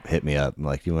somebody hit me up. I'm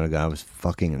like, "You want to go?" I was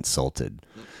fucking insulted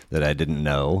that I didn't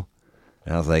know,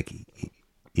 and I was like,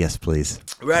 Yes, please.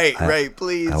 Right,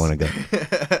 please. I want to go.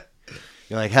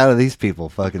 You're like, how do these people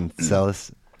fucking sell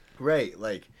this? Right,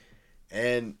 like,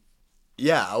 and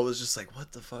yeah, I was just like,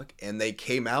 what the fuck? And they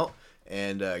came out,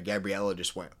 and Gabriella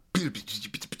just went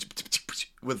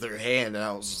with her hand, and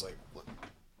I was just like, what?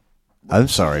 I'm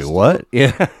sorry, what?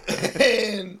 Yeah.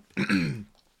 And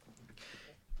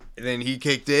then he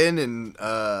kicked in, and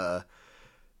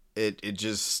they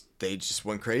just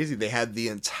went crazy. They had the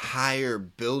entire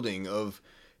building of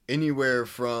anywhere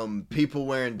from people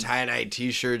wearing tie-dye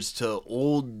t-shirts to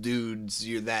old dudes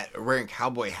that are wearing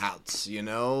cowboy hats,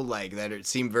 like that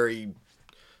seem very,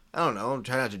 I don't know,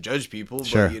 try not to judge people,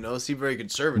 Sure. but, seem very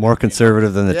conservative. More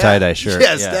conservative than the tie-dye shirt.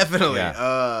 Yes, Yeah. definitely.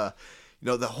 Yeah.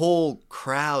 The whole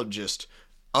crowd just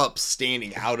up,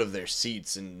 standing out of their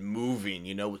seats and moving,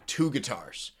 with two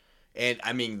guitars. And,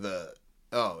 I mean,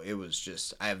 it was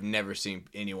just, I have never seen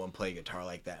anyone play guitar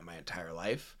like that in my entire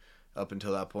life up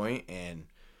until that point, and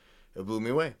it blew me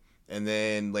away. And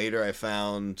then later I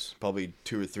found, probably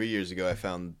 2 or 3 years ago, I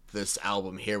found this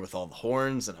album here with all the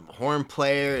horns, and I'm a horn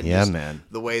player. And yeah, man.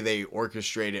 The way they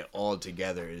orchestrate it all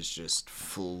together is just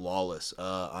flawless.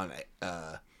 I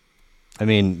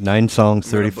mean, 9 songs,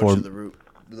 34.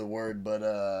 The word, but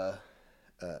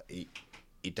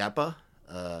Itapa.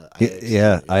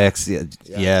 Yes.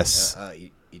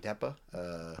 Itapa.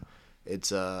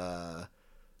 It's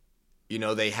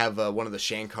they have one of the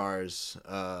Shankars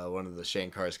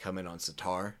come in on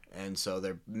sitar, and so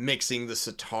they're mixing the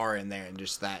sitar in there, and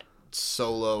just that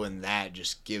solo and that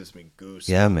just gives me goosebumps.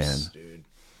 Yeah, man, dude.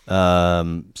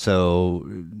 So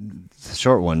it's a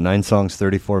short one, 9 songs,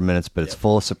 34 minutes, but it's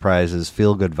full of surprises,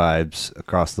 feel good vibes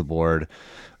across the board.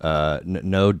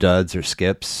 No duds or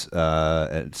skips.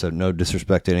 So no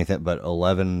disrespect to anything, but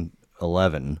 11.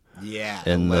 Yeah,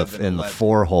 in the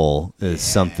 4-hole is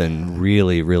something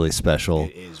really, really special.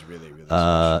 It is really, really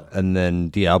special. And then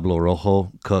Diablo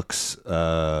Rojo cooks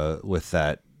with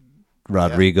that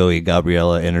Rodrigo y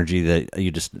Gabriela energy that you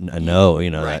just know.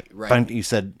 Right. You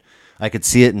said I could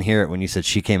see it and hear it when you said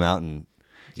she came out and.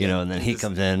 And then he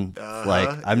comes in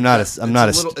like it's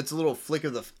a little flick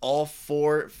of all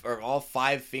 4 or all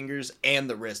 5 fingers and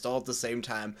the wrist all at the same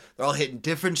time. They're all hitting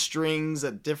different strings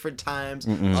at different times,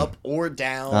 up or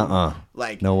down.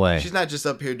 Like, no way. She's not just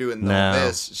up here doing all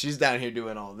this. She's down here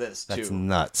doing all this too. That's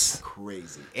nuts.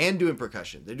 Crazy. And doing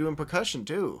percussion. They're doing percussion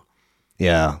too.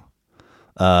 Yeah.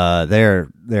 They're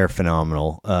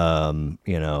phenomenal.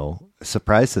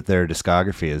 Surprised that their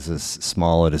discography is as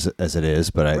small as it is,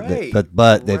 but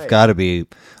they've got to be.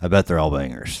 I bet they're all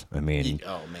bangers. I mean,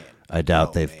 I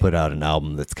doubt they've put out an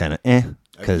album that's kind of I've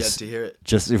yet to hear it.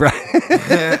 Just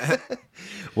right.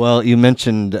 Well, you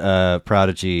mentioned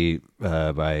Prodigy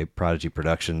by Prodigy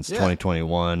Productions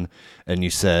 2021, and you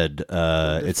said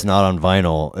it's not on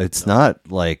vinyl. It's not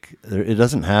like it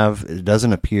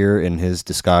doesn't appear in his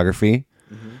discography.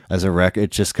 As a record,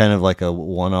 it's just kind of like a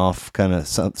one-off, kind of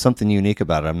something unique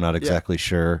about it. I'm not exactly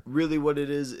sure. Really, what it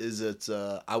is it's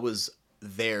I was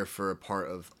there for a part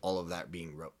of all of that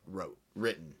being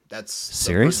written. That's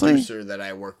seriously the producer that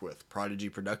I work with, Prodigy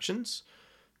Productions.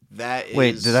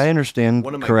 Wait, did I understand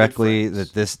correctly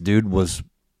that this dude was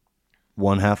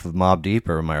one half of Mobb Deep,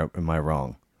 or am I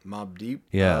wrong? Mobb Deep?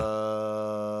 Yeah.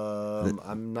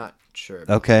 I'm not sure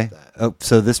about that. Oh,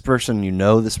 so this person,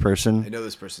 this person? I know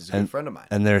this person's a good friend of mine.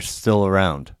 And they're still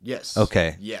around? Yes.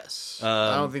 Okay. Yes.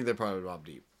 I don't think they're part of Mobb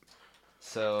Deep.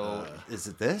 So, is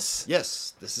it this?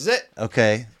 Yes, this is it.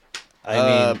 Okay.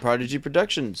 I mean, Prodigy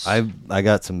Productions. I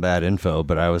got some bad info,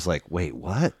 but I was like, wait,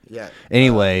 what? Yeah.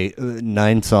 Anyway,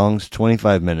 9 songs,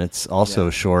 25 minutes,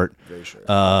 also short. Very short.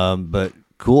 But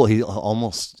cool. He's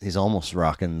almost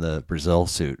rocking the Brazil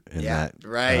suit in that.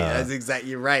 Right. That's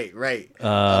exactly right.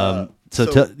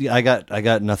 I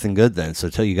got nothing good then.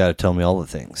 So you got to tell me all the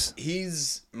things.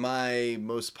 He's my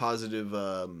most positive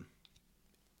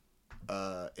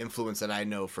influence that I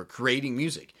know for creating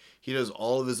music. He does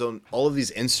all of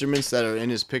these instruments that are in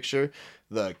his picture.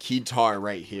 The guitar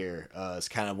right here is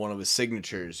kind of one of his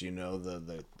signatures.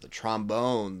 The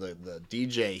trombone, the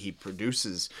DJ he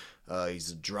produces.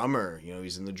 He's a drummer.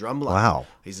 He's in the drum line. Wow.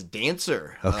 He's a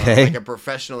dancer. Okay. Like a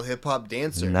professional hip hop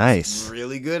dancer. Nice. He's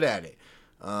really good at it.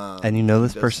 And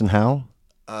this person how?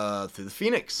 Through the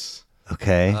Phoenix.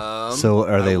 Okay. So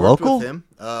are they local? With him.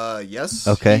 Yes.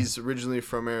 Okay. He's originally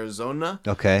from Arizona.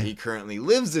 Okay. He currently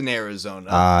lives in Arizona.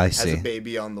 I see. Has a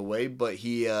baby on the way, but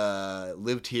he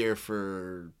lived here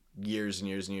for years and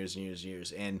years and years and years and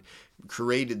years, and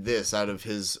created this out of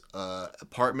his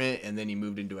apartment, and then he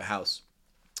moved into a house.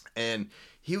 And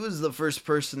he was the first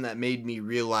person that made me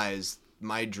realize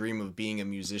my dream of being a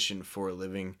musician for a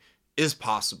living is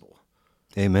possible.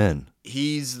 Amen.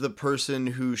 He's the person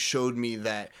who showed me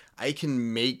that I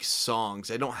can make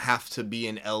songs. I don't have to be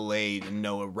in LA to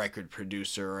know a record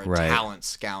producer or a Right. talent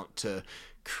scout to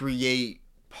create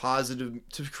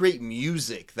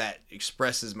music that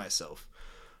expresses myself.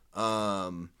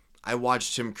 I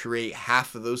watched him create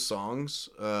half of those songs,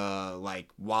 like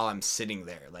while I'm sitting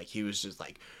there. Like he was just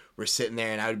like, we're sitting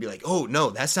there, and I would be like, "Oh no,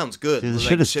 that sounds good." Dude, this Like,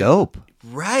 shit is dope.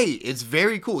 Right? It's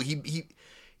very cool.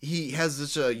 He has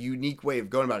such a unique way of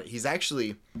going about it. He's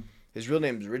actually, his real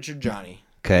name is Richard Johnny.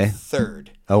 Okay.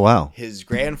 Third. Oh, wow. His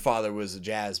grandfather was a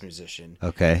jazz musician.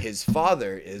 Okay. His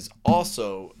father is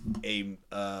also a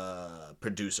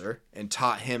producer and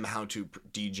taught him how to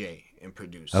DJ and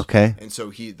produce. Okay. And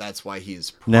so that's why he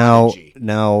is Now, prodigy.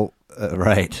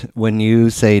 right. When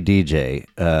you say DJ,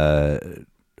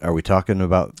 are we talking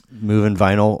about moving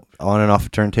vinyl on and off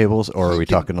of turntables, or are we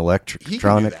talking electronic? He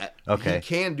can do that. Okay. He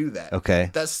can do that.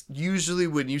 Okay. That's usually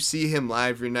when you see him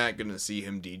live, you're not going to see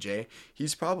him DJ.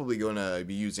 He's probably going to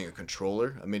be using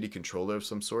a MIDI controller of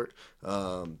some sort,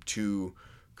 to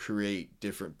create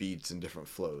different beats and different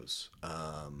flows.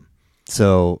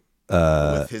 So,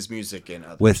 with his music and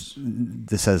others.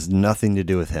 This has nothing to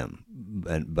do with him,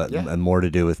 but more to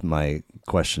do with my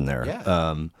question there.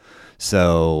 Yeah.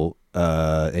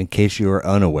 In case you are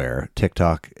unaware,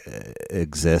 TikTok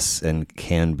exists and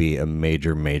can be a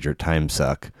major, major time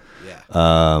suck. Yeah.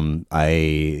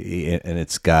 I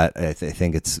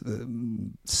think it's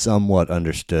somewhat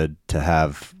understood to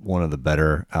have one of the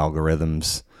better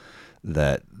algorithms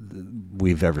that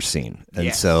we've ever seen. And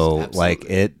Yes, so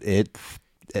absolutely.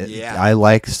 I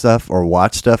like stuff or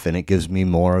watch stuff, and it gives me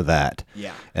more of that.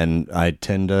 Yeah. And I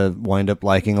tend to wind up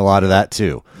liking a lot of that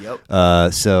too.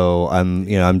 Yep. So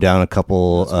I'm down a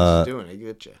couple doing. I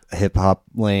get you. hip hop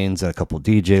lanes and a couple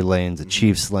DJ lanes, a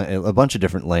Chiefs lane, a bunch of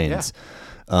different lanes.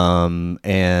 Yeah.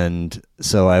 And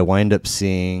so I wind up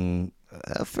seeing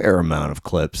a fair amount of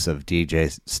clips of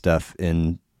DJ stuff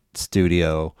in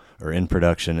studio or in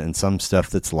production, and some stuff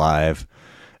that's live.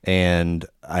 And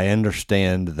I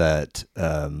understand that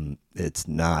it's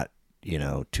not,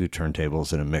 two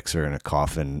turntables and a mixer and a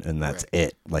coffin, and that's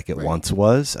it, like it once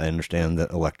was. I understand that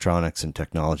electronics and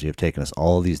technology have taken us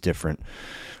all these different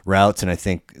routes, and I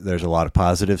think there's a lot of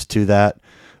positives to that.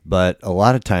 But a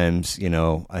lot of times,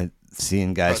 I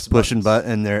seeing guys pushing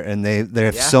button and they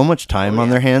have so much time on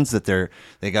their hands that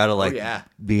they gotta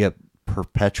be a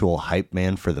perpetual hype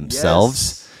man for themselves.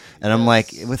 Yes. And I'm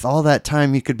like, with all that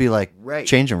time, you could be like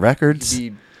changing records.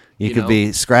 You could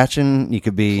be scratching. You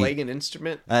could be playing an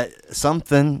instrument.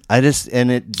 Something.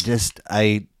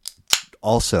 I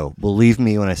also, believe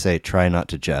me when I say try not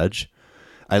to judge.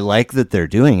 I like that they're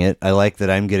doing it. I like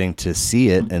that I'm getting to see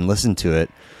it and listen to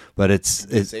it. But it's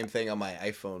the same thing on my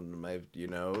iPhone,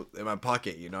 in my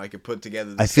pocket. I could put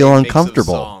together. I feel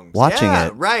uncomfortable watching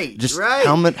it. Right. Just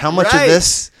how much of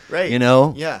this? Right.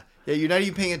 Yeah. Yeah, you're not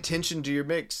even paying attention to your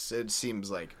mix, it seems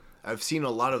like. I've seen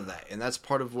a lot of that, and that's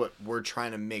part of what we're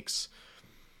trying to mix,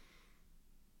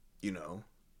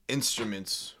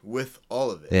 instruments with all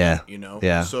of it. Yeah.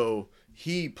 Yeah. So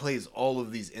he plays all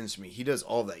of these instruments. He does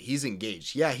all that. He's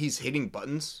engaged. Yeah, he's hitting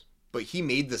buttons, but he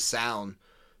made the sound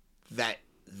that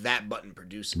button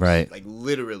produces. Right. Like,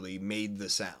 literally made the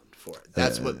sound for it.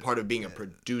 That's what part of being a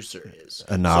producer is.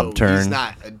 A knob turn. He's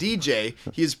not a DJ.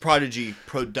 He's Prodigy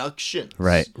Productions.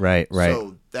 Right.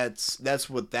 So that's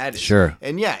what that is. Sure.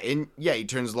 And he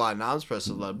turns a lot of knobs,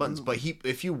 presses a lot of buttons. But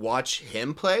if you watch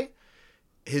him play,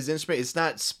 his instrument, it's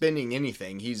not spinning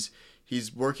anything. He's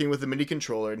working with a MIDI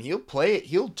controller, and he'll play it.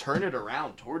 He'll turn it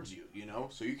around towards you,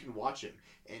 so you can watch him.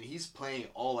 And he's playing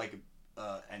all like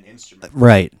an instrument.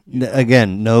 Right.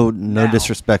 Again, no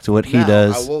disrespect to what he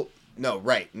does.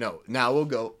 Now we'll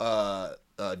go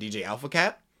DJ Alpha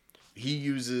Cat. He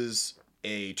uses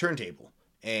a turntable,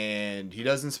 and he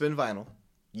doesn't spin vinyl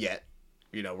yet.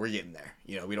 We're getting there.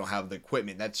 We don't have the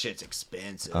equipment. That shit's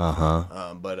expensive.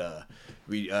 But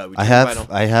we I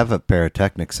have a pair of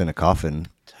Technics in a coffin.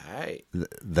 Tight.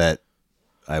 That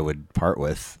I would part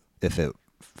with if it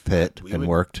fit and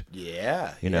worked.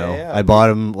 Yeah. I bought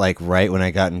them like right when I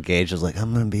got engaged. I was like,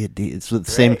 I'm gonna be a DJ. It's the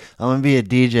same. I'm gonna be a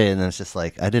DJ, and then it's just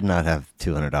like I did not have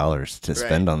 $200 to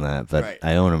spend on that, but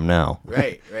I own them now.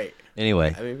 Right.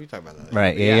 Anyway, I mean, we talk about that.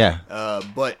 Right. Yeah.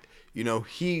 But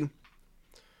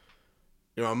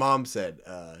my mom said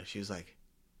she was like,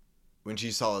 when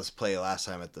she saw us play last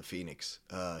time at the Phoenix,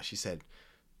 she said,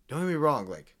 "Don't get me wrong,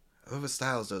 like I love what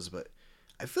Styles does, but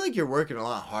I feel like you're working a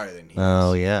lot harder than he is."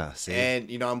 Oh, yeah. See? And,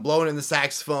 I'm blowing in the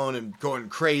saxophone and going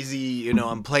crazy.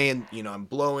 I'm playing, I'm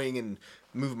blowing and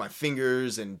moving my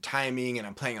fingers and timing, and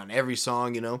I'm playing on every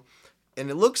song, And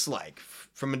it looks like,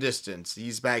 from a distance,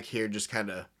 he's back here just kind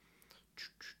of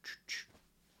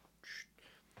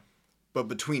But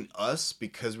between us,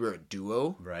 because we're a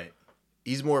duo, Right.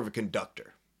 he's more of a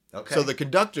conductor. Okay. So the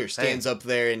conductor stands up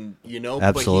there and, Absolutely.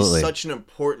 but he's such an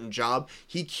important job.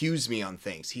 He cues me on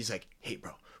things. He's like, hey,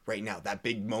 bro, right now, that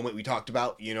big moment we talked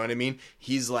about, you know what I mean?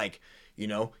 He's like, he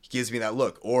gives me that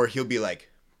look. Or he'll be like,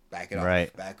 back it off,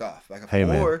 Right. back off, back off. Hey,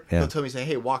 man. Or Yeah. he'll tell me, say,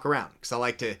 hey, walk around. Because I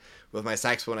like to, with my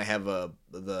saxophone, I have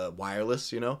the wireless,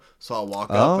 So I'll walk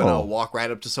up and I'll walk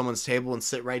right up to someone's table and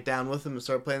sit right down with them and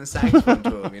start playing the saxophone to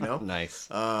them, Nice.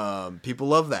 People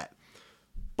love that.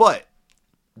 But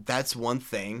that's one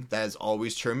thing that has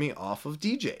always turned me off of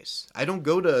DJs. I don't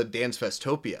go to Dance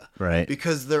Festopia. Right.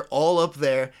 Because they're all up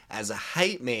there as a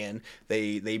hype man.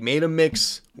 They made a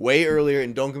mix way earlier,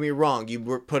 and don't get me wrong, you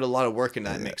put a lot of work in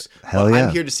that mix. Hell but yeah.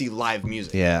 I'm here to see live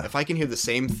music. Yeah. If I can hear the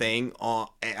same thing on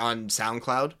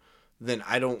SoundCloud, then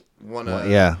I don't want to... Well,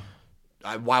 yeah.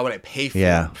 Why would I pay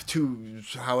for to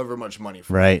however much money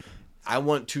for Right. it? I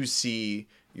want to see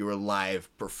your live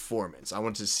performance. I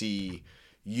want to see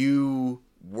you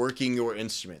working your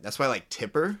instrument. That's why I like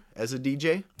Tipper as a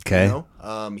DJ. Okay.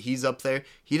 He's up there.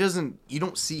 You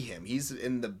don't see him. He's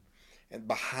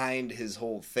behind his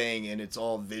whole thing, and it's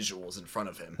all visuals in front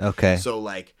of him. Okay. So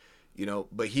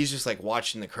but he's just like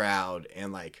watching the crowd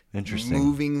and like Interesting.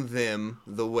 moving them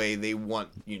the way they want,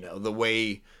 the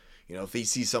way, if they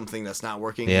see something that's not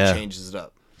working, Yeah. he changes it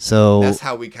up. So That's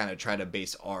how we kind of try to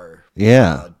base our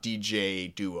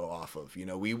DJ duo off of.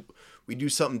 We do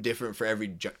something different for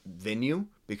every venue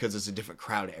because it's a different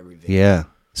crowd at every venue. yeah.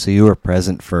 So you were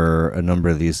present for a number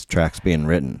of these tracks being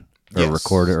written or Yes.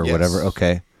 recorded or Yes. whatever.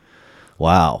 Okay.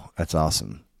 Wow, that's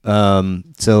awesome.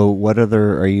 So what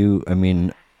other are you? I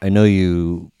mean, I know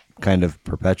you kind of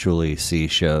perpetually see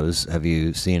shows. Have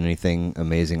you seen anything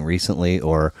amazing recently,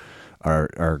 or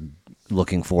are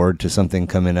looking forward to something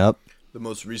coming up? The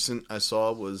most recent I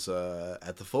saw was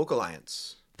at the Folk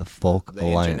Alliance. The Folk The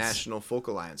Alliance. International Folk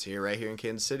Alliance right here in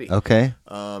Kansas City. Okay.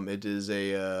 It is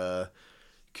a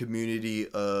community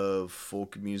of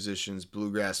folk musicians,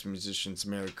 bluegrass musicians,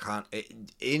 Americana,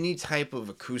 any type of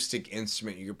acoustic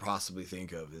instrument you could possibly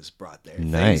think of is brought there.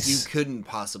 Nice. Things you couldn't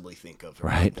possibly think of are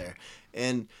Right. brought there.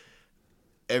 And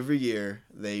every year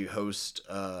they host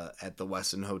at the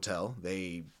Westin Hotel.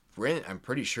 They rent, I'm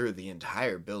pretty sure, the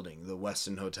entire building, the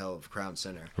Westin Hotel of Crown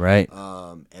Center. Right.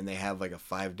 And they have like a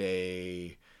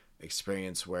 5-day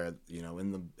experience where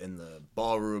in the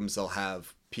ballrooms they'll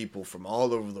have people from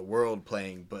all over the world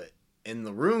playing, but in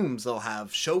the rooms they'll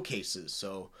have showcases.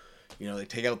 So they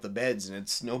take out the beds and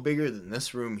it's no bigger than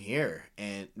this room here,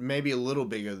 and maybe a little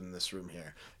bigger than this room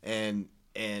here, and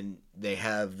they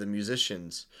have the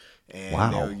musicians, and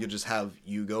Wow.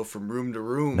 you go from room to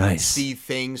room Nice. and see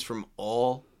things from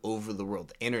all over the world.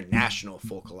 The International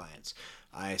Folk Alliance.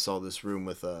 I saw this room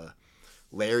with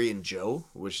Larry and Joe,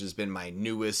 which has been my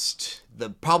newest,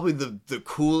 probably the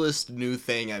coolest new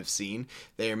thing I've seen.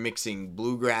 They are mixing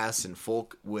bluegrass and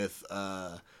folk with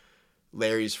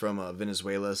Larry's from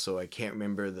Venezuela, so I can't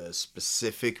remember the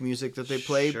specific music that they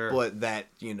play, Sure. but that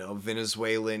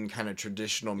Venezuelan kind of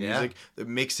traditional music. Yeah. They're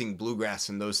mixing bluegrass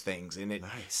and those things, and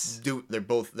Nice. they're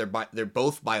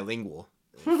both bilingual.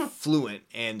 Fluent,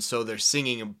 and so they're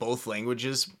singing in both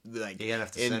languages, like You're gonna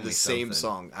have to in send the me same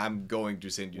something. song. I'm going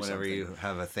to send you Whenever something. you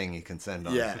have a thing you can send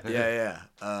on. Yeah.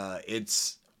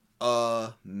 It's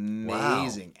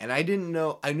amazing. And I didn't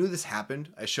know. I knew this happened.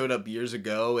 I showed up years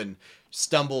ago and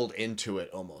stumbled into it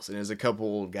almost. And there's a couple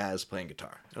old guys playing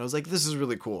guitar. And I was like, this is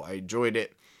really cool. I enjoyed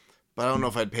it, but I don't know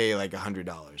if I'd pay like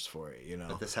 $100 for it.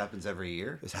 But this happens every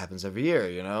year. This happens every year,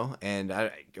 and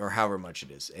or however much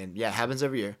it is. And yeah, it happens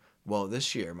every year. Well,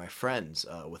 this year, my friends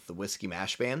with the Whiskey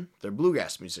Mash Band, they're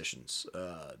bluegrass musicians.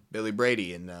 Billy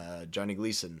Brady and Johnny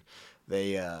Gleason,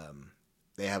 they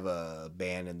have a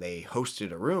band, and they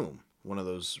hosted a room, one of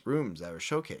those rooms that were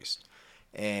showcased.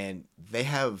 And they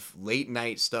have late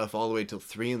night stuff all the way till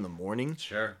 3 a.m.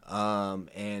 Sure.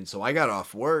 And so I got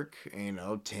off work, 10,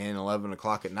 11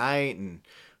 o'clock at night, and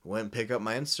went and picked up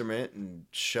my instrument and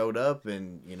showed up,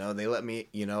 and, they let me,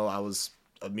 I was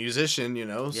a musician,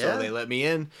 so Yeah. they let me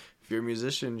in. If you're a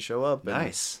musician, show up. And,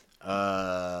 Nice.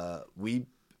 I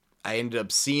ended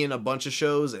up seeing a bunch of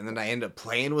shows, and then I ended up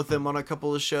playing with them on a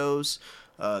couple of shows,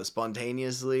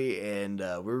 spontaneously, and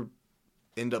we're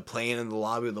end up playing in the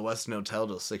lobby of the Westin Hotel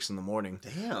till 6 a.m.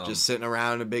 Damn. Just sitting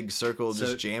around in a big circle, So-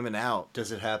 just jamming out.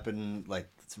 Does it happen like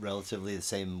it's relatively the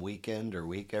same weekend or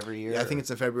week every year? Yeah, I think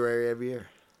it's in February every year.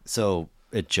 So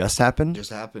it just happened? Just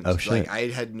happens. Oh, shit. Like, I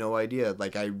had no idea.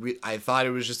 Like, I thought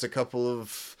it was just a couple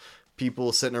of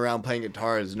people sitting around playing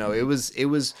guitars. No, it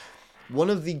was one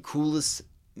of the coolest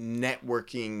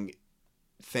networking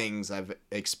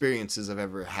experiences I've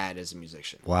ever had as a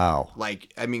musician. Wow.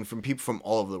 Like, I mean, from people from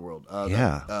all over the world.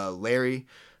 Yeah. Larry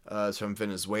is from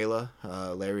Venezuela,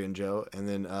 Larry and Joe. And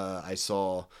then I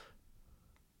saw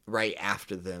right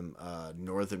after them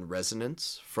Northern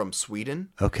Resonance from Sweden.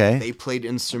 Okay. They played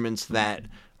instruments that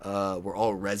were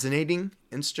all resonating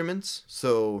instruments.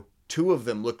 So 2 of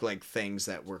them looked like things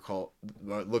that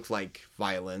looked like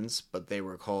violins, but they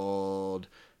were called,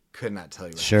 could not tell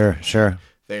you. Sure.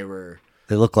 They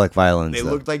look like violins. They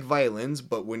looked like violins,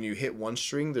 but when you hit one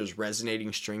string, there's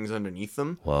resonating strings underneath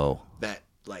them. Whoa. That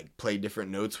like play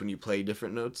different notes when you play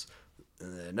different notes.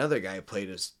 And then another guy played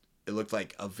it looked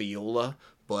like a viola,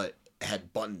 but it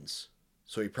had buttons.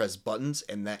 So he pressed buttons,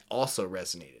 and that also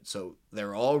resonated. So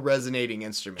they're all resonating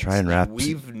instruments.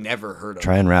 We've never heard of.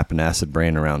 Try and wrap an acid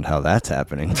brain around how that's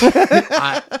happening.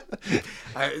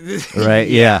 Right?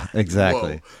 Yeah,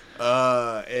 exactly.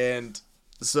 And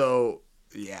so,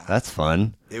 yeah. That's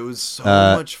fun. It was so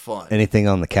much fun. Anything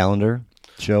on the calendar,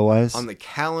 show-wise? On the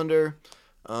calendar,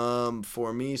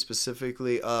 for me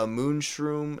specifically,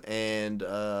 Moonshroom and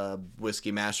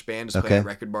Whiskey Mash Band is playing at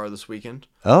Record Bar this weekend.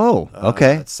 Oh,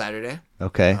 okay. It's Saturday.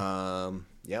 Okay.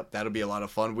 Yep, that'll be a lot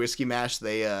of fun. Whiskey Mash,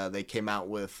 they came out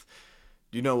with,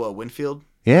 do you know what, Winfield?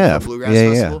 Yeah. Bluegrass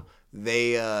Festival? Yeah.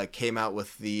 They came out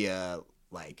with the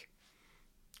like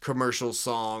commercial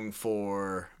song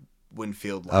for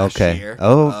Winfield last year.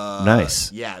 Oh,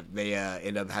 nice. Yeah, they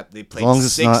they played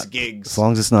 6 gigs. As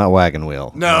long as it's not Wagon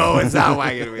Wheel. No, it's not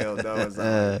Wagon Wheel. No, it's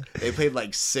not. They played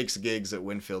like 6 gigs at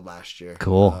Winfield last year.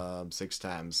 Cool. 6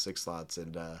 times, 6 slots,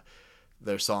 and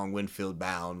their song "Winfield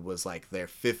Bound" was like their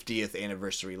 50th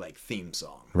anniversary like theme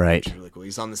song. Right. Which is really cool.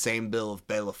 He's on the same bill of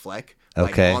Bela Fleck.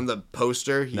 Okay. Like, on the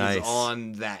poster, he's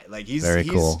on that. Like he's very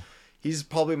cool. He's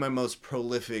probably my most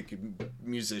prolific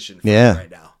musician right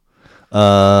now.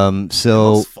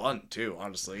 So it's fun too,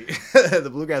 honestly. The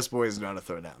Bluegrass Boys know how to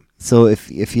throw down. So if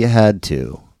you had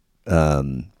to,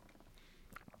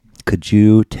 could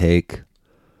you take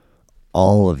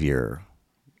all of your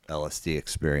LSD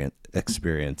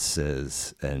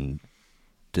experiences and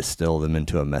distill them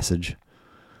into a message,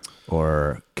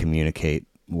 or communicate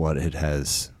what it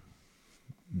has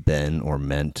been or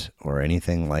meant, or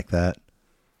anything like that?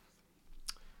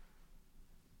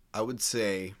 I would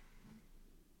say,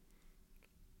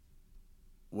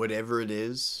 whatever it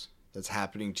is that's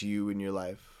happening to you in your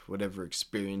life, whatever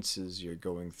experiences you're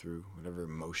going through, whatever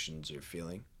emotions you're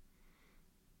feeling,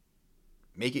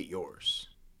 make it yours.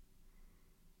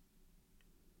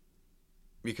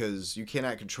 Because you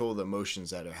cannot control the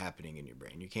emotions that are happening in your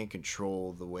brain. You can't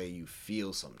control the way you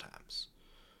feel sometimes.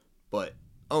 But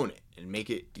own it and make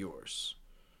it yours.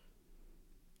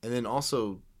 And then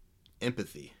also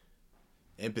empathy.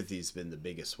 Empathy's been the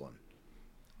biggest one.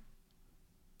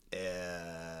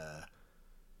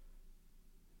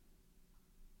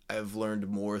 I've learned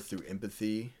more through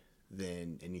empathy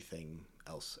than anything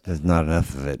else. There's not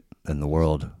enough of it in the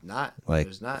world.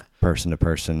 There's not. Person to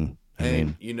person. I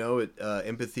mean,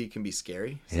 empathy can be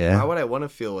scary. So yeah. Why would I want to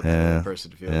feel what the other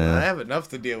person feels? Yeah. I have enough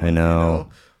to deal with. I know.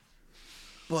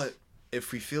 But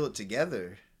if we feel it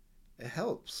together, it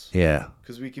helps. Yeah.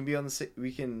 Because we can be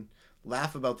we can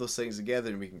laugh about those things together,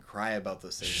 and we can cry about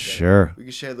those things together. Sure. We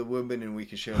can share the woman, and we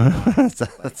can share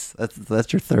the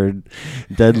that's your third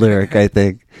dead lyric, I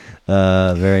think.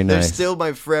 Very nice. They're still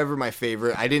my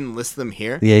favorite. I didn't list them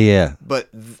here. Yeah. But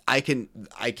I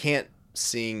can't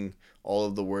sing all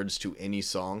of the words to any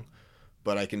song,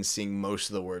 but I can sing most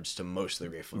of the words to most of the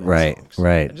Grateful Dead songs.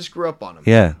 Right. I just grew up on them.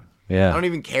 Yeah. I don't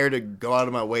even care to go out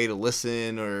of my way to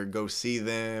listen or go see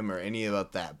them or any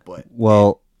about that. But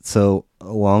so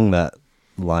along that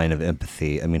line of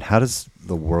empathy, I mean, how does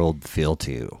the world feel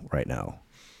to you right now?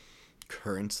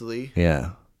 Currently,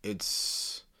 yeah,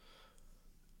 it's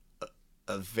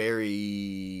a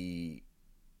very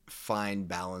fine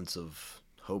balance of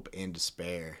hope and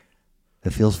despair.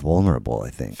 It feels vulnerable,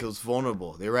 I think. It feels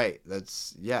vulnerable. They're right.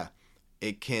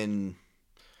 It can,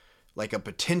 like a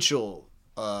potential,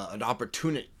 an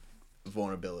opportunity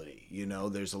vulnerability.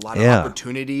 There's a lot of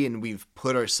opportunity, and we've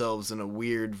put ourselves in a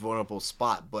weird, vulnerable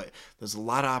spot, but there's a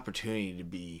lot of opportunity to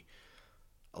be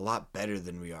a lot better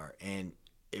than we are. And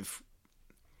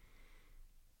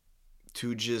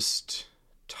to just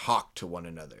talk to one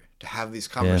another, to have these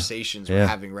conversations we're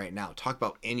having right now. Talk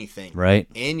about anything. Right.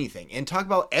 Anything. And talk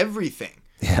about everything.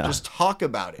 Yeah. Just talk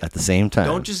about it. At the same time.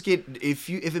 Don't just if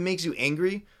it makes you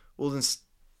angry, well then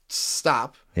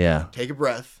stop. Yeah. Take a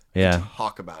breath. Yeah. And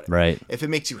talk about it. Right. If it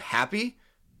makes you happy,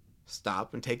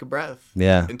 stop and take a breath.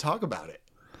 Yeah. And talk about it.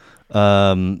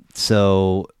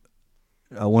 So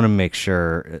I want to make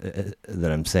sure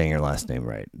that I'm saying your last name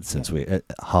right. Since we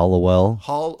Hallowell,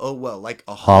 Hallowell, like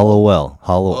a Hallowell.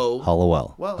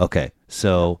 Well. Okay,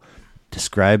 so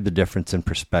describe the difference in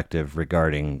perspective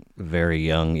regarding very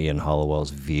young Ian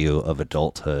Hollowell's view of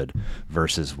adulthood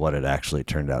versus what it actually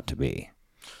turned out to be.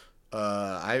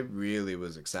 I really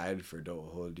was excited for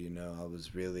adulthood. I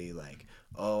was really like,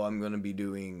 oh, I'm gonna be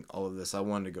doing all of this. I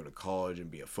wanted to go to college and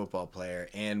be a football player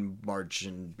and march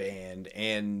in band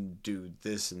and do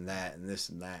this and that and this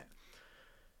and that.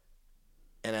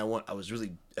 And I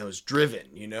was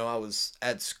driven. I was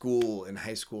at school in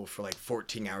high school for like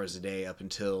 14 hours a day up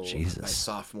until my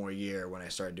sophomore year when I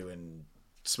started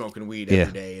smoking weed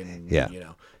every day and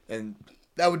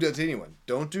that would do it to anyone.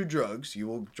 Don't do drugs. You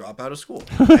will drop out of school.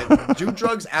 And do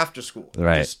drugs after school.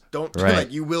 Right. Just don't do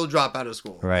like you will drop out of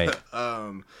school. Right.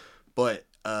 But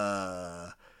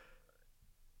now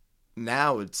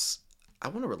I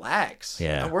want to relax.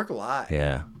 Yeah. I work a lot.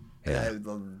 Yeah.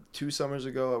 2 summers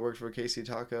ago, I worked for Casey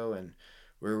Taco, and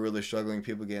we were really struggling.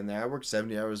 People getting there. I worked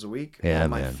 70 hours a week on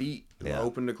my feet,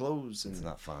 open to close. And it's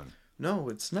not fun. No,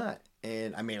 it's not.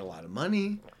 And I made a lot of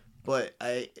money, but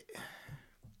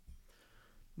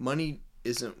money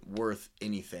isn't worth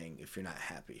anything if you're not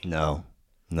happy. No.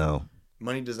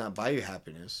 Money does not buy you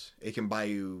happiness. It can buy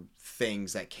you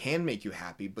things that can make you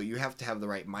happy, but you have to have the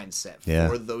right mindset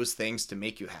for those things to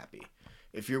make you happy.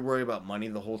 If you're worried about money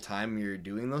the whole time you're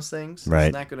doing those things,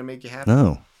 it's not going to make you happy.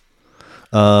 No.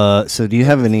 So do you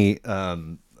have any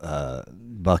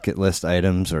bucket list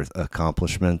items or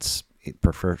accomplishments,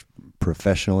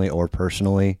 professionally or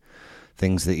personally?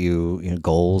 Things that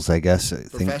goals, I guess.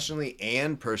 Professionally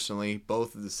and personally,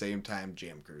 both at the same time,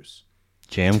 jam cruise.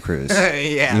 Jam cruise.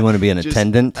 Yeah. You want to be an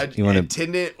attendant?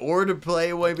 Attendant or to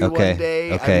play maybe one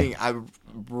day. Okay. I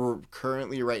mean,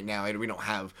 currently right now, we don't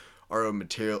have our own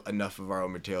material, enough of our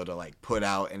own material to like put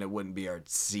out, and it wouldn't be our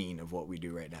scene of what we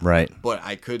do right now. Right. But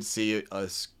I could see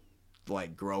us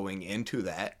like growing into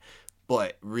that.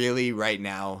 But really, right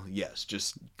now, yes,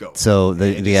 just go. So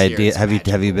the idea,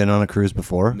 have you been on a cruise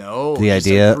before? No. The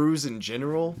idea, a cruise in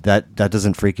general. That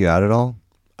doesn't freak you out at all?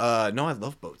 No, I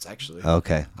love boats actually.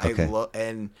 Okay.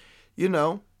 And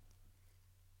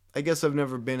I guess I've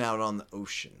never been out on the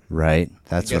ocean. Right.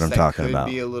 That's what I'm talking about.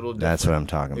 Be a little different. That's what I'm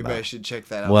talking about. Maybe I should check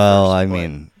that out. Well, first, I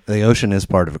mean, the ocean is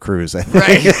part of a cruise, I think.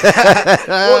 Right.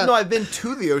 Well, no, I've been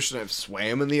to the ocean. I've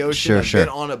swam in the ocean. Sure. I've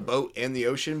been on a boat in the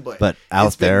ocean, but out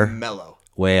it's there, been mellow.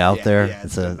 Way out there. Yeah,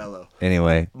 it's been mellow.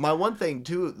 Anyway, my one thing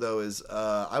too, though, is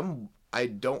I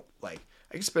don't like.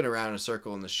 I can spin around in a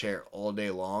circle in this chair all day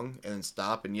long and then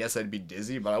stop. And yes, I'd be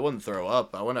dizzy, but I wouldn't throw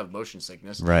up. I wouldn't have motion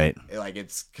sickness. Right.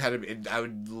 It's kind of. I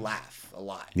would laugh a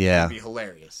lot. Yeah. It'd be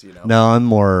hilarious. No, I'm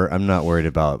not worried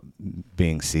about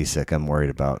being seasick. I'm worried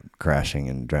about crashing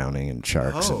and drowning and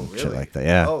sharks and shit like that.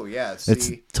 Yeah. Oh yeah. See,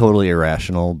 it's totally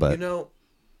irrational, but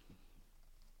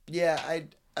yeah, I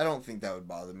don't think that would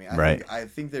bother me. I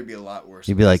think there'd be a lot worse.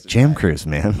 You'd be like, jam cruise,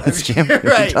 man. That's jam cruise.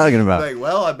 What are you talking about? Like,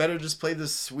 well, I better just play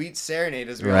this sweet serenade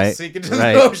as we all sink into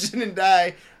the ocean and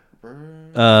die.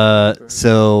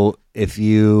 So if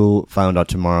you found out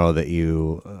tomorrow that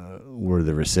you were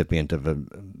the recipient of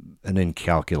an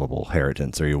incalculable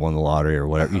inheritance, or you won the lottery or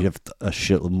whatever, you'd have a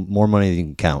shit more money than you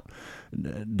can count.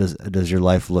 Does your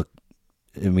life look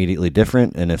immediately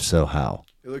different? And if so, how?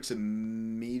 It looks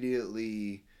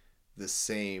immediately the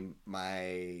same.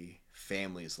 My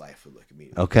family's life would look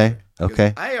immediately Okay.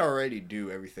 I already do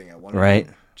everything I want to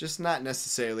do, just not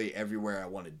necessarily everywhere I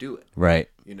want to do it. Right.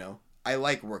 I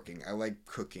like working. I like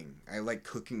cooking. I like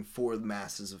cooking for the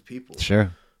masses of people.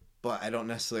 Sure. But I don't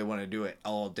necessarily want to do it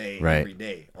all day, every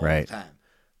day, all the time.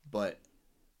 But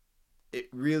it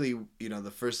really,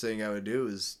 the first thing I would do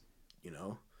is,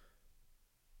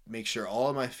 make sure all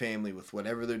of my family, with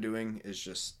whatever they're doing, is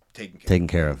just taken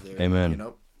care of. Amen.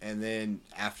 And then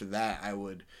after that,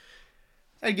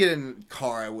 I'd get in a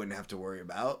car I wouldn't have to worry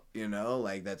about,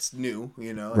 like that's new,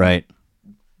 Right.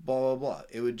 Blah, blah, blah.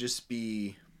 It would just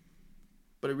be,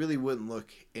 but it really wouldn't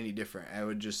look any different. I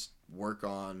would just work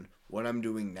on what I'm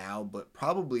doing now, but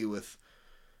probably with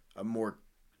a more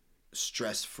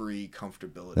stress-free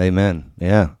comfortability. Amen.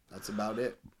 Yeah. That's about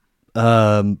it.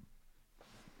 You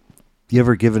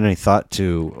ever given any thought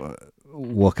to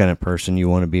what kind of person you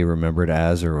want to be remembered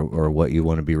as, or what you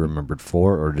want to be remembered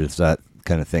for, or does that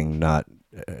kind of thing not?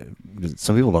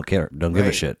 Some people don't care, don't give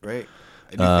a shit. Right.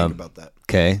 I do think about that.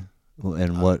 Okay.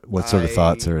 And what sort of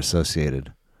thoughts are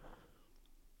associated?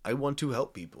 I want to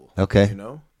help people. Okay.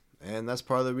 And that's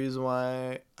part of the reason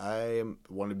why I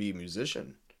want to be a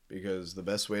musician, because the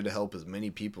best way to help as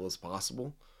many people as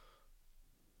possible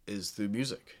is through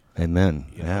music. Amen.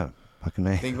 Yeah. Fucking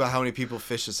A. Think about how many people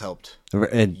fish has helped.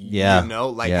 And, yeah. You know,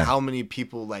 like yeah. how many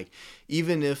people, like,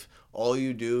 even if all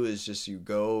you do is just you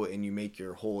go and you make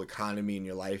your whole economy in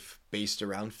your life based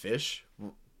around fish,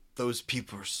 those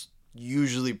people are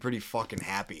usually pretty fucking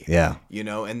happy. Yeah. You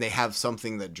know, and they have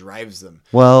something that drives them.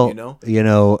 Well, you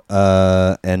know,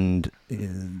 and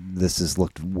this has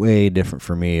looked way different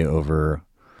for me over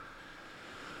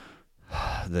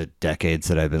the decades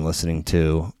that I've been listening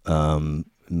to.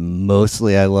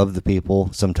 Mostly I love the people.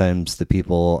 Sometimes the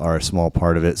people are a small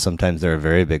part of it. Sometimes they're a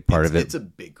very big part of it. It's a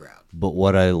big crowd. But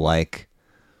what I like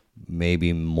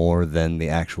maybe more than the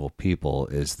actual people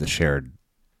is the shared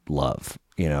love.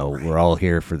 You know, we're all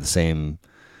here for the same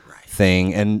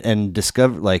thing, and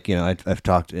discover, like, you know, I've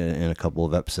talked in a couple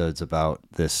of episodes about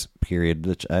this period,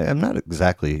 which I'm not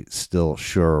exactly still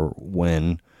sure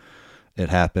when it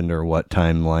happened or what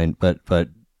timeline, but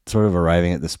sort of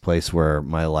arriving at this place where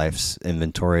my life's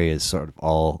inventory is sort of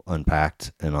all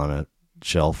unpacked and on a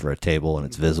shelf or a table, and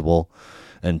it's visible,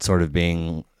 and sort of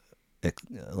being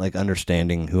like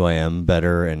understanding who I am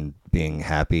better and being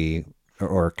happy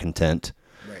or content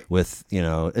with, you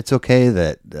know, it's okay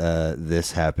that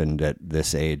this happened at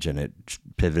this age and it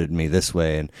pivoted me this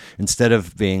way. And instead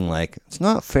of being like, it's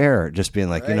not fair, just being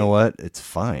like, you know what, it's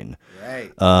fine.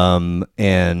 Right.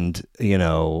 And, you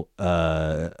know,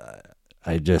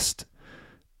 I just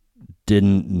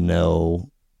didn't know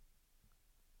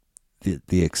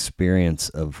the experience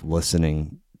of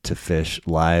listening to Fish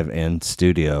live and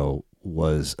studio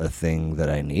was a thing that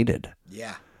I needed.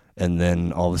 Yeah. And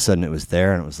then all of a sudden it was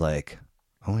there, and it was like,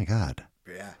 oh my God.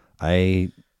 Yeah.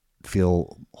 I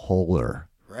feel wholer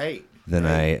than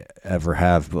I ever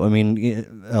have. I mean,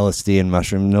 LSD and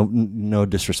mushroom, no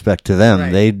disrespect to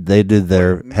them. They did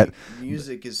their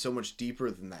music is so much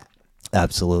deeper than that.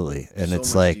 Absolutely. And so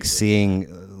it's like seeing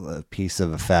a piece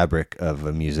of a fabric of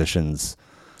a musician's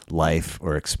life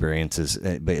or experiences,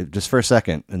 but just for a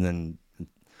second, and then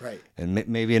and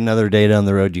maybe another day down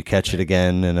the road you catch it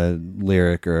again in a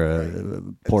lyric or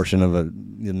a portion of the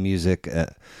music.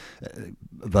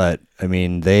 But I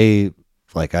mean, they,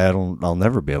 like, I'll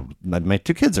never be able, my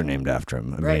two kids are named after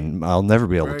him. I mean, I'll never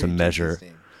be able to measure.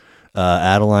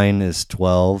 Adeline is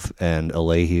 12 and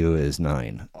Alehu is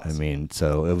 9. Awesome. I mean,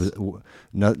 so it was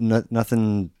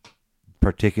nothing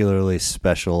particularly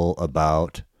special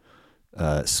about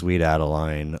Sweet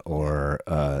Adeline or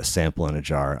Sample in a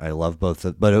Jar. I love both,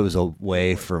 but it was a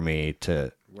way for me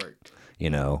to, you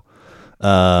know.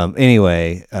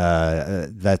 Anyway,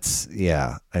 that's,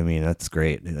 I mean, that's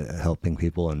great. Helping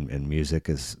people and music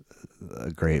is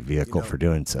a great vehicle for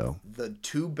doing so. The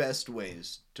two best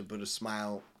ways to put a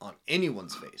smile on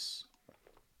anyone's face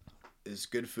is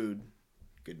good food,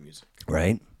 good music.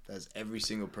 Right. That's every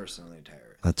single person on the entire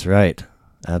earth. That's right.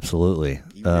 Absolutely.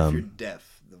 Even if you're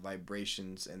deaf, the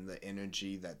vibrations and the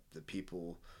energy that the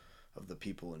people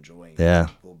enjoying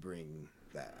will bring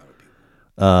that out of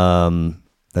people.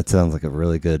 That sounds like a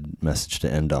really good message to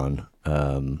end on.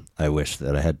 I wish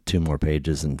that I had 2 more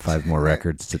pages and 5 more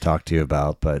records to talk to you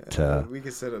about, but we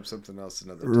could set up something else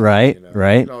another time. Right.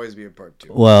 It can always be a part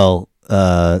 2. Well,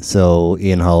 so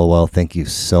Ian Hallowell, thank you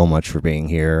so much for being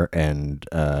here, and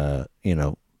you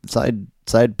know,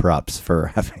 side props for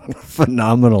having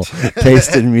phenomenal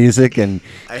taste in music and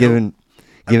giving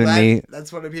me.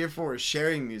 That's what I'm here for, is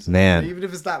sharing music. Man, even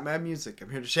if it's not my music, I'm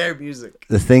here to share music.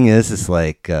 The thing is, it's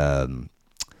like.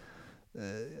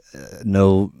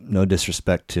 No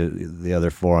disrespect to the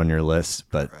other 4 on your list,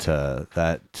 but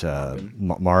that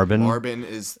Marvin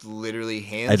is literally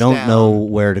hands. I don't down, know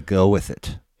where to go with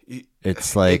it.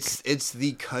 It's like it's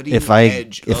the cutting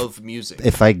edge of music.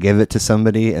 If I give it to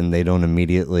somebody and they don't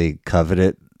immediately covet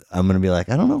it, I'm gonna be like,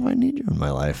 I don't know if I need you in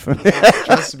my life.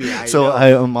 Trust me,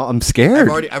 I'm scared.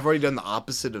 I've already done the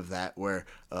opposite of that, where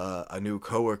a new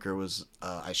coworker was.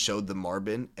 I showed them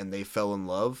Marvin and they fell in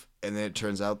love, and then it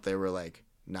turns out they were like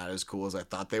not as cool as I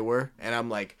thought they were, and I'm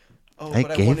like, oh, I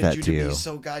but gave I wanted that you to to you. Be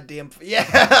so goddamn.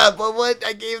 Yeah, but what?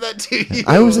 I gave that to you.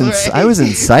 I was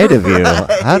inside of you.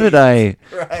 How did I?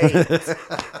 Right.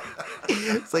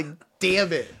 It's like,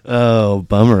 damn it. Oh,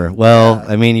 bummer. Well,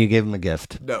 I mean, you gave him a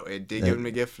gift. No, it did give him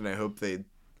a gift, and I hope they.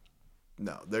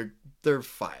 No, they're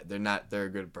fine. They're a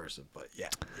good person, but yeah.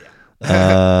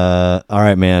 All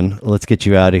right, man. Let's get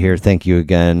you out of here. Thank you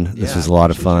again. This was a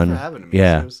lot of fun. Thank you for having me.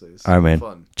 Yeah. Seriously, all right, man.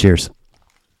 Fun. Cheers.